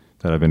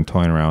I've been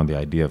toying around, the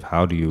idea of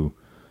how do you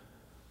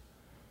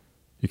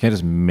can't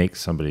just make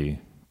somebody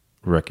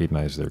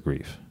recognize their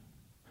grief.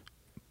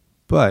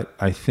 But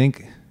I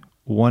think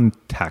one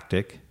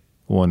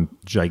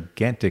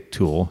gigantic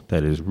tool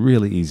that is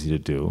really easy to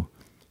do,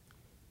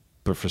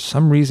 but for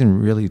some reason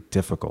really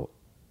difficult,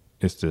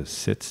 is to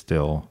sit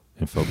still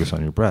and focus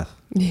on your breath.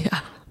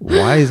 Yeah.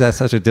 Why is that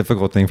such a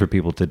difficult thing for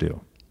people to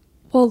do?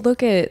 Well,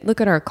 look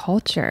at our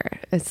culture.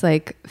 It's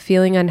like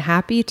feeling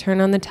unhappy,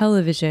 turn on the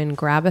television,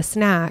 grab a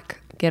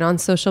snack, get on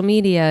social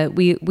media.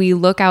 We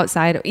look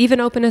outside, even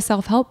open a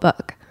self-help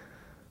book.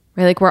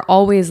 Right? Like we're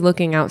always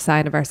looking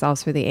outside of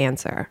ourselves for the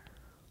answer.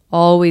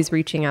 Always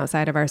reaching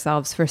outside of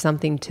ourselves for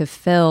something to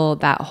fill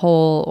that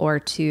hole or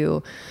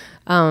to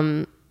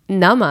numb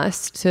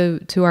us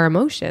to our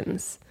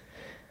emotions.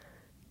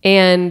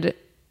 And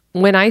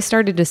when I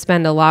started to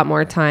spend a lot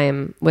more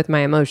time with my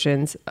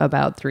emotions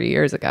about 3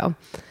 years ago,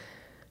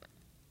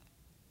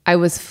 I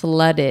was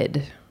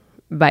flooded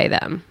by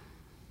them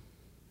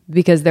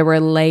because there were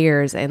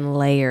layers and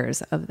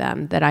layers of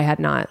them that I had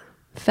not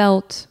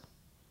felt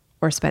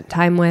or spent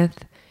time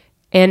with.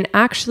 And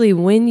actually,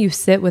 when you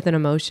sit with an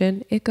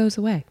emotion, it goes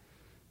away.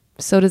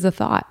 So does a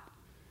thought.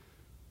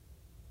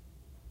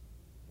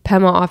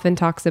 Pema often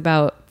talks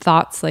about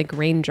thoughts like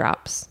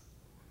raindrops,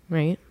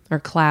 right? Or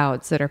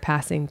clouds that are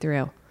passing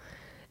through.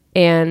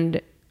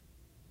 And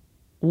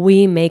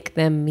we make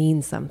them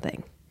mean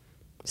something.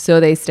 So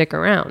they stick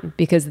around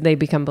because they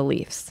become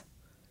beliefs.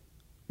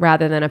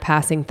 Rather than a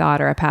passing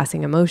thought or a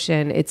passing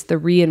emotion, it's the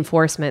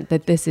reinforcement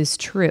that this is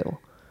true.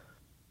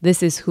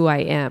 This is who I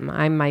am.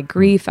 I'm my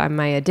grief. I'm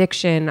my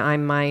addiction.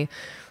 I'm my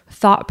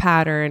thought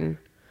pattern.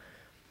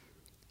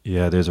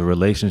 Yeah, there's a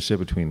relationship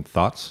between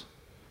thoughts,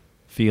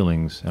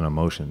 feelings, and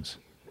emotions.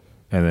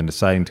 And then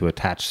deciding to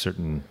attach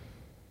certain,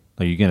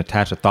 like you can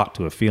attach a thought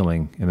to a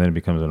feeling and then it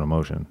becomes an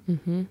emotion.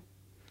 Mm-hmm.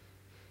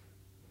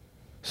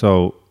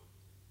 So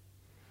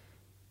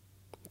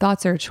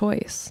thoughts are a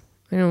choice.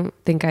 I don't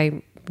think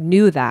I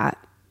knew that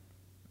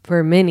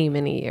for many,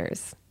 many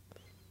years.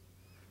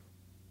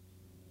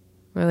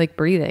 Or like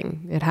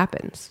breathing, it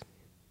happens.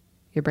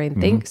 Your brain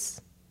thinks,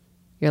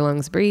 your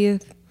lungs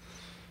breathe.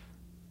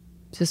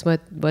 It's just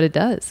what it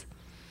does.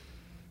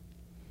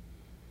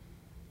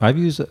 I've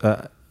used,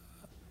 I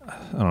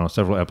don't know,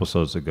 several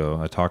episodes ago,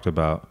 I talked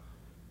about,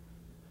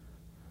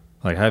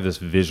 like I have this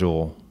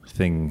visual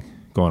thing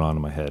going on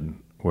in my head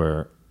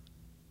where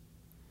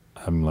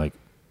I'm like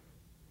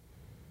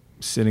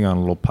sitting on a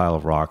little pile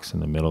of rocks in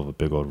the middle of a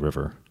big old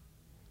river.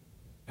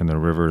 And the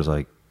river is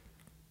like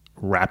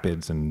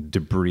rapids and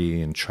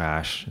debris and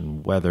trash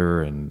and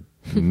weather and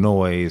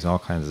noise, all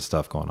kinds of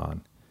stuff going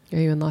on. Are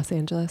you in Los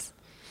Angeles?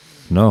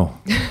 No.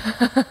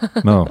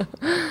 No.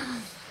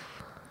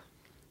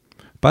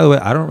 By the way,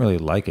 I don't really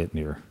like it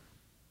in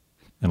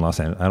Los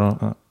Angeles. I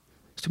don't,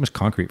 it's too much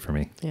concrete for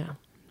me. Yeah,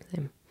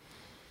 same.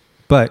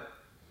 But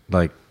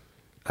like,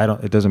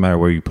 it doesn't matter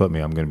where you put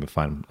me, I'm going to be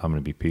fine. I'm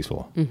going to be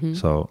peaceful. Mm-hmm.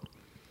 So,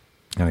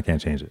 and I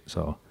can't change it.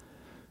 So,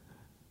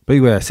 but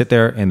anyway, I sit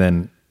there and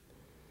then,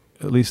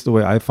 at least the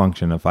way I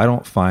function, if I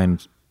don't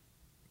find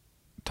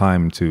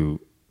time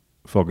to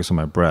focus on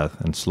my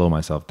breath and slow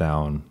myself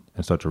down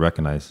and start to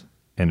recognize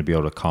and to be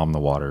able to calm the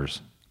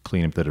waters,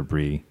 clean up the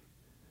debris,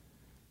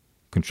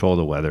 control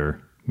the weather,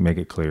 make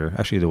it clear.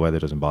 Actually, the weather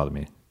doesn't bother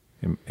me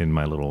in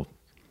my little,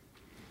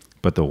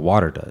 but the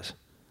water does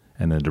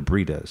and the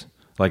debris does.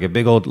 Like a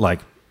big old,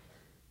 like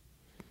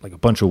a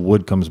bunch of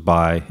wood comes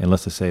by, and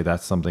let's just say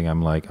that's something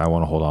I'm like, I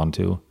want to hold on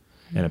to.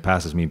 And it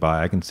passes me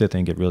by, I can sit there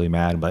and get really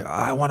mad and be like, oh,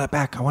 I want it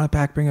back,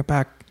 bring it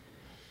back.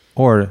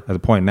 Or at the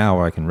point now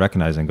where I can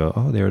recognize and go,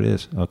 oh, there it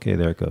is. Okay,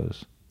 there it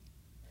goes.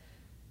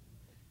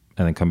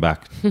 And then come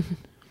back.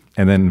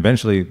 And then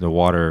eventually the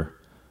water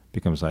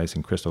becomes nice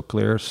and crystal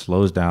clear,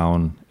 slows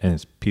down, and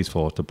it's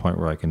peaceful to the point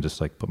where I can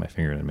just like put my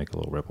finger in and make a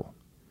little ripple.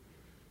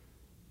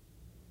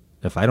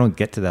 if I don't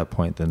get to that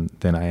point,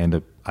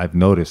 then I've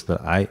noticed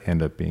that I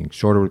end up being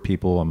shorter with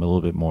people. I'm a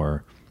little bit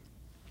more,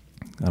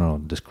 I don't know,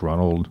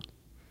 disgruntled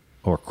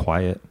or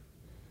quiet.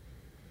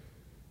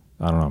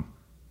 I don't know.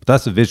 But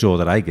that's the visual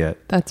that I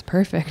get. That's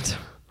perfect.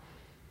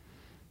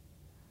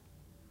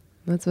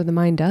 That's what the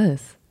mind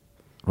does.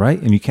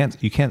 Right? And you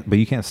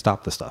can't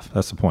stop the stuff.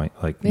 That's the point.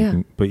 Like,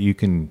 Yeah. you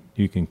can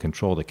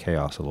control the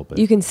chaos a little bit.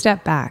 You can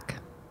step back.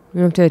 You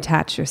don't have to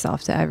attach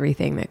yourself to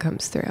everything that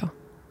comes through.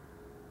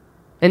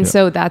 And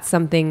so that's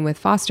something with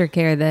foster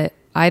care that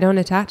I don't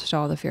attach to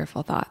all the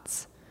fearful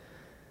thoughts.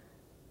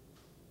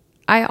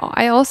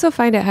 I also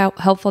find it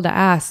helpful to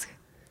ask,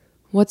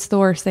 what's the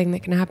worst thing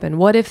that can happen?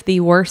 What if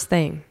the worst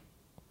thing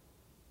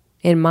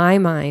in my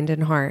mind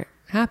and heart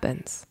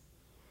happens?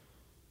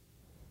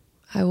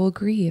 I will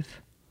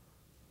grieve.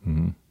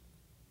 Mm-hmm.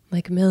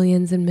 Like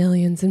millions and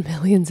millions and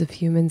millions of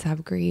humans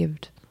have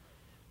grieved.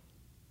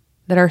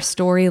 That our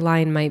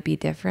storyline might be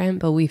different,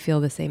 but we feel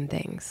the same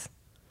things.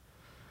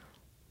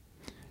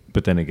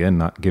 But then again,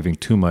 not giving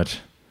too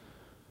much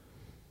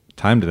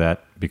time to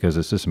that, because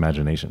it's just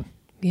imagination.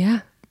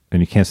 Yeah.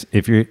 And you can't,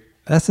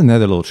 that's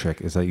another little trick,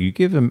 is that you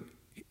give them,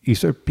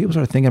 people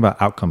start thinking about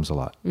outcomes a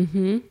lot,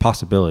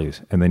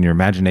 possibilities, and then your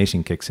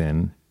imagination kicks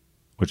in,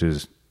 which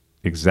is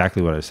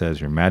exactly what it says,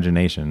 your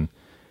imagination.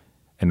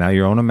 And now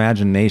your own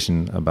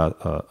imagination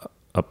about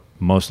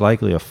most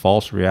likely a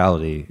false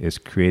reality is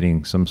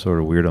creating some sort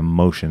of weird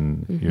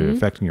emotion. You're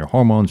affecting your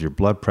hormones, your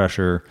blood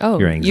pressure,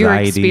 your anxiety. You're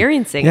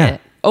experiencing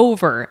it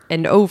over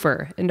and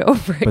over and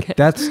over again.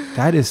 But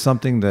that is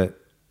something that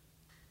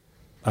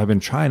I've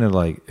been trying to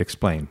like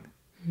explain.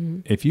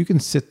 If you can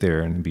sit there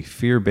and be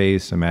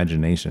fear-based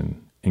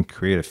imagination and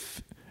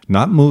create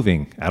not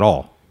moving at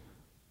all,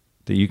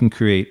 that you can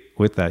create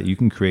with that, you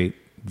can create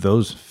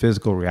those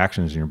physical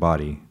reactions in your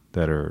body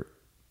that are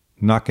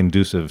not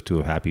conducive to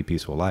a happy,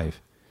 peaceful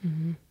life.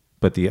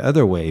 But the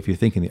other way, if you're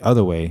thinking the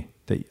other way,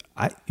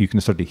 you can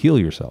start to heal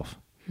yourself.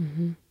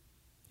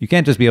 You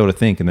can't just be able to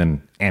think and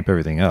then amp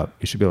everything up.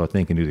 You should be able to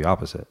think and do the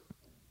opposite.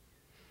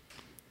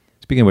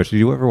 Speaking of which, did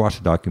you ever watch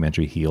the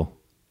documentary Heal?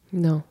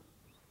 No.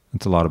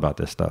 It's a lot about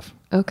this stuff.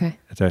 Okay.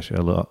 It's actually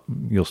a little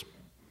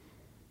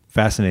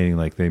fascinating.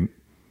 Like they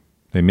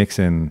mix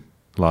in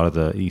a lot of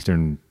the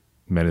Eastern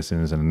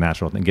medicines and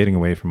natural thing, getting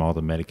away from all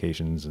the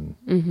medications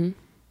and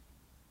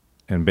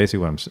and basically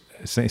what I'm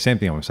saying, same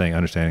thing I'm saying,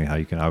 understanding how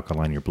you can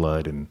alkaline your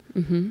blood and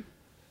I'm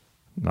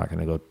not going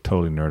to go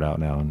totally nerd out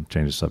now and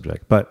change the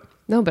subject, but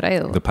no, but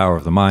the power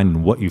of the mind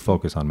and what you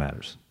focus on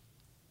matters.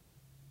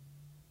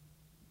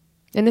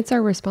 And it's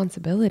our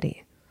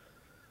responsibility.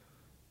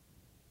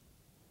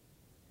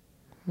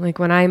 Like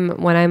when I'm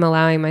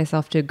allowing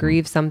myself to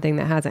grieve something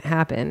that hasn't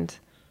happened,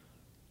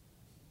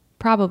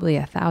 probably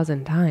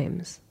 1,000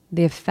 times,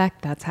 the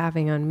effect that's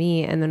having on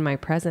me and then my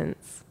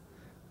presence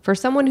for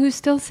someone who's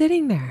still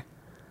sitting there.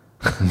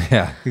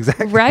 Yeah,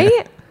 exactly.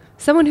 Right?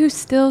 Someone who's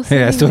still sitting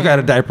there. Yeah, I still got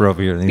a diaper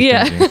over here.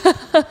 Yeah.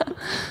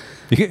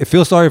 You can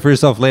feel sorry for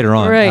yourself later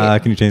on.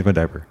 Right. Can you change my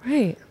diaper?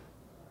 Right.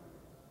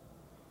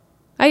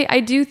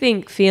 I do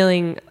think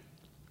feeling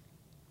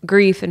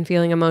grief and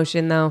feeling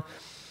emotion, though,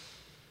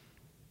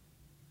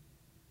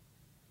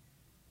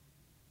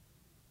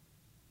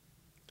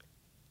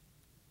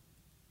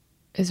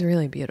 is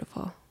really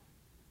beautiful.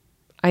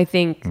 I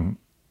think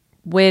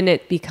when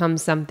it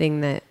becomes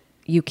something that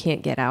you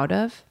can't get out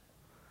of,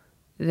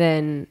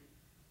 then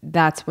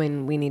that's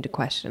when we need to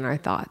question our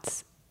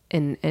thoughts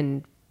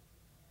and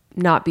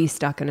not be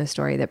stuck in a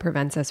story that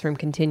prevents us from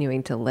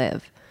continuing to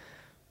live.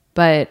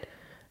 But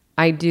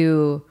I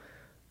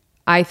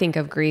think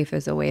of grief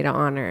as a way to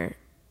honor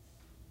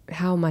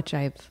how much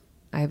I've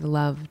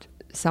loved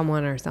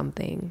someone or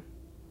something.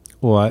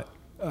 Well,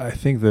 I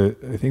think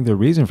the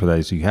reason for that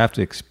is you have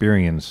to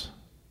experience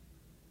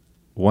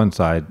one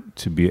side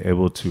to be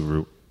able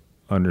to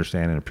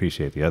understand and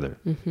appreciate the other.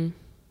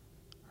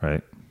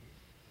 Right?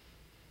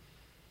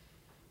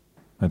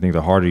 I think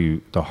the harder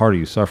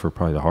you suffer,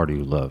 probably the harder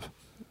you love.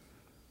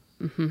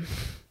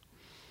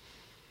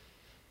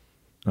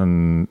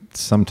 And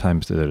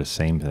sometimes they're the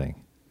same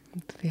thing.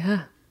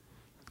 Yeah.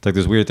 It's like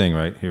this weird thing,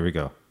 right? Here we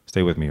go.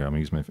 Stay with me here. I'm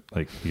going to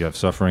use you have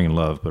suffering and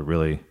love, but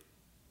really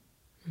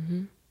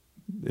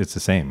it's the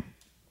same.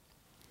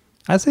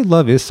 I'd say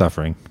love is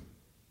suffering.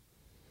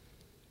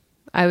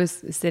 I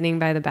was sitting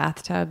by the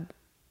bathtub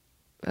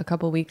a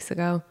couple weeks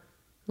ago.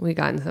 We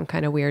got in some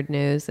kind of weird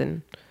news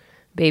and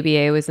baby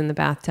A was in the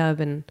bathtub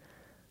and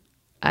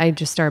I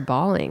just started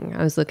bawling.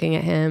 I was looking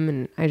at him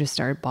and I just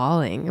started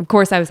bawling. Of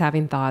course, I was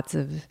having thoughts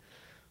of,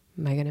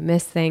 am I going to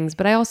miss things?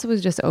 But I also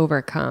was just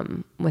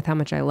overcome with how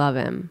much I love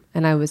him.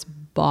 And I was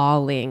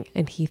bawling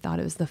and he thought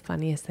it was the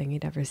funniest thing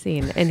he'd ever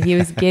seen. And he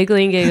was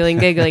giggling.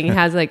 He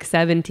has like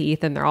 7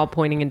 teeth and they're all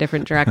pointing in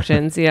different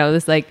directions. You know,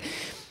 this like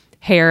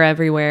hair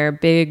everywhere,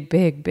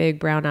 big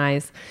brown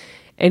eyes.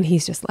 And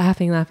he's just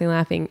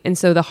laughing. And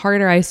so the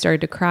harder I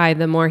started to cry,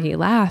 the more he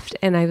laughed.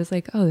 And I was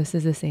like, oh, this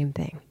is the same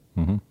thing.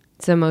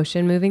 It's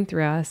emotion moving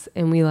through us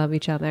and we love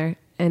each other.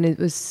 And it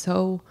was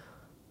so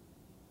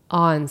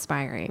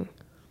awe-inspiring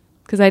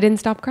because I didn't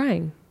stop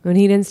crying when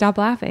he didn't stop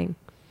laughing.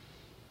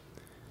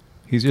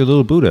 He's your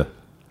little Buddha.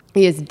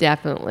 He is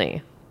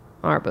definitely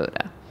our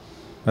Buddha.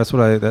 That's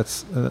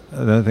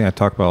another thing I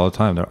talk about all the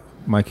time.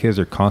 My kids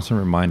are constant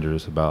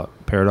reminders about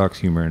paradox,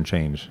 humor, and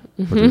change,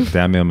 which is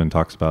Dan Millman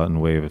talks about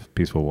in Way of a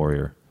Peaceful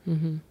Warrior.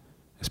 Mm-hmm.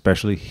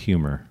 Especially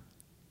humor.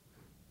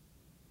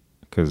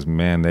 Because,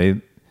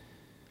 man,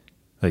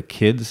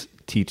 kids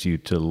teach you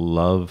to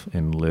love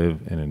and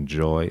live and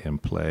enjoy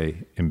and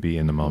play and be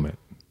in the moment.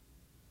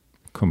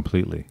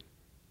 Completely.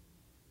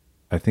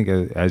 I think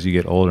as you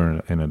get older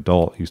and an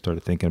adult, you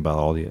start thinking about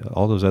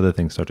all those other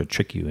things start to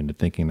trick you into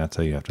thinking that's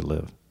how you have to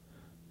live.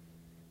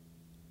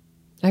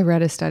 I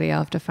read a study, I'll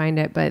have to find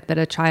it, but that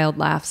a child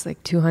laughs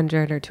like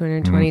 200 or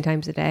 220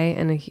 times a day,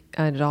 and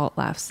an adult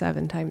laughs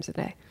 7 times a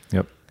day.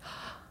 Yep.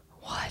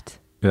 What?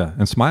 Yeah,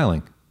 and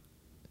smiling.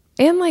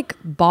 And like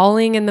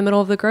bawling in the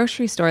middle of the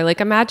grocery store. Like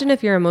imagine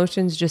if your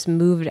emotions just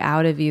moved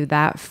out of you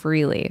that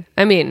freely.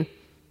 I mean,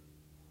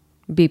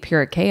 be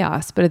pure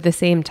chaos, but at the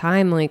same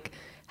time, like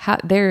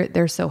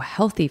they're so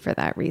healthy for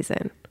that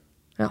reason.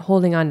 Not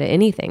holding on to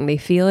anything. They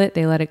feel it,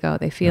 they let it go.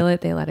 They feel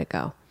it, they let it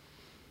go.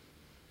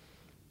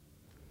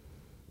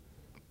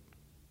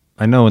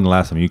 I know when the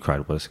last time you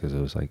cried was because it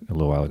was like a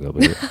little while ago,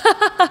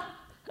 but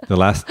the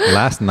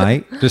last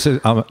night, just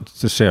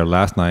to share,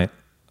 last night,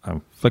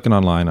 I'm flicking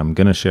online. I'm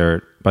going to share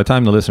it. By the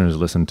time the listeners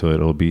listen to it,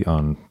 it'll be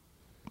on,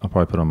 I'll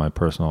probably put it on my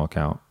personal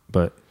account,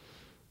 but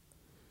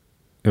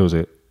it was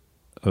a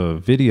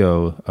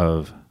video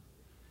of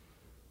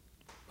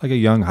like a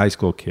young high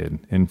school kid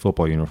in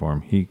football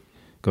uniform. He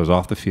goes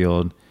off the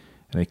field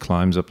and he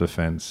climbs up the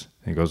fence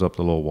and goes up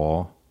the little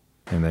wall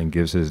and then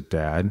gives his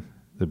dad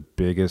the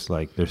biggest,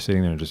 like they're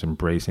sitting there just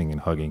embracing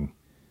and hugging.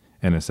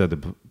 And it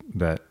said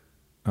that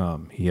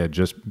he had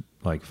just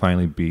like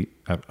finally beat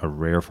a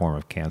rare form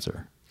of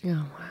cancer. Oh,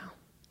 wow.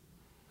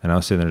 And I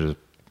was sitting there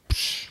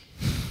just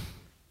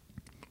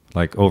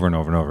like over and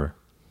over and over.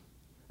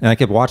 And I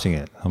kept watching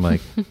it. I'm like,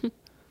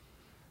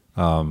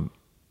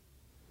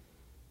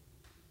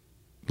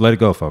 let it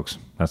go, folks.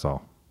 That's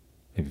all.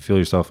 If you feel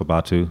yourself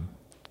about to,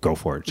 go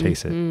for it.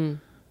 Chase it.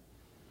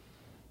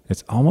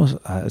 It's almost,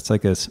 it's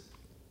like this,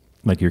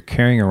 like you're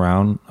carrying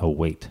around a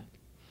weight.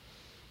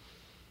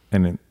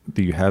 And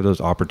do you have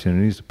those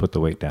opportunities to put the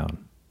weight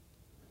down?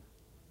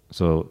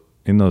 So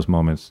in those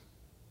moments,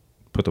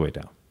 put the weight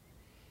down.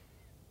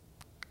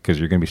 Because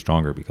you're going to be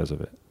stronger because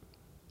of it.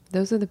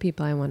 Those are the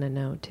people I want to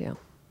know too,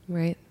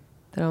 right?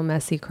 That'll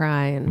messy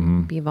cry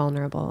and be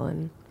vulnerable.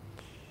 And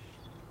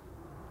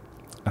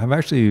I've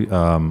actually,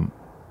 like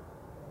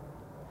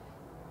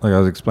I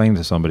was explaining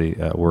to somebody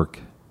at work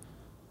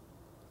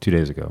 2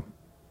 days ago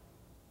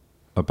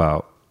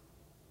about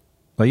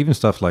like even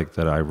stuff like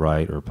that I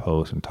write or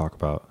post and talk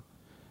about.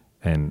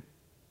 And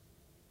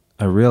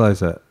I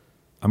realized that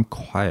I'm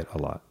quiet a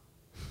lot.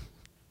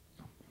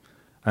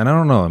 And I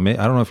don't know, I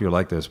don't know if you're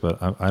like this, but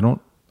I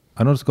don't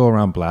just go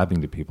around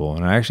blabbing to people.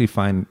 And I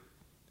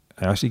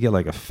actually get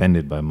like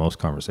offended by most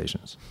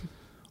conversations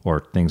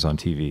or things on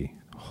TV.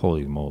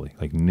 Holy moly,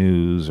 like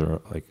news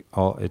or like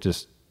I'm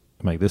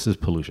like, this is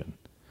pollution.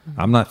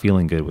 I'm not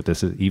feeling good with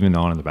this even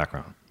on in the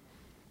background.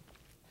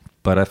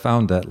 But I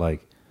found that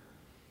like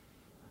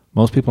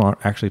most people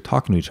aren't actually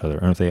talking to each other.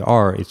 And if they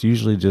are, it's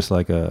usually just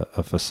like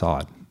a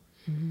facade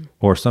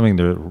or something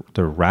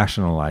they're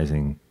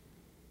rationalizing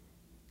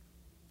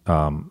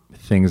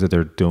things that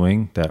they're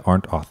doing that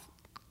aren't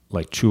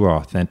like true or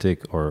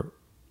authentic or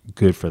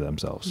good for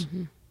themselves.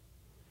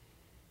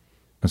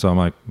 And so I'm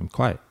like, I'm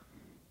quiet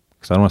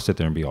because I don't want to sit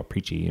there and be all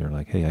preachy or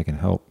like, hey, I can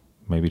help.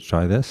 Maybe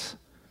try this.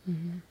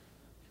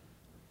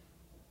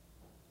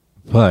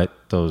 But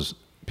those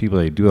people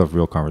that do have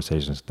real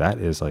conversations, that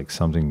is like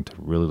something to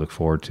really look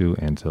forward to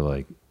and to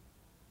like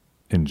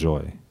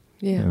enjoy.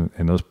 yeah.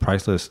 And those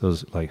priceless,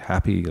 those like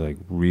happy, like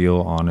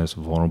real, honest,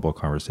 vulnerable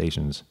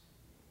conversations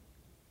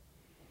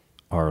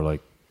are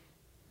like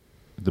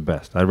the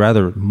best. I'd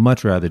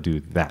much rather do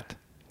that.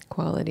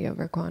 Quality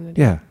over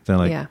quantity. Yeah. Than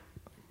like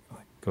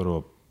go to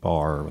a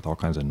bar with all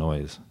kinds of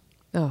noise.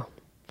 Oh.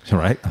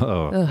 Right?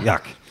 Oh,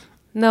 yuck.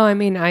 No, I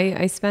mean,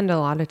 I spend a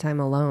lot of time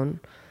alone.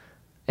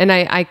 And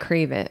I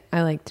crave it.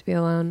 I like to be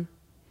alone.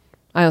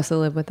 I also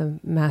live with a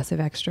massive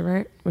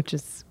extrovert, which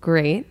is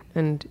great.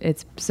 And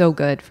it's so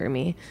good for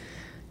me.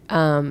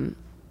 But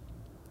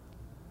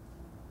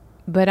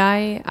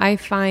I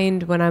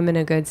find when I'm in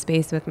a good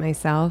space with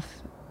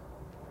myself,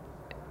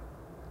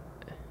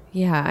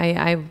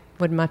 I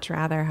would much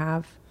rather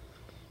have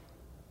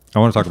I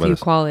want to talk about this.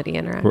 quality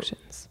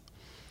interactions.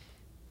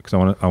 Because I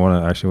want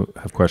to actually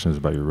have questions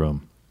about your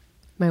room.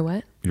 My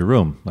what? Your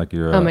room. Like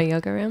your... my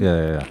yoga room?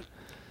 Yeah.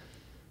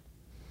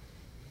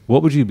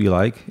 What would you be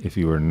like if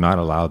you were not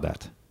allowed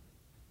that?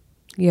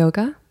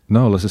 Yoga?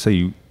 No, let's just say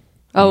you...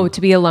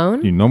 to be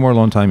alone? You no more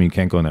alone time, you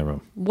can't go in that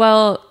room.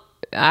 Well,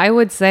 I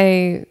would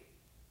say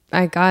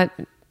I got...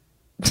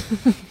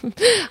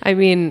 I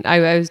mean,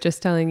 I was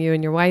just telling you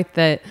and your wife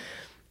that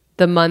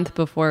the month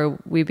before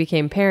we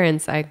became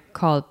parents, I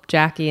called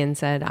Jackie and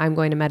said, I'm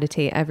going to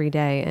meditate every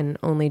day and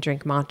only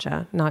drink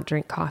matcha, not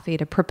drink coffee,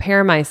 to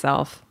prepare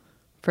myself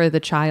for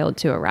the child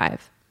to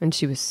arrive. And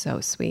she was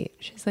so sweet.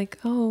 She's like,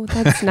 "Oh,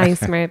 that's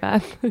nice, Mary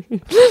Beth."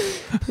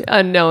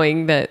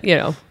 Knowing that,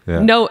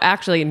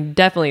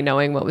 definitely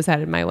knowing what was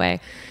headed my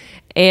way.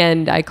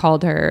 And I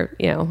called her,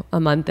 a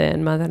month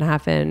and a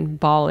half in,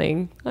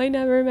 bawling. I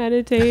never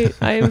meditate.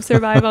 I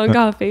survive on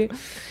coffee.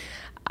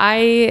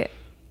 I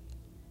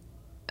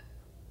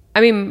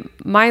mean,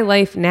 my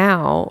life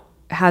now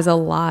has a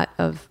lot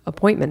of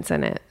appointments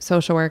in it.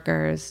 Social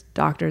workers,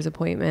 doctor's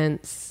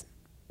appointments,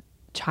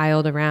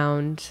 child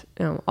around,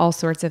 all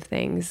sorts of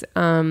things.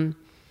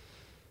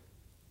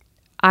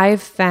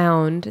 I've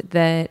found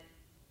that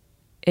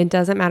it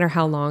doesn't matter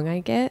how long I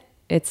get.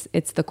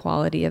 It's the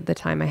quality of the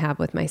time I have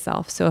with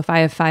myself. So if I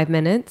have 5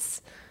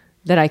 minutes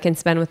that I can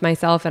spend with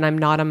myself and I'm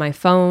not on my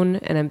phone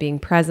and I'm being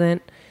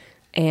present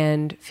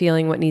and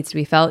feeling what needs to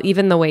be felt,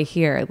 even the way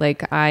here,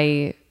 like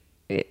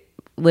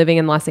living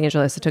in Los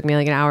Angeles, it took me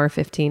like an hour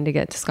 15 to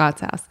get to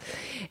Scott's house.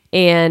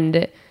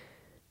 And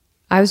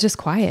I was just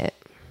quiet.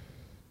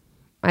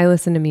 I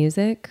listened to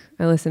music.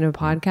 I listened to a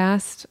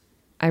podcast.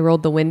 I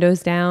rolled the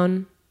windows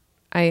down.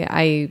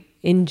 I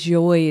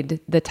enjoyed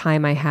the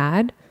time I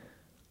had.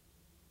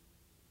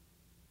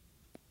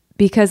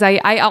 Because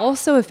I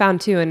also have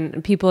found too,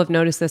 and people have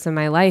noticed this in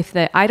my life,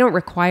 that I don't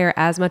require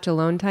as much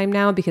alone time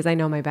now because I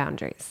know my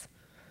boundaries.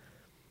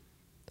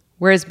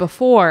 Whereas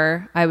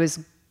before, I was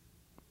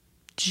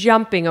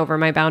jumping over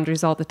my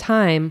boundaries all the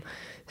time.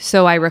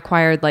 So I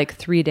required like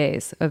 3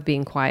 days of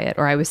being quiet,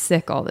 or I was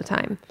sick all the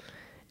time.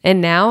 And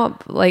now,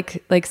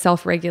 like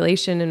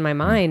self-regulation in my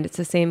mind, it's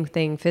the same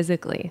thing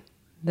physically.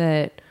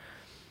 That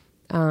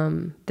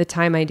the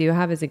time I do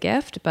have is a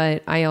gift,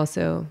 but I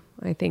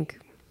think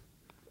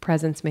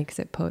presence makes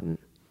it potent.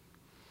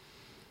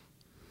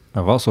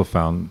 I've also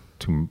found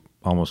to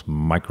almost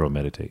micro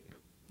meditate.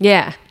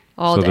 Yeah,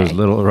 all day. So there's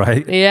little,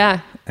 right?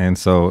 Yeah. And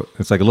so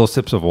it's like a little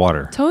sips of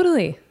water.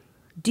 Totally.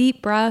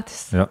 Deep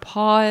breaths, Yep.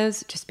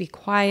 Pause, just be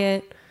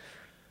quiet.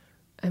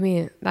 I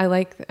mean, I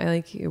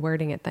like you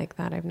wording it like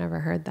that. I've never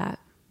heard that.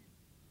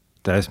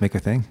 Did I just make a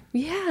thing?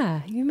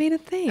 Yeah, you made a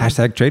thing.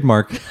 #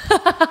 trademark.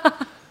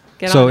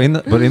 Get So on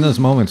it. in those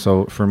moments,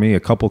 so for me, a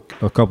couple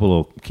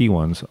of key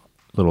ones,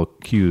 little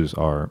cues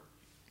are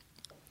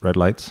red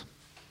lights.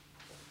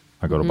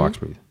 I go to box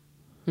breathe.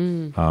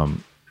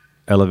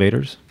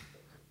 Elevators.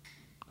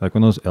 Like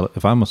when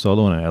if I'm a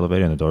solo in an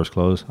elevator and the doors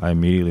close, I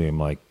immediately am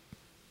like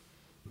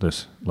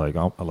this, like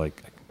I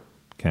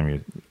can't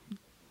really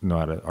know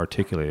how to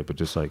articulate it, but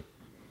just like,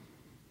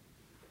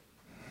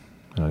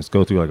 just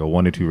go through like a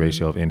 1 to 2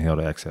 ratio of inhale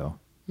to exhale.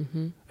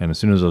 And as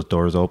soon as those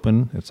doors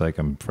open, it's like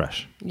I'm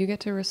fresh. You get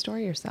to restore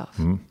yourself.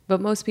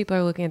 But most people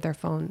are looking at their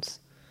phones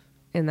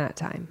in that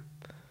time.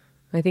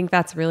 I think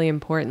that's really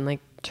important. Like,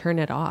 turn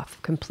it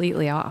off,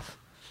 completely off.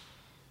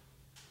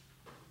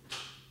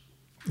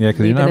 Yeah,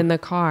 because leave it in the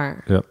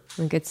car. Yep.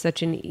 Like, it's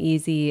such an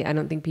easy. I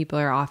don't think people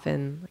are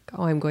often like,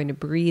 "Oh, I'm going to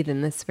breathe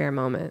in this spare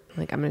moment.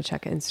 Like, I'm going to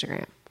check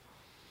Instagram."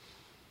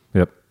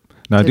 Yep.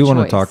 Now It's I do a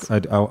want to choice. talk.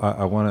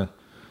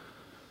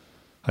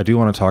 I do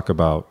want to talk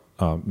about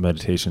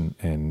meditation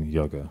and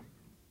yoga,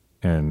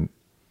 and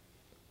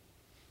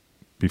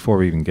before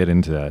we even get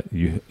into that,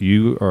 you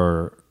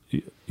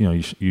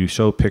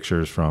show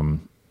pictures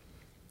from,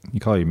 you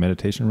call it your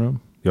meditation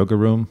room, yoga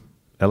room,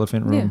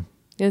 elephant room,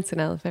 Yeah, it's an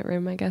elephant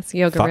room, I guess.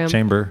 Yoga thought room.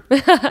 chamber.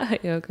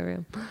 Yoga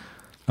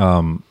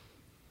room.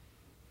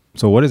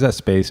 So what does that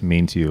space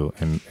mean to you?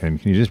 And can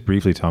you just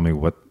briefly tell me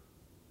what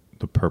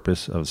the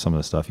purpose of some of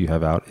the stuff you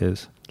have out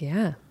is?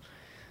 Yeah.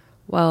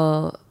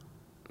 Well,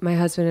 my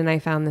husband and I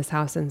found this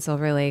house in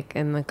Silver Lake,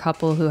 and the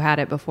couple who had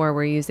it before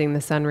were using the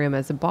sunroom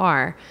as a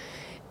bar.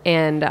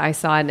 And I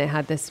saw it, and it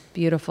had this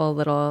beautiful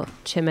little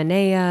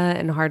chimenea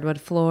and hardwood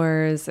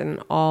floors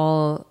and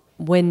all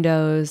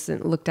windows,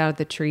 and looked out at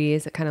the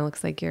trees. It kind of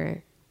looks like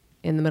you're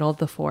in the middle of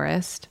the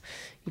forest,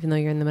 even though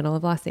you're in the middle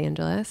of Los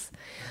Angeles.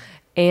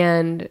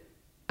 And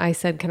I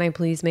said, "Can I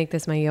please make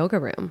this my yoga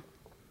room?"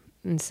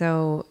 And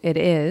so it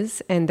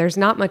is. And there's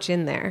not much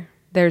in there.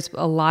 There's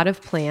a lot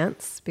of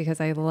plants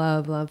because I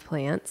love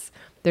plants.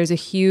 There's a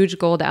huge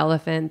gold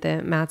elephant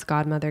that Matt's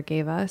godmother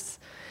gave us.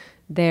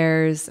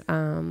 There's,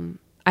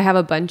 I have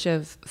a bunch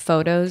of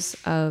photos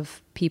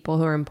of people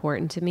who are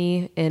important to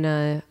me.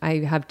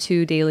 I have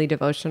 2 daily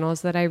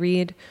devotionals that I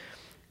read.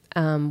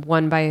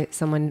 One by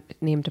someone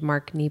named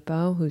Mark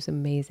Nepo, who's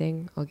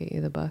amazing. I'll get you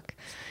the book.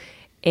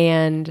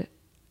 And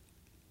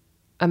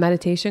a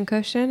meditation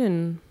cushion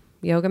and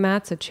yoga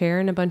mats, a chair,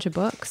 and a bunch of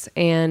books.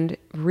 And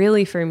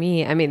really for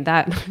me, I mean,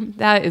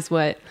 that is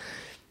what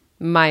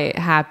my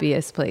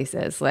happiest place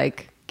is.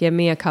 Like, give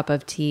me a cup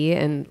of tea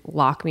and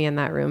lock me in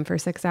that room for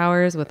 6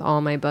 hours with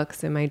all my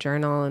books and my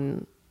journal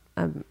and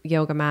a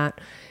yoga mat.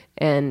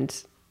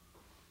 And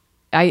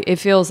it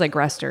feels like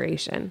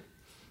restoration.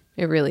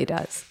 It really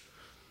does.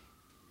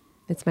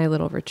 It's my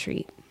little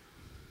retreat.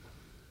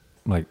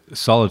 Like,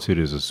 solitude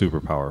is a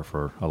superpower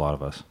for a lot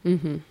of us.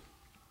 Mm-hmm.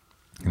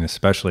 And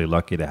especially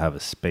lucky to have a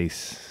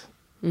space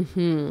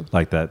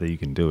like that you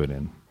can do it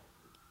in.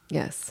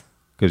 Yes.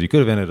 Because you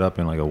could have ended up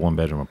in like a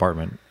 1-bedroom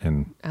apartment.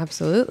 And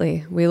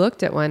absolutely. We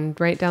looked at one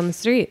right down the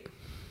street.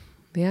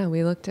 Yeah,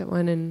 we looked at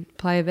one in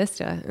Playa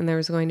Vista, and there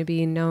was going to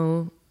be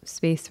no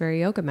space for a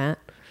yoga mat.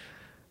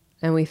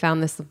 And we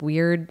found this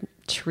weird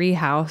tree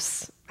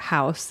house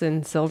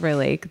in Silver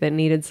Lake that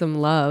needed some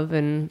love,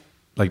 and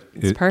Like,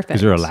 it's perfect.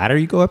 Is there a ladder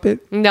you go up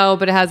it? No,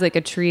 but it has like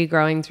a tree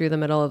growing through the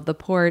middle of the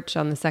porch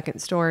on the second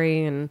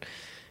story, and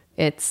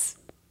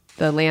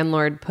the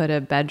landlord put a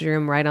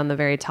bedroom right on the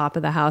very top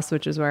of the house,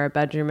 which is where our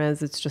bedroom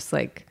is. It's just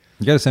like,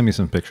 You got to send me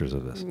some pictures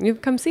of this. you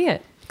come see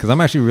it. Because I'm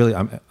actually really...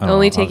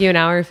 Only take you an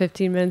hour and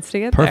 15 minutes to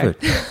get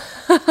perfect.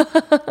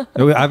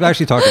 there. I've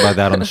actually talked about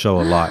that on the show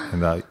a lot,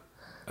 and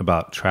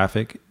about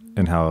traffic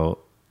and how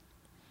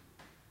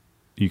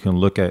you can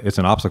look at... It's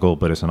an obstacle,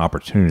 but it's an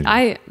opportunity.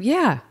 I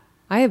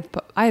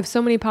have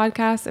so many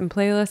podcasts and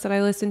playlists that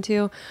I listen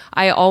to.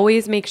 I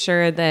always make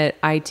sure that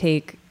I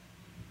take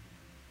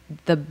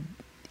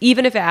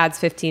even if it adds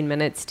 15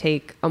 minutes,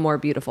 take a more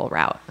beautiful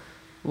route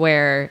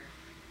where,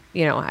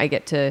 I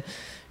get to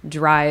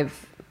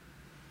drive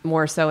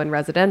more so in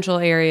residential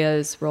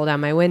areas, roll down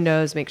my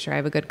windows, make sure I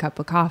have a good cup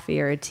of coffee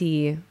or a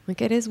tea.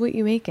 Like, it is what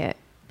you make it.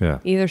 Yeah.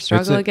 Either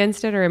struggle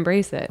against it or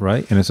embrace it.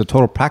 Right. And it's a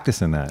total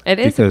practice in that. It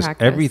is a practice.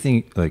 Because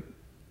everything, like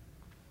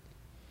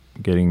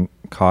getting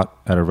caught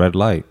at a red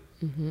light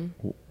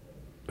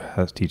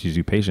teaches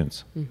you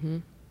patience. Mm-hmm.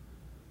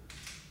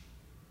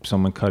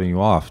 Someone cutting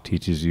you off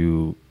teaches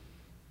you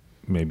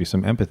maybe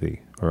some empathy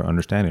or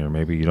understanding, or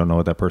maybe you don't know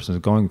what that person is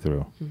going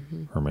through,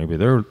 or maybe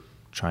they're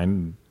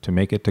trying to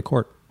make it to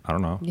court. I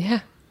don't know.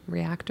 Yeah.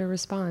 React or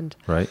respond.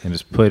 Right. And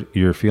just put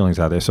your feelings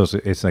out there. So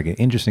it's like an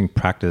interesting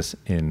practice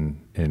in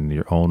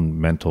your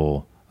own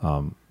mental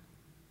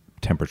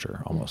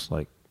temperature, almost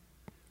like,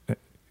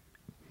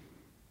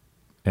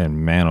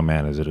 and man, oh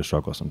man, is it a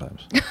struggle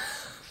sometimes.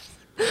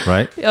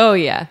 Right? Oh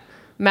yeah.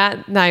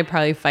 Matt and I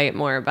probably fight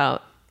more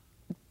about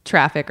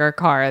traffic or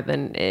car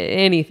than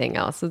anything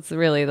else. It's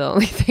really the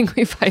only thing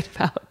we fight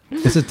about.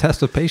 It's a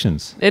test of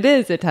patience. It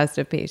is a test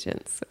of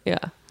patience. Yeah.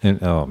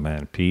 And oh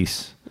man,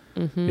 peace.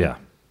 Mm-hmm. Yeah.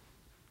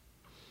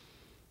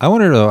 I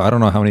wonder though, I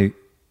don't know how many,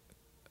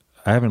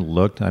 I haven't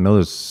looked. I know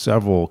there's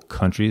several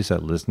countries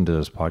that listen to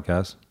this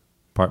podcast,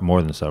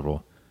 more than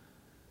several,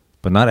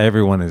 but not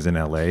everyone is in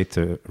LA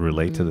to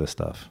relate to this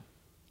stuff.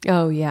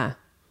 Oh yeah.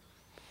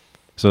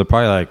 So they're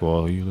probably like,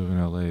 well, you live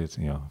in LA. It's,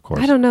 of course.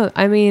 I don't know.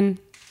 I mean,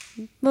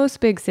 most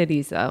big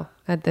cities though,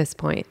 at this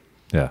point.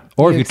 Yeah.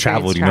 Or if you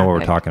traveled, you know what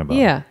we're talking about.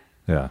 Yeah.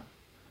 Yeah.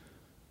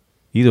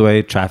 Either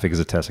way, traffic is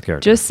a test of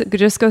character.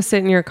 Just go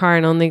sit in your car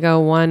and only go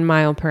 1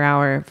 mile per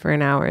hour for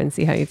an hour and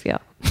see how you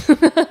feel.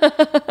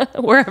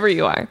 Wherever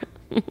you are.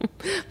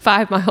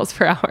 5 miles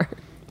per hour.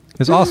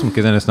 It's awesome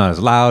because then it's not as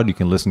loud. You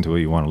can listen to what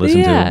you want to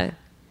listen to.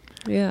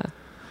 Yeah.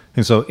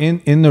 And so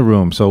in the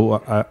room,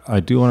 so I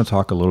do want to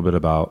talk a little bit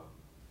about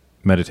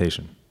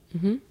meditation.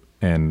 Mm-hmm.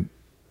 And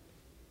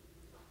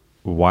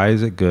why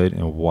is it good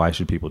and why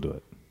should people do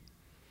it?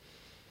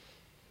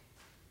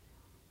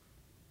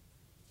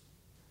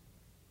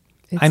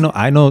 I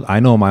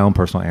know my own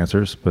personal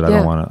answers, but I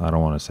don't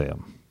want to say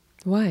them.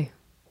 Why?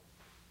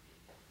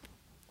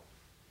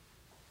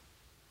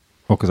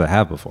 Well, because I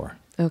have before.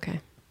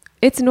 Okay.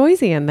 It's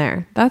noisy in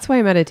there. That's why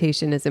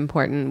meditation is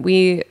important.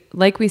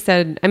 Like we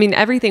said, I mean,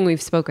 everything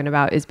we've spoken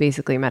about is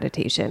basically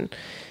meditation.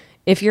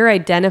 If you're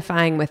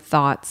identifying with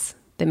thoughts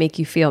that make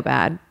you feel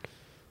bad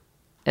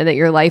and that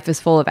your life is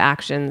full of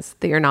actions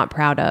that you're not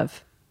proud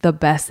of, the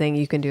best thing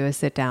you can do is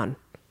sit down,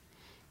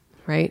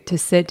 right? To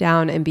sit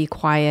down and be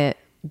quiet,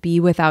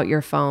 be without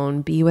your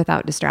phone, be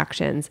without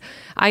distractions.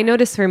 I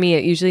notice for me,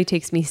 it usually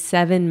takes me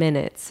 7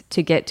 minutes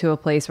to get to a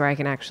place where I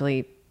can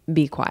actually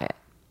be quiet.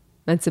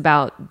 That's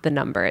about the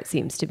number it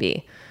seems to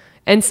be.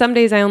 And some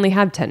days I only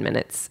have 10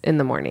 minutes in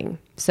the morning.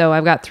 So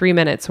I've got 3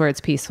 minutes where it's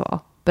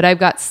peaceful, but I've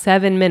got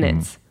 7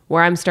 minutes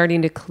where I'm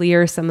starting to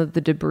clear some of the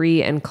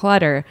debris and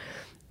clutter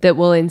that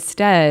will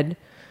instead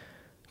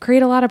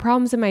create a lot of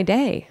problems in my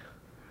day,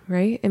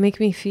 right? And make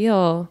me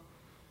feel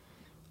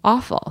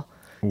awful.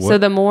 What? So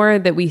the more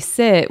that we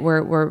sit,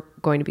 we're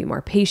going to be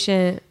more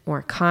patient,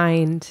 more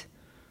kind.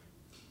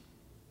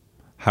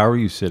 How are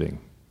you sitting?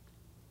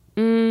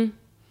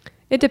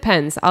 It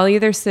depends. I'll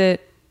either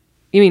sit,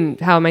 you mean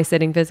how am I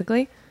sitting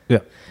physically? Yeah.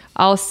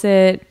 I'll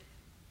sit,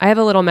 I have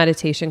a little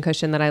meditation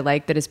cushion that I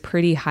like that is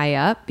pretty high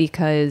up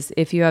because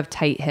if you have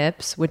tight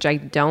hips, which I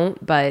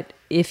don't, but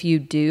if you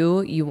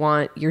do, you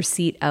want your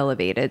seat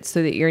elevated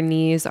so that your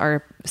knees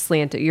are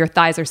slanted, your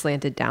thighs are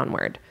slanted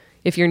downward.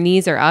 If your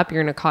knees are up,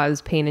 you're going to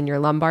cause pain in your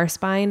lumbar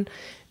spine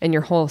and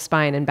your whole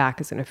spine and back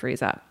is going to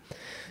freeze up.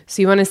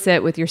 So you want to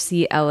sit with your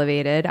seat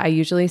elevated. I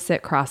usually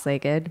sit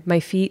cross-legged. My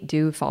feet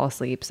do fall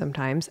asleep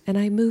sometimes and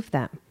I move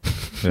them,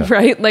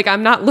 right? Like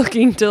I'm not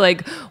looking to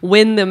like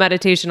win the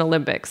meditation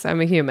Olympics. I'm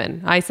a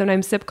human. I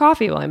sometimes sip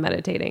coffee while I'm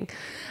meditating.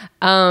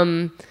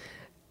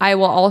 I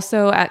will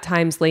also at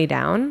times lay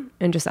down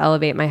and just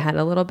elevate my head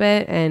a little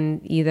bit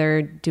and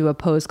either do a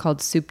pose called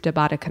Supta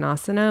Baddha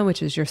Konasana,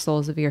 which is your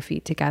soles of your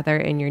feet together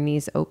and your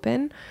knees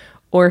open,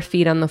 or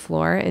feet on the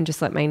floor and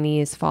just let my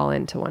knees fall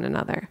into one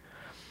another.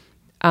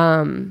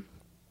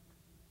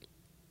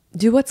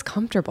 Do what's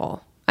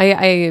comfortable.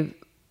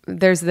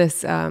 There's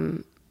this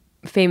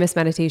famous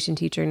meditation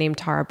teacher named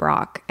Tara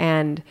Brach.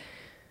 And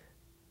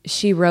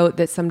she wrote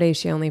that some days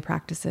she only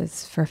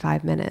practices for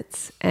 5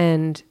 minutes.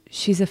 And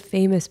she's a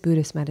famous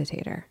Buddhist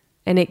meditator.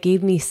 And it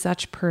gave me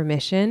such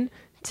permission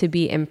to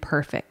be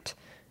imperfect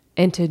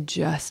and to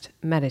just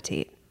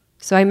meditate.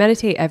 So I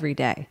meditate every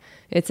day.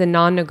 It's a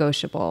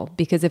non-negotiable,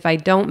 because if I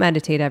don't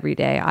meditate every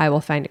day, I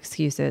will find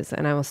excuses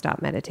and I will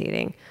stop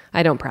meditating.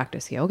 I don't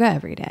practice yoga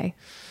every day.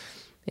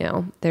 You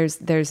know,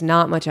 there's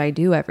not much I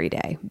do every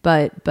day,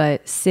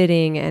 but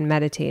sitting and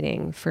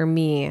meditating for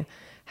me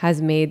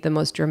has made the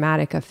most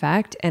dramatic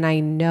effect. And I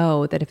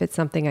know that if it's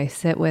something I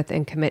sit with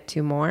and commit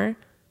to more,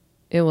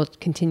 it will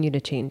continue to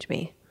change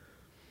me.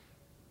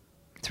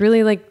 It's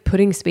really like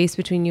putting space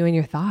between you and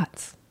your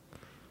thoughts.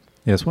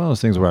 Yeah, it's one of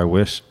those things where I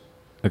wish,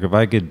 like, if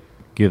I could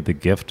give the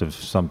gift of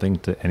something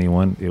to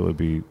anyone, it would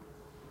be,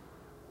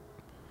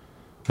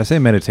 I say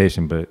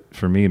meditation, but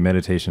for me,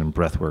 meditation and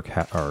breath work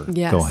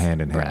go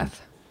hand in hand.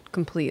 Breath,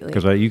 completely.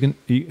 Because you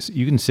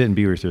can sit and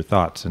be with your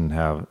thoughts and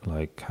have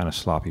like kind of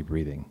sloppy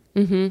breathing.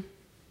 Mm-hmm.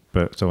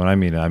 But so when I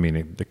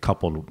mean the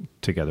coupled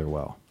together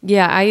well.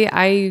 Yeah,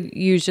 I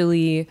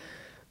usually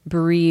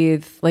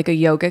breathe like a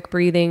yogic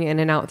breathing in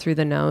and out through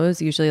the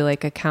nose, usually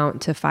like a count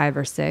to 5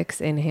 or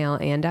 6, inhale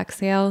and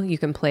exhale. You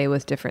can play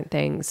with different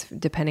things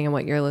depending on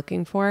what you're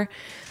looking for.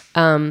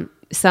 Some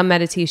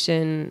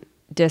meditation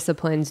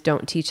disciplines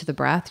don't teach the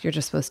breath. You're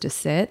just supposed to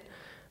sit.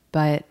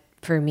 But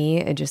for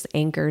me, it just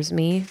anchors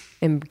me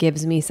and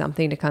gives me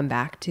something to come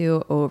back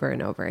to over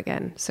and over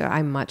again. So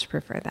I much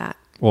prefer that.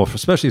 Well,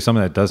 especially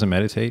someone that doesn't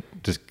meditate,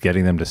 just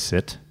getting them to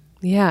sit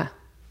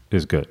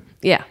is good.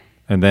 Yeah.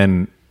 And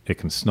then it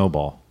can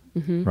snowball.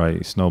 Mm-hmm. Right,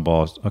 it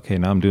snowballs. Okay,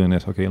 now I'm doing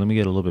this. Okay, let me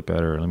get a little bit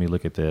better. Let me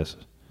look at this.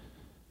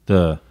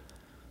 When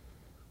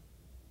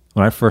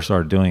I first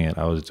started doing it,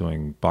 I was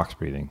doing box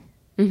breathing,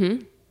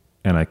 and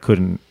I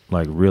couldn't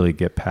like really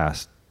get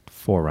past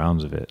 4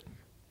 rounds of it.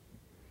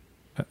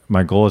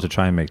 My goal was to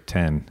try and make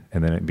 10,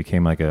 and then it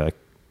became like I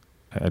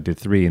did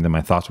 3, and then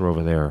my thoughts were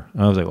over there.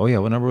 And I was like, oh yeah,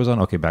 what number was on?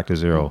 Okay, back to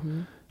 0,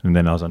 and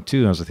then I was on 2,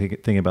 and I was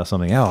thinking about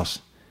something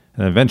else,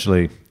 and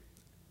eventually,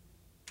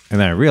 and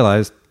then I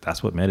realized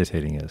that's what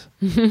meditating is.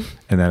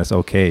 And that it's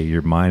okay.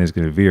 Your mind is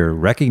going to veer,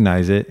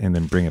 recognize it, and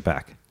then bring it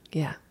back.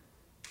 Yeah.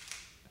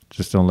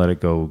 Just don't let it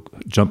go,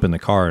 jump in the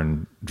car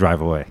and drive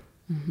away.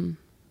 Mm-hmm.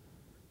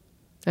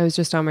 I was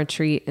just on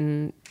retreat,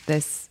 and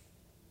this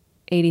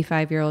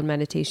 85-year-old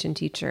meditation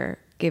teacher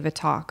gave a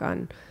talk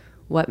on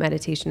what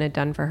meditation had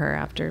done for her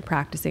after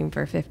practicing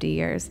for 50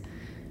 years.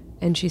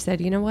 And she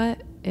said, you know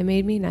what? It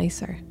made me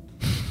nicer.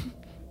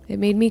 It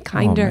made me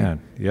kinder, oh,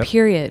 man. Yep.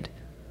 Period.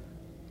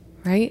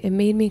 Right? It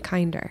made me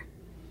kinder.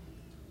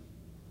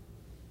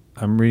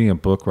 I'm reading a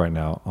book right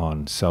now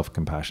on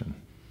self-compassion.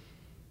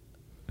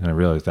 And I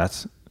realize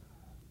that's,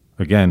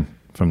 again,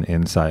 from the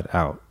inside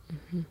out.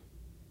 Mm-hmm.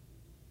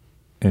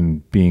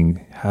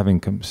 And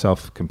having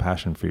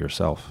self-compassion for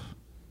yourself.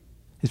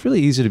 It's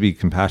really easy to be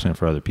compassionate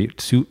for other people,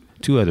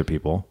 to other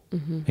people,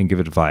 and give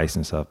advice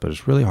and stuff, but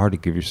it's really hard to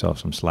give yourself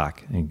some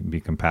slack and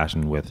be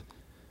compassionate with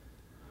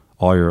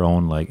all your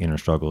own like inner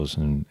struggles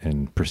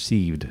and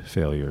perceived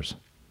failures.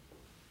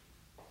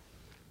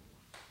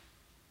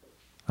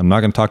 I'm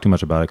not going to talk too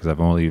much about it because I've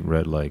only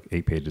read like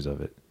 8 pages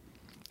of it.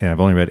 And I've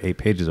only read 8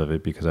 pages of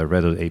it because I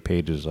read those 8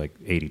 pages like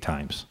 80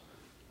 times.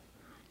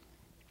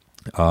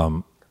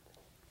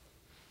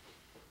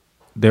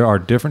 There are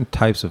different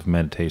types of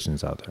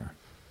meditations out there.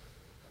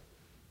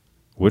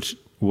 What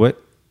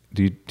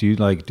do you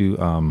like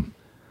do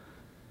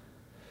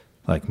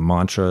like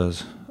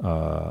mantras,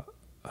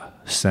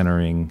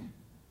 centering,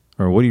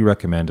 or what do you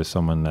recommend to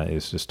someone that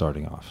is just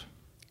starting off?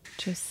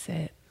 Just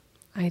sit.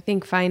 I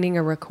think finding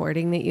a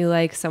recording that you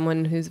like,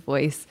 someone whose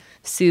voice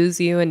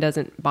soothes you and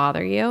doesn't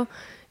bother you,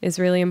 is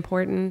really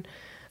important.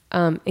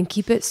 And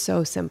keep it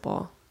so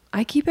simple.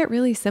 I keep it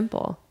really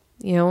simple.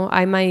 You know,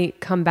 I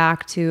might come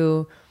back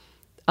to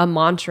a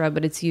mantra,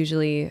 but it's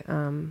usually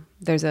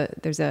there's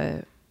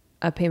a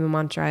Pema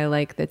mantra I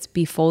like that's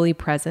be fully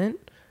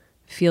present,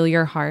 feel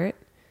your heart,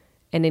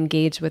 and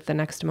engage with the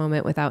next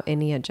moment without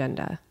any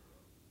agenda.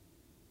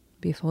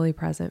 Be fully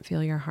present,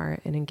 feel your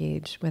heart, and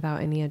engage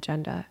without any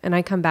agenda. And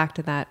I come back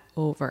to that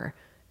over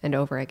and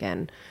over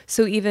again.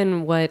 So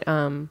even what,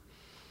 some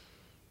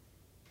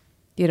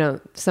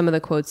of the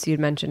quotes you'd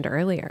mentioned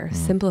earlier,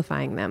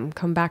 simplifying them,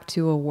 come back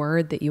to a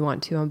word that you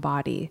want to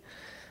embody.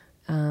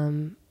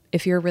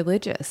 If you're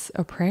religious,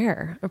 a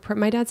prayer.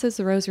 My dad says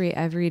the rosary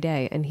every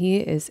day, and he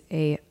is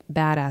a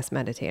badass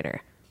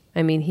meditator.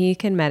 I mean, he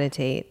can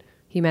meditate.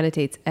 He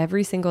meditates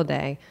every single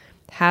day,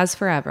 has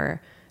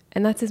forever,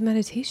 and that's his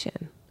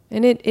meditation.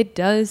 And it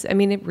does, I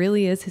mean, it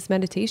really is his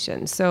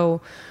meditation.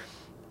 So,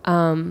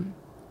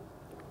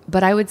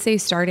 but I would say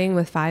starting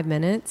with 5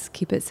 minutes,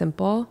 keep it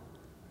simple,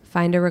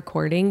 find a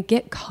recording,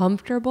 get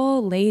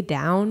comfortable, lay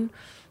down.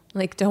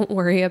 Like, don't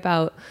worry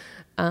about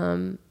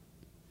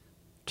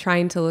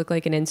trying to look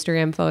like an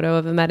Instagram photo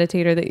of a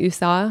meditator that you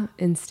saw.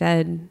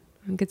 Instead,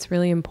 I think it's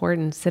really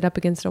important. Sit up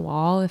against a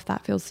wall if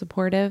that feels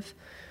supportive.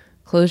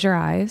 Close your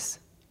eyes,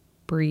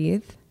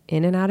 breathe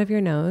in and out of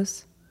your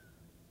nose,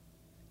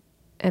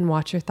 and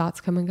watch your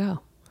thoughts come and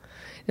go.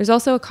 There's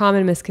also a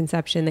common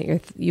misconception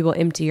that you will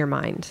empty your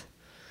mind.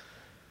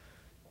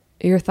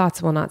 Your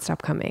thoughts will not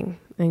stop coming.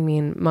 I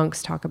mean,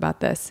 monks talk about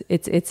this.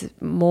 It's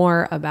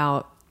more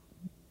about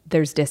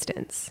there's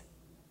distance.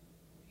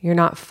 You're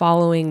not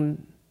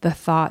following the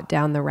thought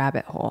down the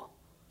rabbit hole.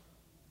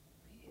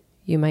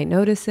 You might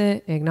notice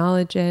it,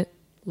 acknowledge it,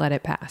 let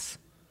it pass.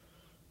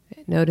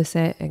 Notice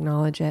it,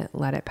 acknowledge it,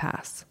 let it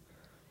pass.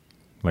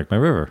 Like my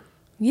river.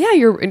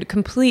 Yeah,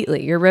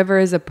 completely. Your river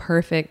is a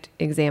perfect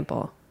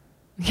example.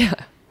 Yeah.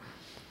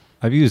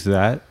 I've used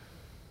that,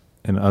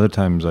 and other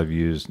times I've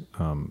used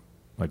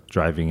like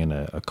driving in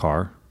a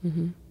car,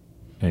 and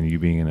you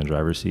being in the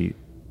driver's seat,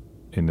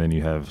 and then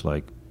you have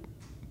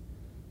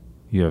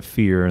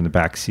fear in the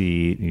back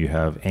seat, you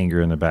have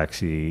anger in the back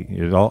seat,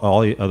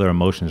 all the other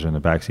emotions are in the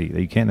back seat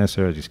that you can't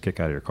necessarily just kick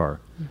out of your car,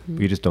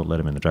 but you just don't let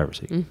them in the driver's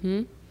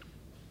seat.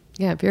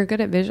 Yeah, if you're good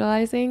at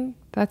visualizing,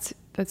 that's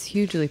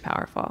hugely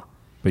powerful.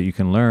 But you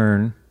can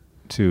learn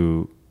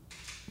to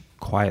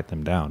quiet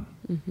them down.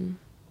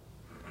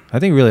 I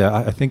think really,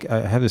 I think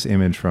I have this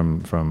image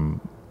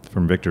from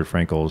Viktor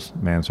Frankl's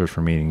Man's Search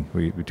for Meaning,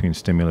 between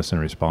stimulus and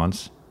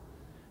response,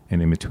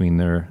 and in between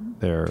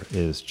there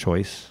is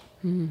choice.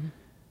 And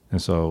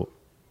so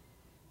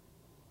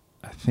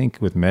I think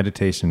with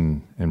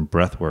meditation and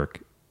breath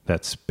work,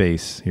 that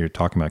space, you're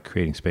talking about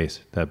creating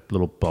space, that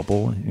little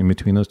bubble in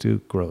between those two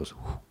grows.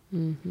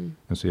 And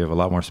so you have a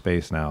lot more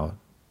space now.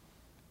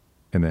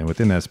 And then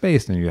within that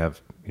space, then you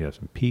have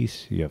some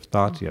peace, you have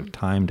thoughts, you have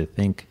time to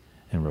think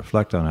and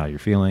reflect on how you're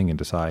feeling and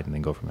decide, and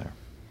then go from there.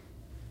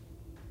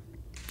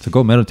 So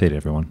go meditate,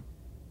 everyone.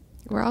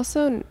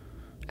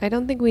 I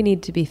don't think we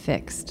need to be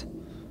fixed.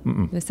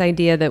 This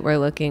idea that we're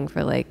looking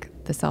for like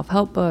the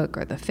self-help book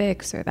or the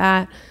fix or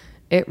that,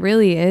 it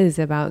really is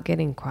about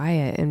getting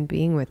quiet and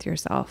being with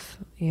yourself.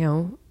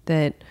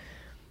 That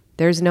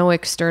there's no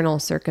external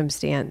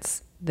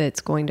circumstance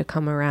that's going to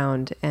come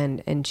around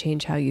and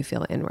change how you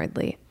feel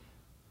inwardly.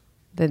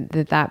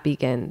 That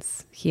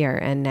begins here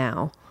and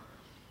now.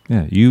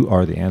 Yeah, you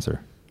are the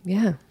answer.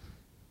 Yeah.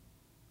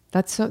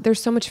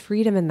 There's so much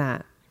freedom in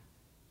that.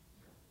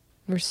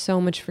 There's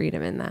so much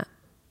freedom in that.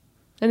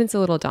 And it's a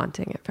little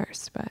daunting at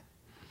first, but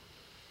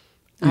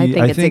I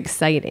think it's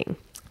exciting.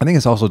 I think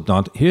it's also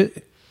daunting. Here,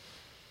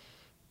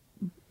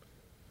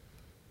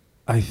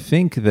 I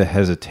think the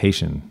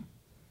hesitation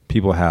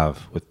people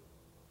have with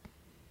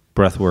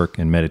breath work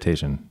and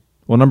meditation,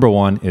 well, number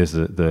one is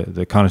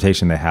the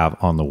connotation they have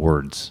on the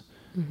words.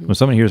 When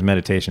someone hears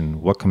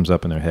meditation, what comes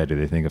up in their head? Do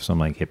they think of some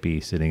like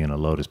hippie sitting in a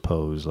lotus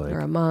pose, or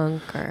a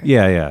monk?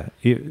 Yeah.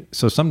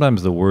 So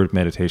sometimes the word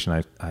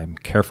meditation, I'm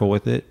careful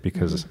with it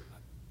because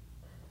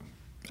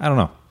I don't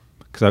know,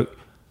 because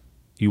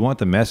you want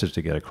the message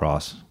to get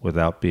across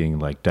without being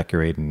like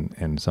decorated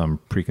in some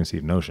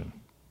preconceived notion.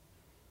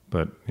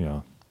 But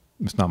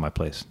it's not my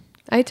place.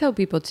 I tell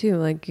people too,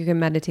 like you can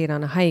meditate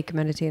on a hike,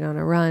 meditate on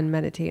a run,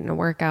 meditate in a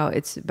workout.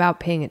 It's about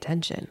paying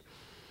attention.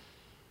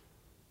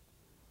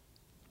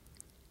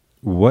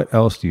 What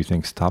else do you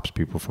think stops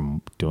people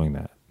from doing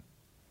that?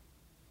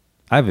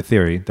 I have a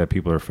theory that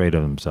people are afraid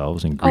of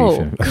themselves and grief.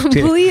 Oh,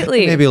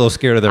 completely. Maybe a little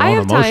scared of their own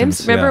emotions.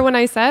 Times, remember when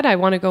I said I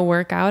want to go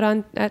work out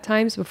at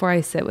times before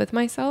I sit with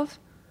myself?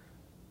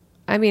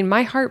 I mean,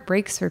 my heart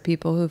breaks for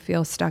people who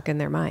feel stuck in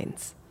their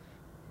minds,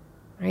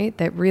 right?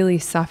 That really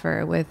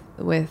suffer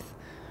with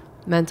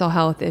mental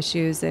health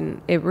issues.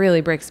 And it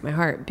really breaks my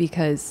heart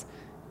because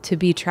to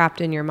be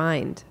trapped in your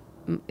mind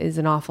is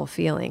an awful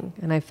feeling.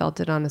 And I felt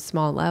it on a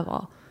small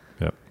level.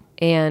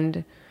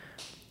 Yep.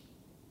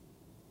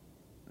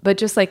 But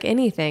just like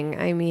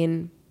anything, I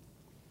mean,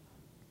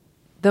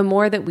 the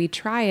more that we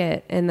try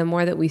it and the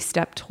more that we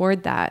step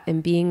toward that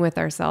and being with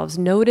ourselves,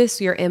 notice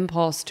your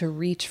impulse to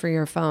reach for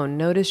your phone.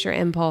 Notice your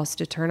impulse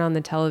to turn on the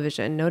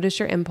television. Notice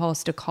your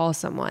impulse to call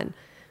someone.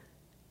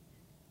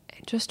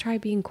 And just try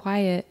being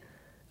quiet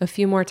a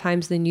few more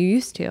times than you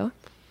used to.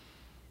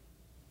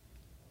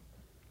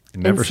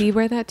 And see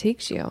where that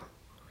takes you.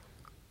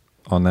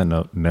 On that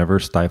note, never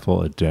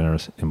stifle a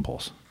generous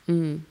impulse.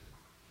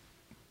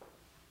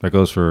 That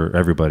goes for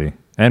everybody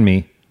and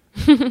me.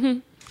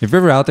 If you're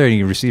ever out there and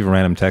you receive a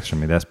random text from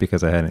me, that's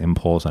because I had an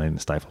impulse and I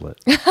didn't stifle it.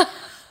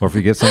 Or if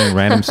you get something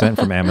random sent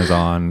from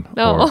Amazon.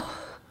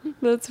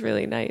 That's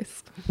really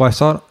nice.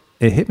 Well,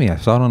 it hit me. I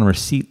saw it on a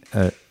receipt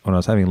when I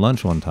was having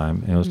lunch one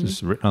time, and it was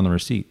just written on the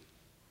receipt.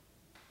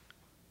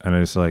 And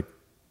it's like,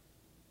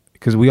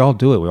 because we all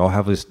do it. We all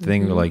have this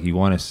thing where, like, you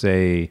want to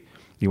say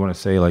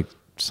like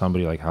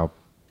somebody like how,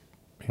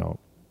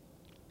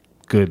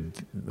 good,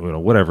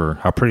 whatever,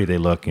 how pretty they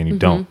look, and you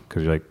don't,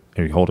 because you're like,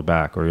 you hold it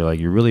back, or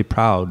you're really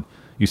proud.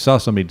 You saw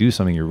somebody do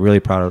something, you're really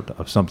proud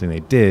of something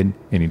they did,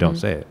 and you don't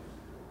say it.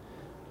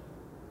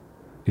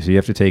 So you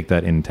have to take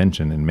that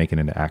intention and make it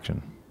into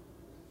action.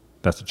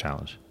 That's a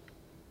challenge.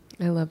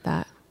 I love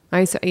that.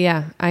 I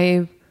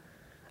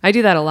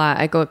do that a lot.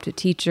 I go up to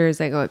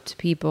teachers, I go up to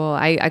people.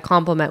 I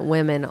compliment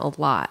women a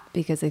lot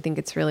because I think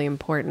it's really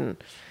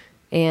important.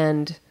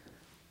 And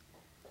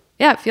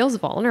yeah, it feels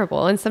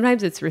vulnerable. And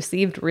sometimes it's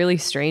received really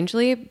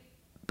strangely,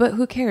 but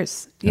who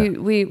cares? Yeah.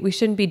 We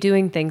shouldn't be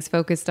doing things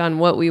focused on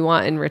what we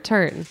want in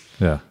return.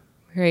 Yeah.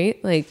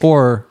 Right? Like,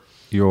 or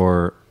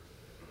your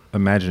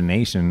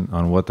imagination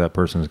on what that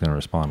person is going to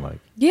respond like.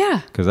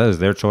 Yeah. Because that is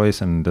their choice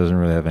and doesn't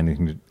really have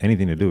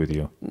anything to do with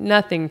you.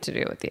 Nothing to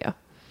do with you.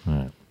 All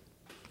right.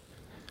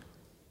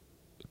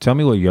 Tell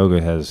me what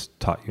yoga has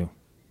taught you.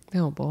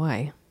 Oh,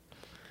 boy.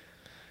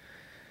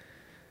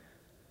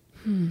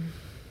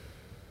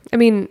 I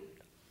mean,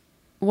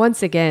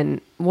 once again,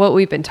 what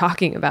we've been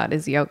talking about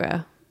is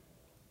yoga.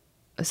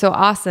 So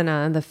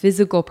asana, the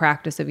physical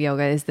practice of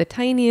yoga, is the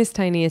tiniest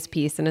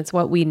piece, and it's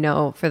what we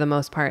know for the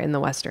most part in the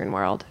Western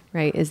world,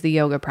 right, is the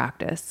yoga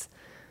practice.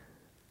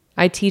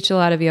 I teach a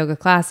lot of yoga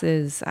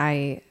classes.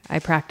 I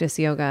practice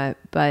yoga,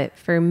 but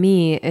for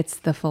me, it's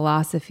the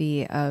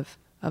philosophy of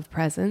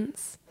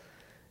presence.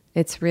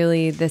 It's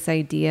really this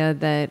idea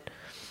that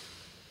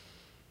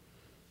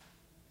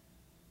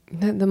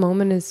the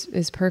moment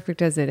is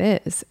perfect as it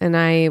is.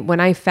 And when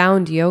I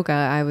found yoga,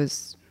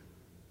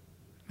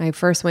 I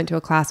first went to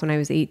a class when I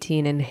was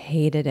 18 and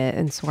hated it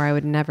and swore I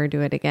would never do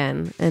it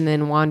again. And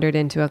then wandered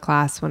into a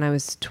class when I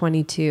was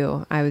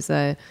 22. I was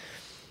a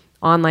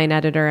online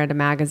editor at a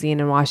magazine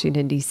in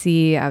Washington,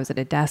 D.C. I was at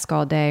a desk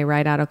all day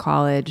right out of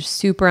college,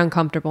 super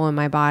uncomfortable in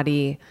my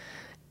body,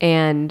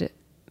 and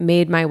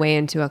made my way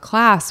into a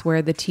class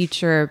where the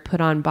teacher put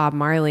on Bob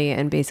Marley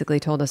and basically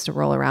told us to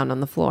roll around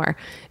on the floor.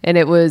 And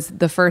it was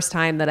the first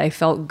time that I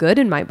felt good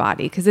in my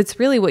body, because it's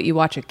really what you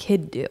watch a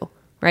kid do.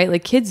 Right?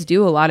 Like, kids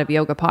do a lot of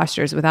yoga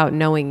postures without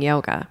knowing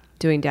yoga,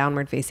 doing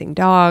downward facing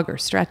dog or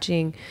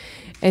stretching.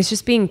 And it's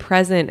just being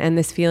present and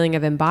this feeling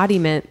of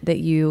embodiment that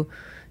you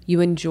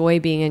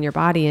enjoy being in your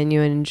body and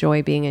you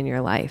enjoy being in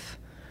your life.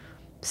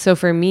 So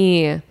for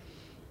me,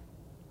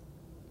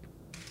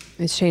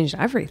 it's changed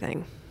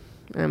everything.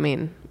 I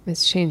mean,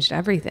 it's changed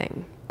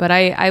everything. But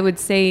I would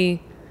say,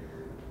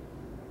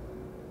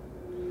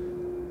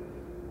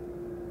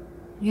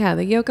 yeah,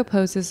 the yoga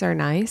poses are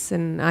nice.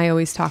 And I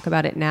always talk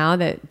about it now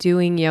that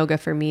doing yoga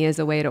for me is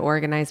a way to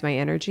organize my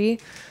energy,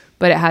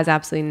 but it has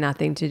absolutely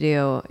nothing to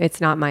do.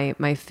 It's not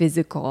my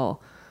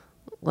physical,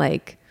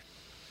 like,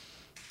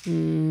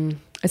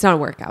 it's not a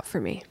workout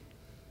for me.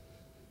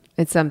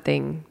 It's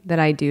something that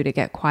I do to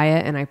get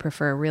quiet, and I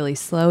prefer really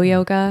slow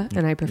yoga,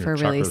 and I prefer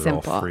really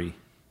simple. All free.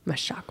 My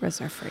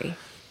chakras are free.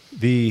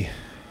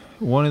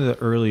 One of the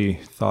early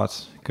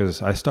thoughts,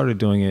 because I started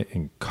doing it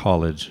in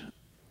college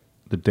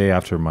the day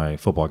after my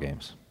football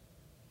games.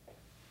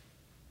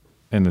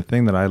 And the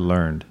thing that I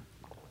learned,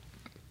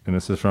 and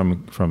this is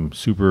from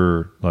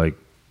super like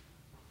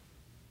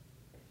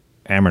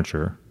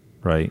amateur,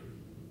 right?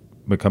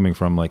 But coming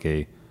from like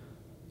a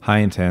high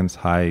intense,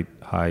 high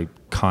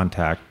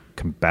contact,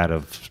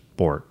 combative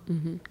sport,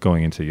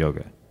 going into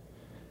yoga.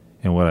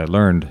 And what I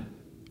learned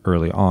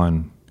early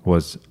on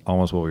was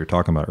almost what we were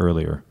talking about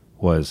earlier,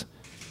 was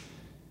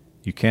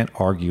you can't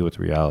argue with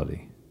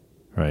reality,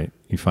 right?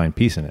 You find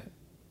peace in it.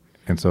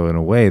 And so in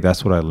a way,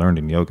 that's what I learned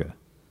in yoga.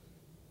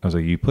 I was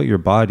like, you put your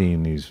body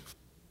in these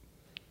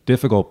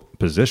difficult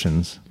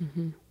positions,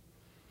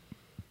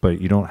 but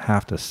you don't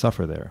have to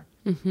suffer there.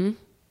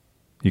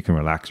 You can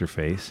relax your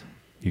face.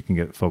 You can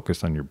get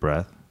focused on your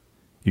breath.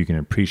 You can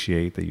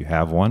appreciate that you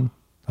have one,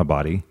 a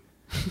body,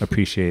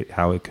 appreciate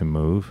how it can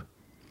move.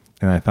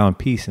 And I found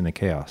peace in the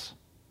chaos.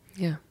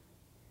 Yeah.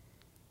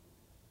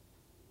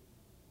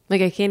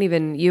 Like, I can't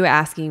even, you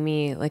asking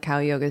me like how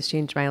yoga's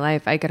changed my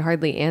life, I could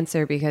hardly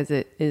answer because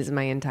it is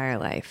my entire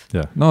life.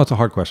 Yeah. No, it's a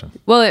hard question.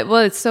 Well,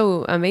 it's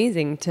so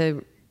amazing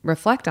to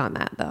reflect on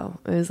that, though.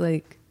 It was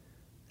like,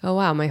 oh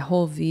wow, my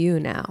whole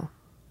view now.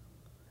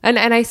 And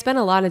I spent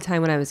a lot of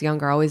time when I was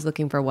younger always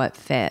looking for what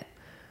fit.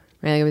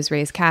 Right? I was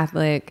raised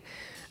Catholic.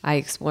 I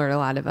explored a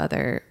lot of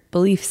other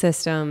belief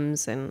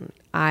systems, and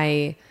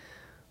I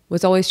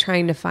was always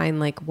trying to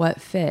find like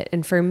what fit.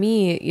 And for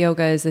me,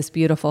 yoga is this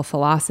beautiful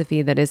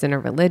philosophy that isn't a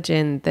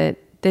religion, that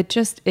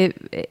just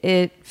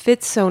it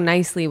fits so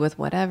nicely with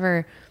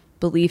whatever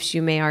beliefs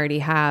you may already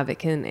have. It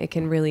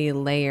can really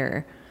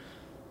layer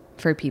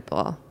for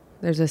people.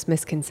 There's this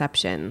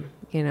misconception,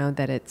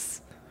 that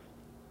it's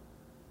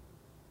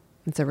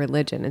a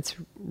religion. It's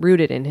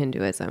rooted in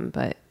Hinduism,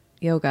 but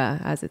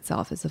yoga as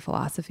itself is a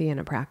philosophy and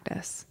a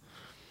practice.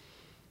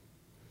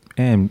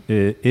 And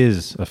it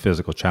is a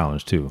physical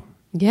challenge too.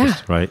 Yeah.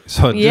 Right.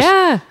 So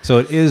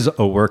it is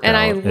a workout. And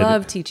I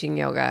love teaching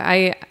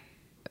yoga.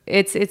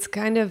 It's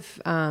kind of,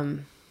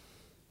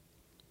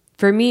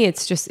 for me,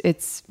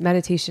 it's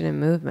meditation and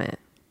movement,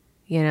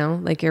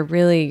 like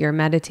you're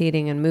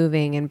meditating and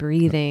moving and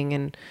breathing.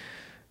 And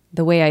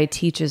the way I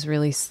teach is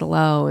really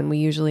slow, and we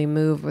usually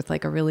move with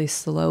like a really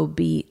slow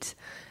beat.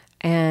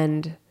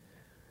 And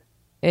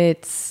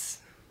it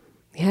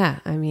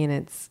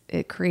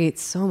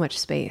creates so much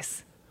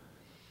space.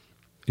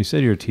 You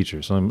said you're a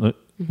teacher. So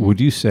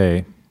would you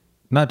say,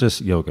 not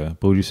just yoga,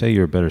 but would you say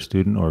you're a better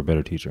student or a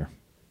better teacher?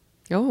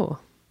 Oh,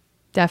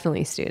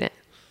 definitely student.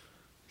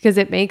 Because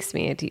it makes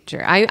me a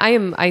teacher.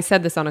 I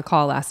said this on a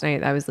call last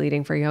night I was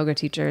leading for yoga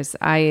teachers.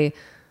 I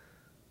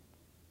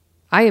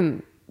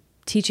am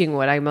teaching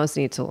what I most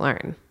need to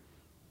learn.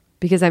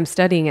 because I'm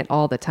studying it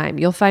all the time.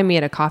 You'll find me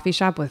at a coffee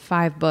shop with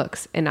 5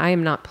 books, and I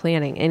am not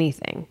planning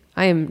anything.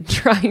 I am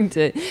trying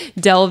to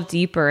delve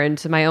deeper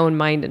into my own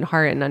mind and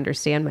heart and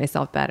understand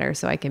myself better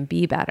so I can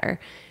be better.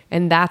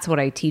 And that's what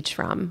I teach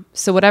from.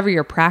 So whatever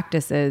your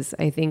practice is,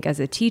 I think as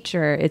a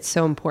teacher, it's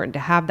so important to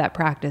have that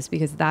practice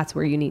because that's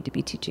where you need to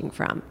be teaching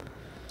from.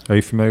 Are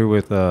you familiar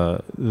with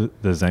the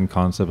Zen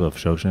concept of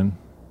Shoshin?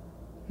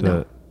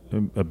 No.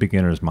 A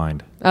beginner's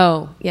mind.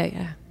 Oh,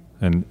 yeah.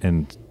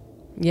 And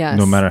yes.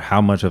 No matter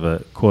how much of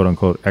a quote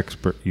unquote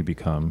expert you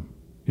become,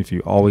 if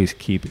you always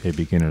keep a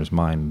beginner's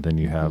mind, then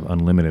you have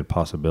unlimited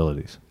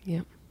possibilities.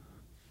 Yep.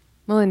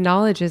 Well, and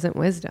knowledge isn't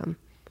wisdom,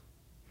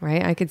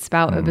 right? I could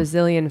spout a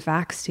bazillion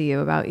facts to you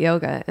about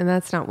yoga, and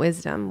that's not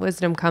wisdom.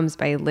 Wisdom comes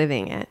by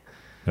living it.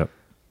 Yep.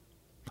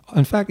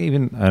 In fact,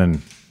 even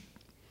on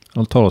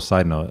a total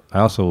side note, I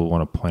also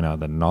want to point out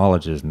that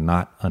knowledge is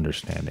not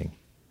understanding.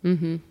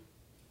 Mm-hmm.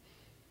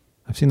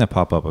 I've seen that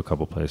pop up a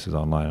couple places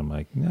online. I'm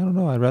like, I don't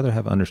know. I'd rather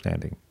have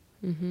understanding.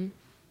 Mm-hmm.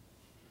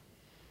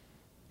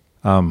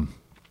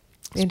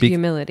 And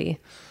humility.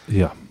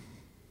 Yeah.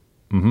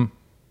 Mm-hmm.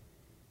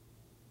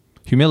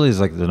 Humility is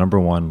like the number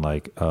one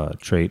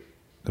trait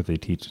that they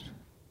teach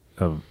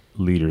of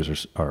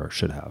leaders or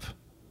should have.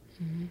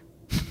 Mm-hmm.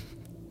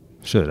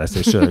 Should. I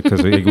say should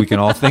because we can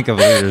all think of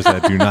leaders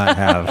that do not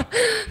have.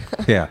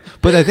 Yeah.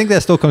 But I think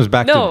that still comes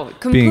back to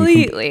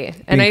completely.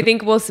 And I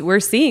think we're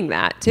seeing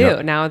that too.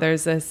 Yep. Now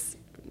there's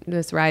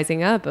this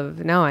rising up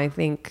of, no, I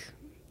think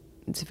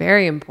it's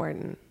very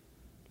important.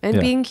 And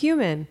being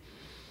human.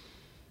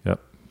 Yep.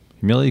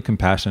 Humility,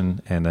 compassion,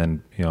 and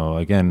then,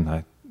 again,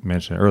 I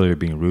mentioned earlier,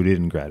 being rooted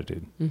in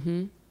gratitude.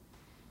 Mm-hmm.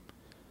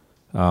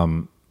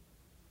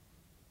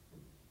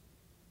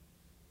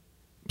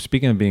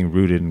 Speaking of being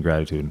rooted in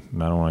gratitude,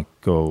 and I don't want to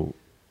go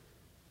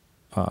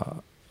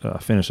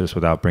finish this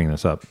without bringing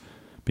this up.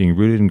 Being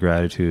rooted in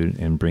gratitude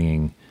and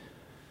bringing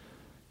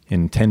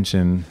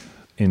intention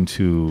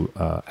into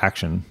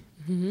action.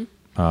 Mm-hmm.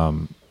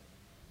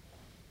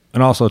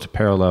 And also to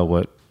parallel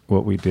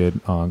what we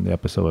did on the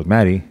episode with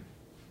Maddie.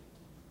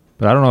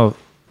 But I don't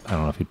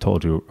know if he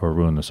told you or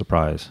ruined the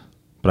surprise,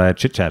 but I had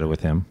chit-chatted with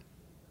him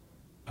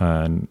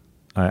and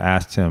I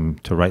asked him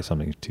to write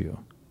something to you.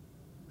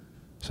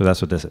 So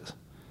that's what this is.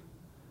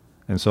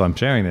 And so I'm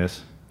sharing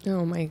this.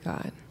 Oh my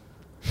God.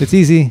 It's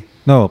easy.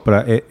 No,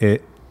 but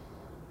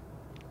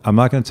I'm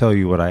not going to tell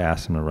you what I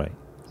asked him to write.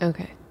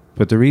 Okay.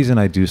 But the reason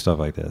I do stuff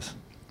like this,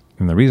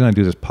 and the reason I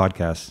do this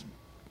podcast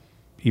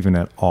even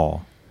at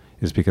all,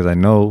 is because I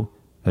know,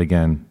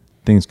 again,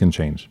 things can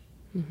change.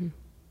 Mm-hmm.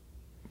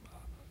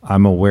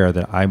 I'm aware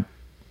that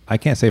I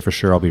can't say for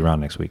sure I'll be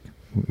around next week.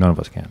 None of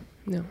us can.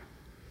 No.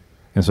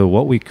 And so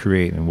what we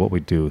create and what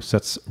we do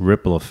sets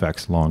ripple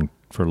effects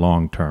for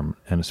long term,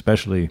 and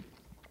especially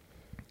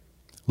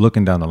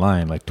looking down the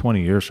line, like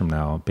 20 years from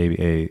now, baby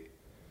A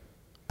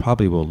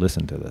probably will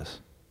listen to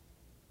this.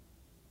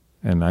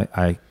 And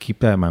I keep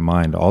that in my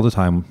mind all the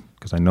time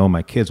because I know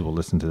my kids will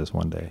listen to this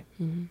one day.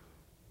 Mm-hmm.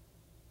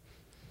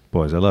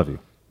 Boys, I love you.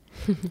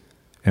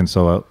 And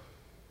so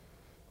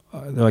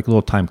they're like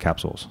little time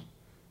capsules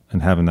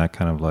and having that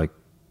kind of like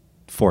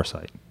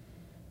foresight.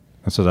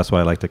 And so that's why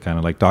I like to kind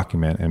of like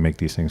document and make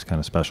these things kind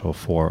of special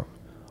for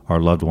our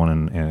loved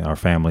one and our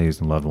families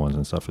and loved ones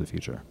and stuff for the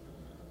future.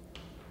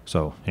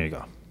 So here you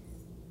go.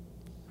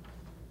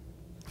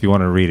 If you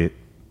want to read it.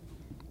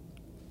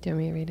 Do you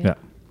want me to read it? Yeah.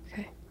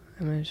 Okay.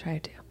 I'm going to try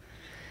to.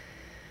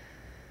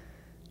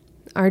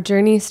 Our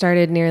journey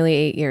started nearly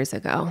 8 years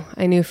ago.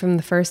 I knew from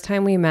the first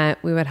time we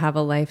met, we would have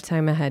a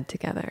lifetime ahead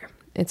together.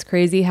 It's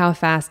crazy how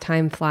fast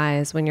time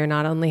flies when you're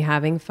not only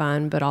having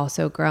fun, but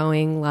also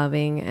growing,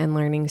 loving, and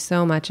learning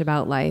so much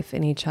about life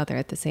and each other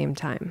at the same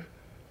time.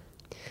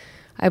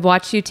 I've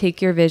watched you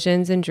take your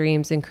visions and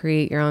dreams and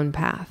create your own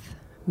path.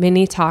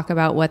 Many talk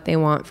about what they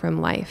want from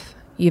life.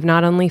 You've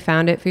not only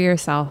found it for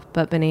yourself,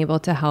 but been able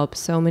to help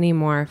so many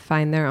more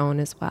find their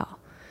own as well.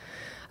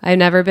 I've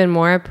never been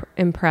more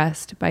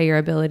impressed by your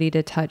ability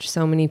to touch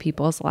so many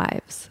people's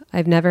lives.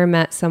 I've never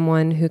met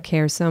someone who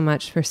cares so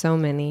much for so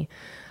many.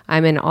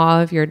 I'm in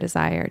awe of your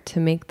desire to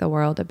make the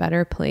world a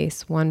better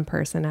place, one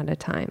person at a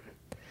time.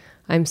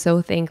 I'm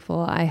so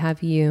thankful I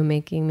have you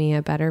making me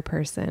a better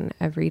person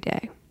every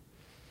day.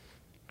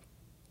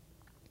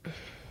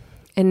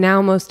 And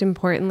now, most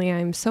importantly,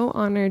 I'm so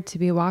honored to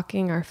be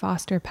walking our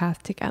foster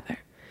path together.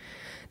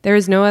 There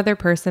is no other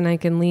person I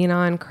can lean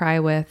on, cry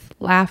with,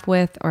 laugh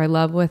with, or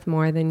love with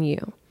more than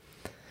you.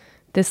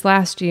 This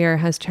last year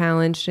has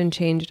challenged and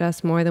changed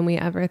us more than we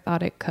ever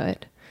thought it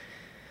could.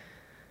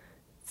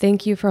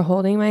 Thank you for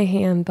holding my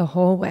hand the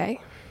whole way.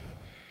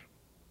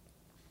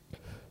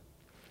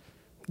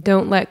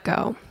 Don't let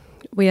go.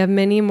 We have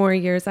many more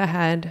years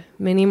ahead,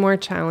 many more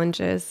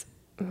challenges.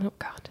 Oh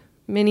God,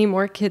 many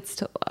more kids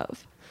to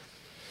love.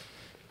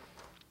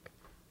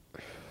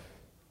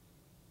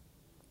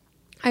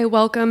 I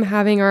welcome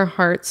having our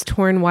hearts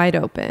torn wide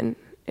open.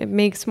 It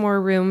makes more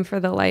room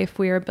for the life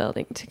we are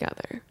building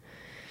together.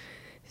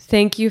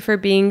 Thank you for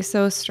being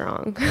so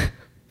strong,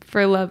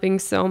 for loving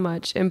so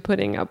much and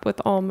putting up with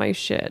all my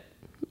shit.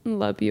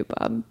 Love you,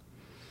 Bob.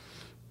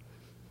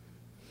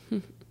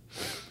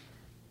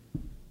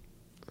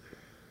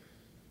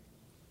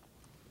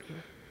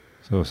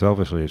 So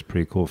selfishly, it's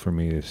pretty cool for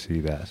me to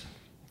see that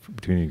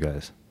between you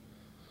guys.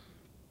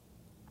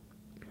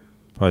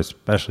 Probably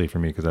especially for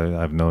me because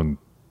I've known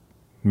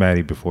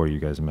Maddie before you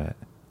guys met,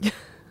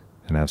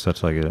 and I have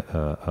such like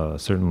a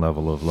certain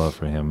level of love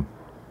for him,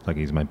 like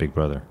he's my big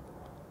brother.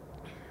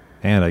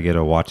 And I get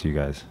to watch you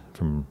guys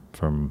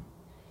from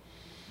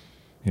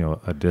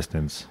a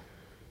distance,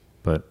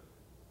 but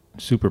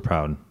super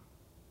proud.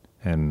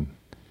 And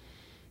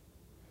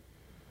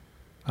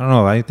I don't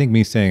know, I think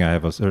me saying I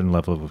have a certain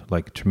level of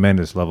like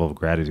tremendous level of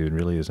gratitude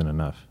really isn't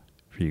enough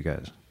for you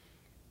guys.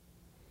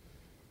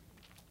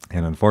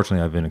 And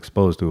unfortunately I've been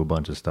exposed to a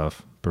bunch of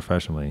stuff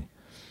professionally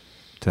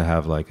to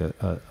have like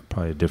a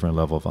probably a different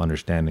level of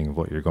understanding of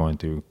what you're going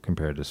through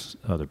compared to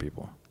other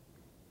people.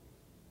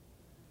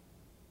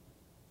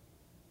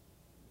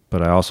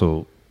 But I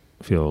also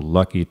feel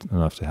lucky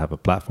enough to have a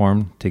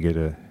platform to get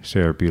to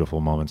share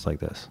beautiful moments like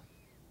this.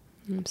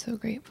 I'm so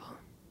grateful.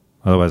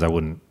 Otherwise, I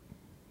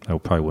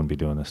probably wouldn't be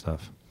doing this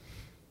stuff.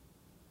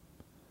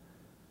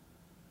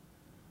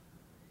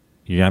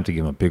 You have to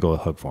give him a big old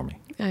hug for me.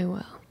 I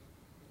will.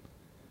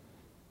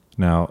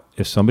 Now,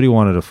 if somebody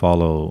wanted to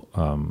follow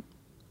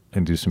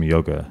and do some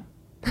yoga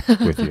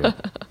with you,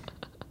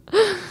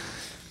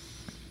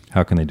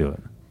 how can they do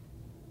it?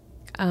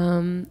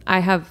 I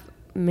have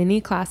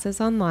mini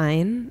classes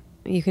online.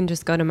 You can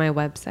just go to my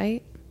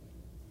website.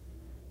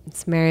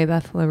 It's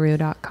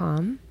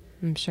marybethlarue.com.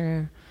 I'm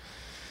sure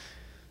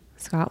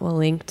Scott will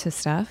link to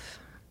stuff.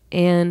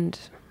 And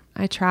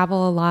I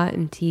travel a lot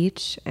and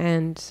teach,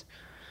 and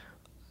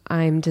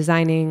I'm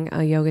designing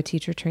a yoga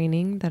teacher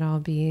training that I'll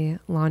be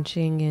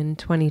launching in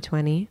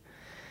 2020.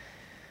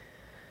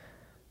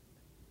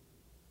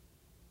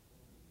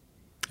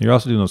 You're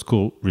also doing those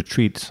cool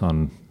retreats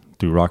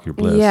through Rock Your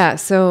Bliss. Yeah.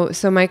 So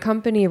my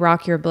company,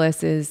 Rock Your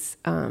Bliss, is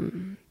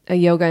a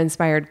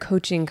yoga-inspired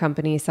coaching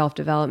company,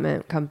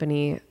 self-development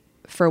company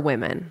for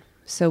women.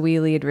 So we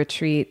lead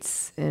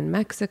retreats in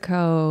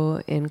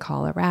Mexico, in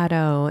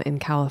Colorado, in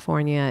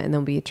California, and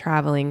then we'll be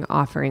traveling,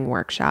 offering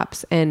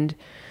workshops. And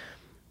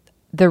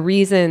the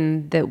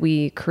reason that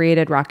we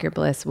created Rock Your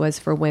Bliss was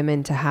for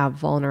women to have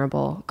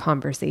vulnerable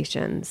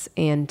conversations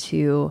and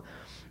to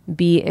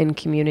be in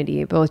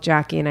community. Both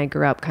Jackie and I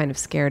grew up kind of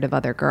scared of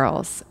other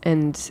girls,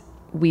 and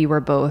we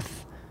were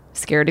both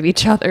scared of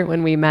each other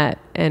when we met.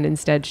 And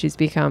instead, she's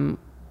become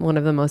one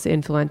of the most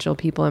influential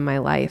people in my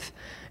life.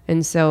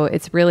 And so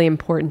it's really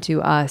important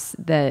to us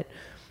that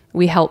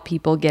we help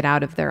people get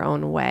out of their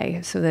own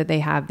way so that they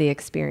have the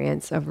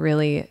experience of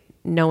really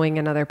knowing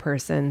another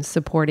person,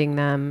 supporting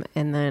them,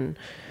 and then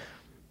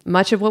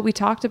much of what we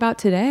talked about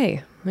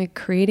today, like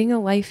creating a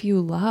life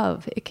you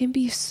love. It can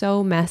be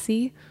so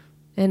messy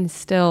and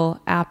still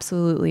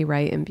absolutely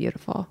right and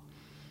beautiful.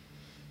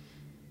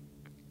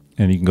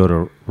 And you can go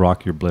to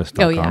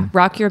rockyourbliss.com. Oh, yeah.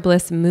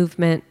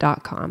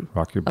 Rockyourblissmovement.com.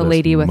 Rock Your Bliss A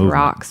lady with movement.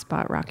 rocks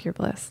bought Rock Your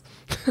Bliss.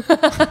 Oh,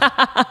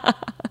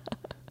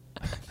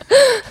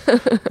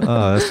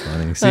 that's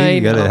funny. See,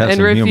 you got to have and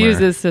some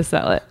refuses humor. to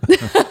sell it.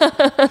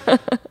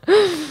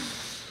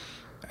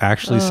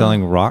 Actually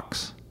selling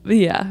rocks?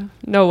 Yeah.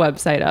 No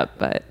website up,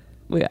 but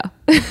yeah.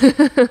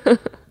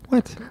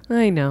 What?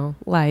 I know.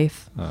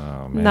 Life.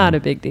 Oh, man. Not a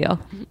big deal.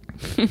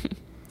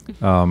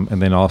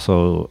 And then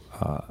also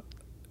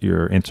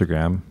your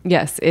Instagram.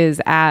 Yes,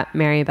 is at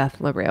Mary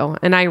Beth LaRue.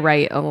 And I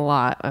write a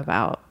lot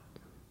about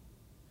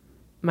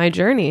my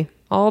journey,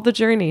 all the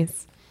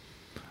journeys.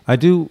 I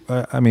do.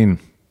 I mean,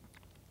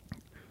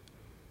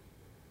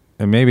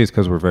 and maybe it's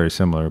because we're very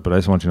similar, but I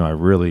just want you to know I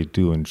really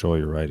do enjoy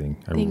your writing.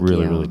 I Thank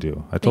really, you. really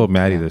do. I told Thank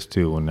Maddie you. this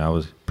too when I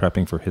was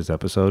prepping for his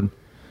episode,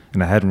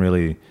 and I hadn't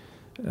really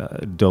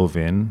dove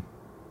in.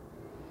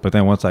 But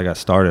then once I got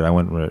started, I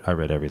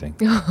read everything.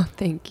 Oh,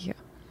 thank you.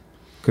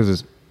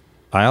 Because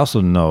I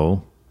also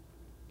know,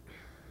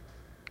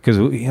 because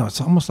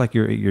it's almost like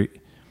you're.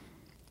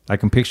 I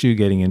can picture you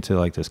getting into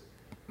like this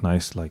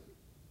nice, like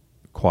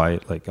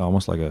quiet, like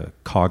almost like a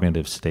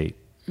cognitive state,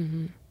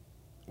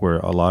 where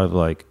a lot of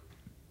like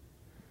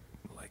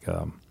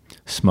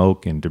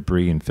smoke and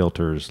debris and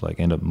filters like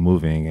end up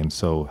moving, and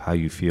so how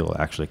you feel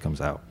actually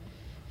comes out.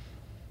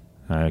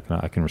 And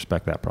I can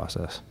respect that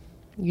process.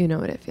 You know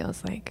what it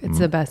feels like. It's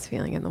the best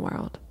feeling in the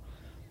world.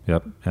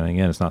 Yep. And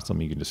again, it's not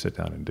something you can just sit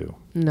down and do.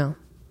 No.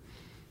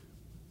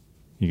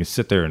 You can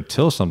sit there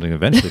until something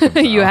eventually comes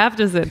out. You have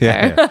to sit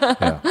there.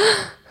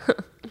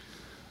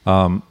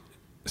 Yeah.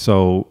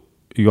 So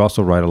you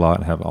also write a lot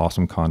and have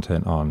awesome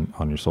content on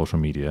your social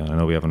media. I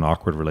know we have an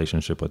awkward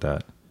relationship with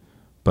that,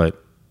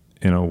 but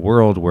in a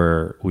world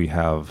where we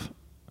have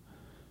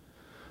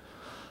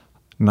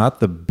not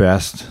the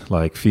best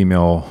like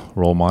female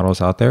role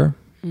models out there,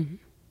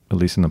 at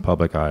least in the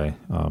public eye,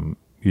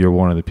 you're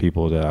one of the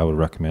people that I would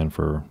recommend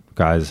for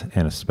guys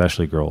and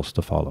especially girls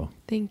to follow.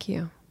 Thank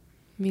you.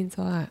 It means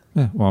a lot.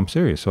 Yeah, well, I'm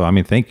serious. So, I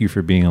mean, thank you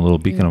for being a little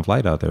beacon of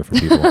light out there for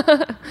people.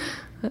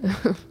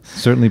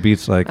 Certainly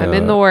beats like... I'm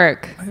in the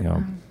work.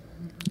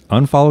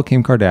 Unfollow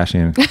Kim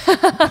Kardashian.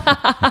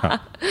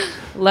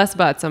 Less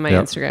butts on my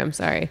Yep. Instagram.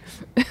 Sorry.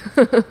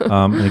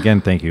 And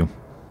again, thank you.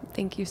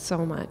 Thank you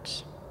so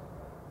much.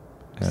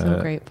 I'm so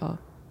grateful.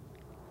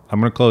 I'm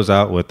going to close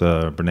out with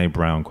a Brene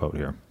Brown quote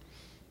here.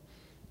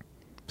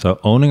 So,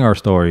 owning our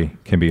story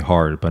can be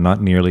hard, but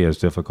not nearly as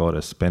difficult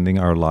as spending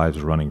our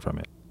lives running from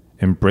it.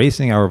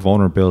 Embracing our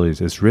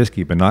vulnerabilities is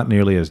risky, but not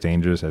nearly as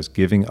dangerous as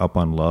giving up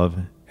on love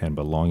and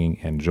belonging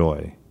and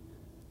joy,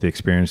 the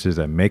experiences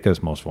that make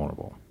us most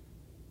vulnerable.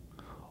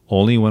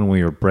 Only when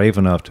we are brave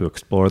enough to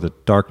explore the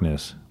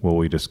darkness will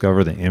we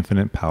discover the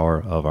infinite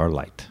power of our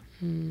light.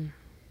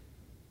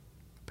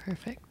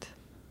 Perfect.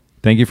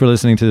 Thank you for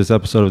listening to this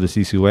episode of The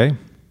Sisu Way.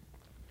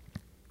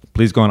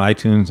 Please go on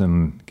iTunes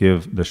and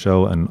give the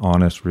show an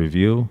honest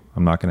review.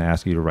 I'm not going to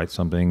ask you to write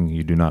something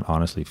you do not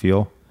honestly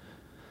feel.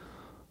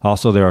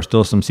 Also, there are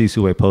still some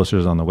Sisu Way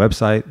posters on the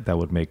website that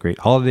would make great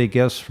holiday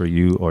gifts for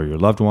you or your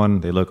loved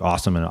one. They look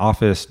awesome in an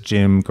office,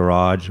 gym,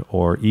 garage,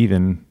 or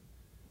even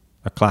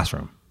a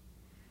classroom.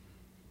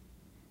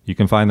 You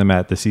can find them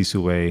at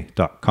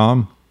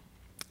thesisuway.com.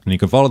 And you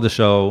can follow the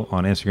show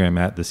on Instagram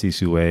at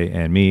thesisuway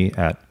and me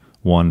at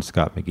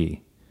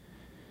 @1ScottMcGee.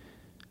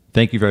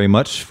 Thank you very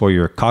much for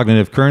your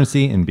cognitive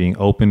currency and being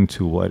open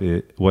to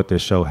what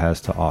this show has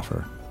to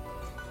offer.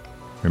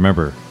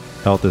 Remember,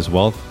 health is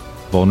wealth,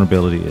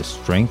 vulnerability is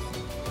strength,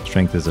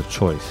 strength is a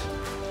choice.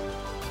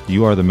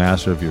 You are the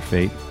master of your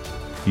fate.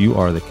 You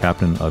are the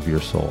captain of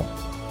your soul.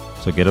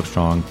 So get up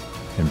strong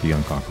and be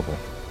unconquerable.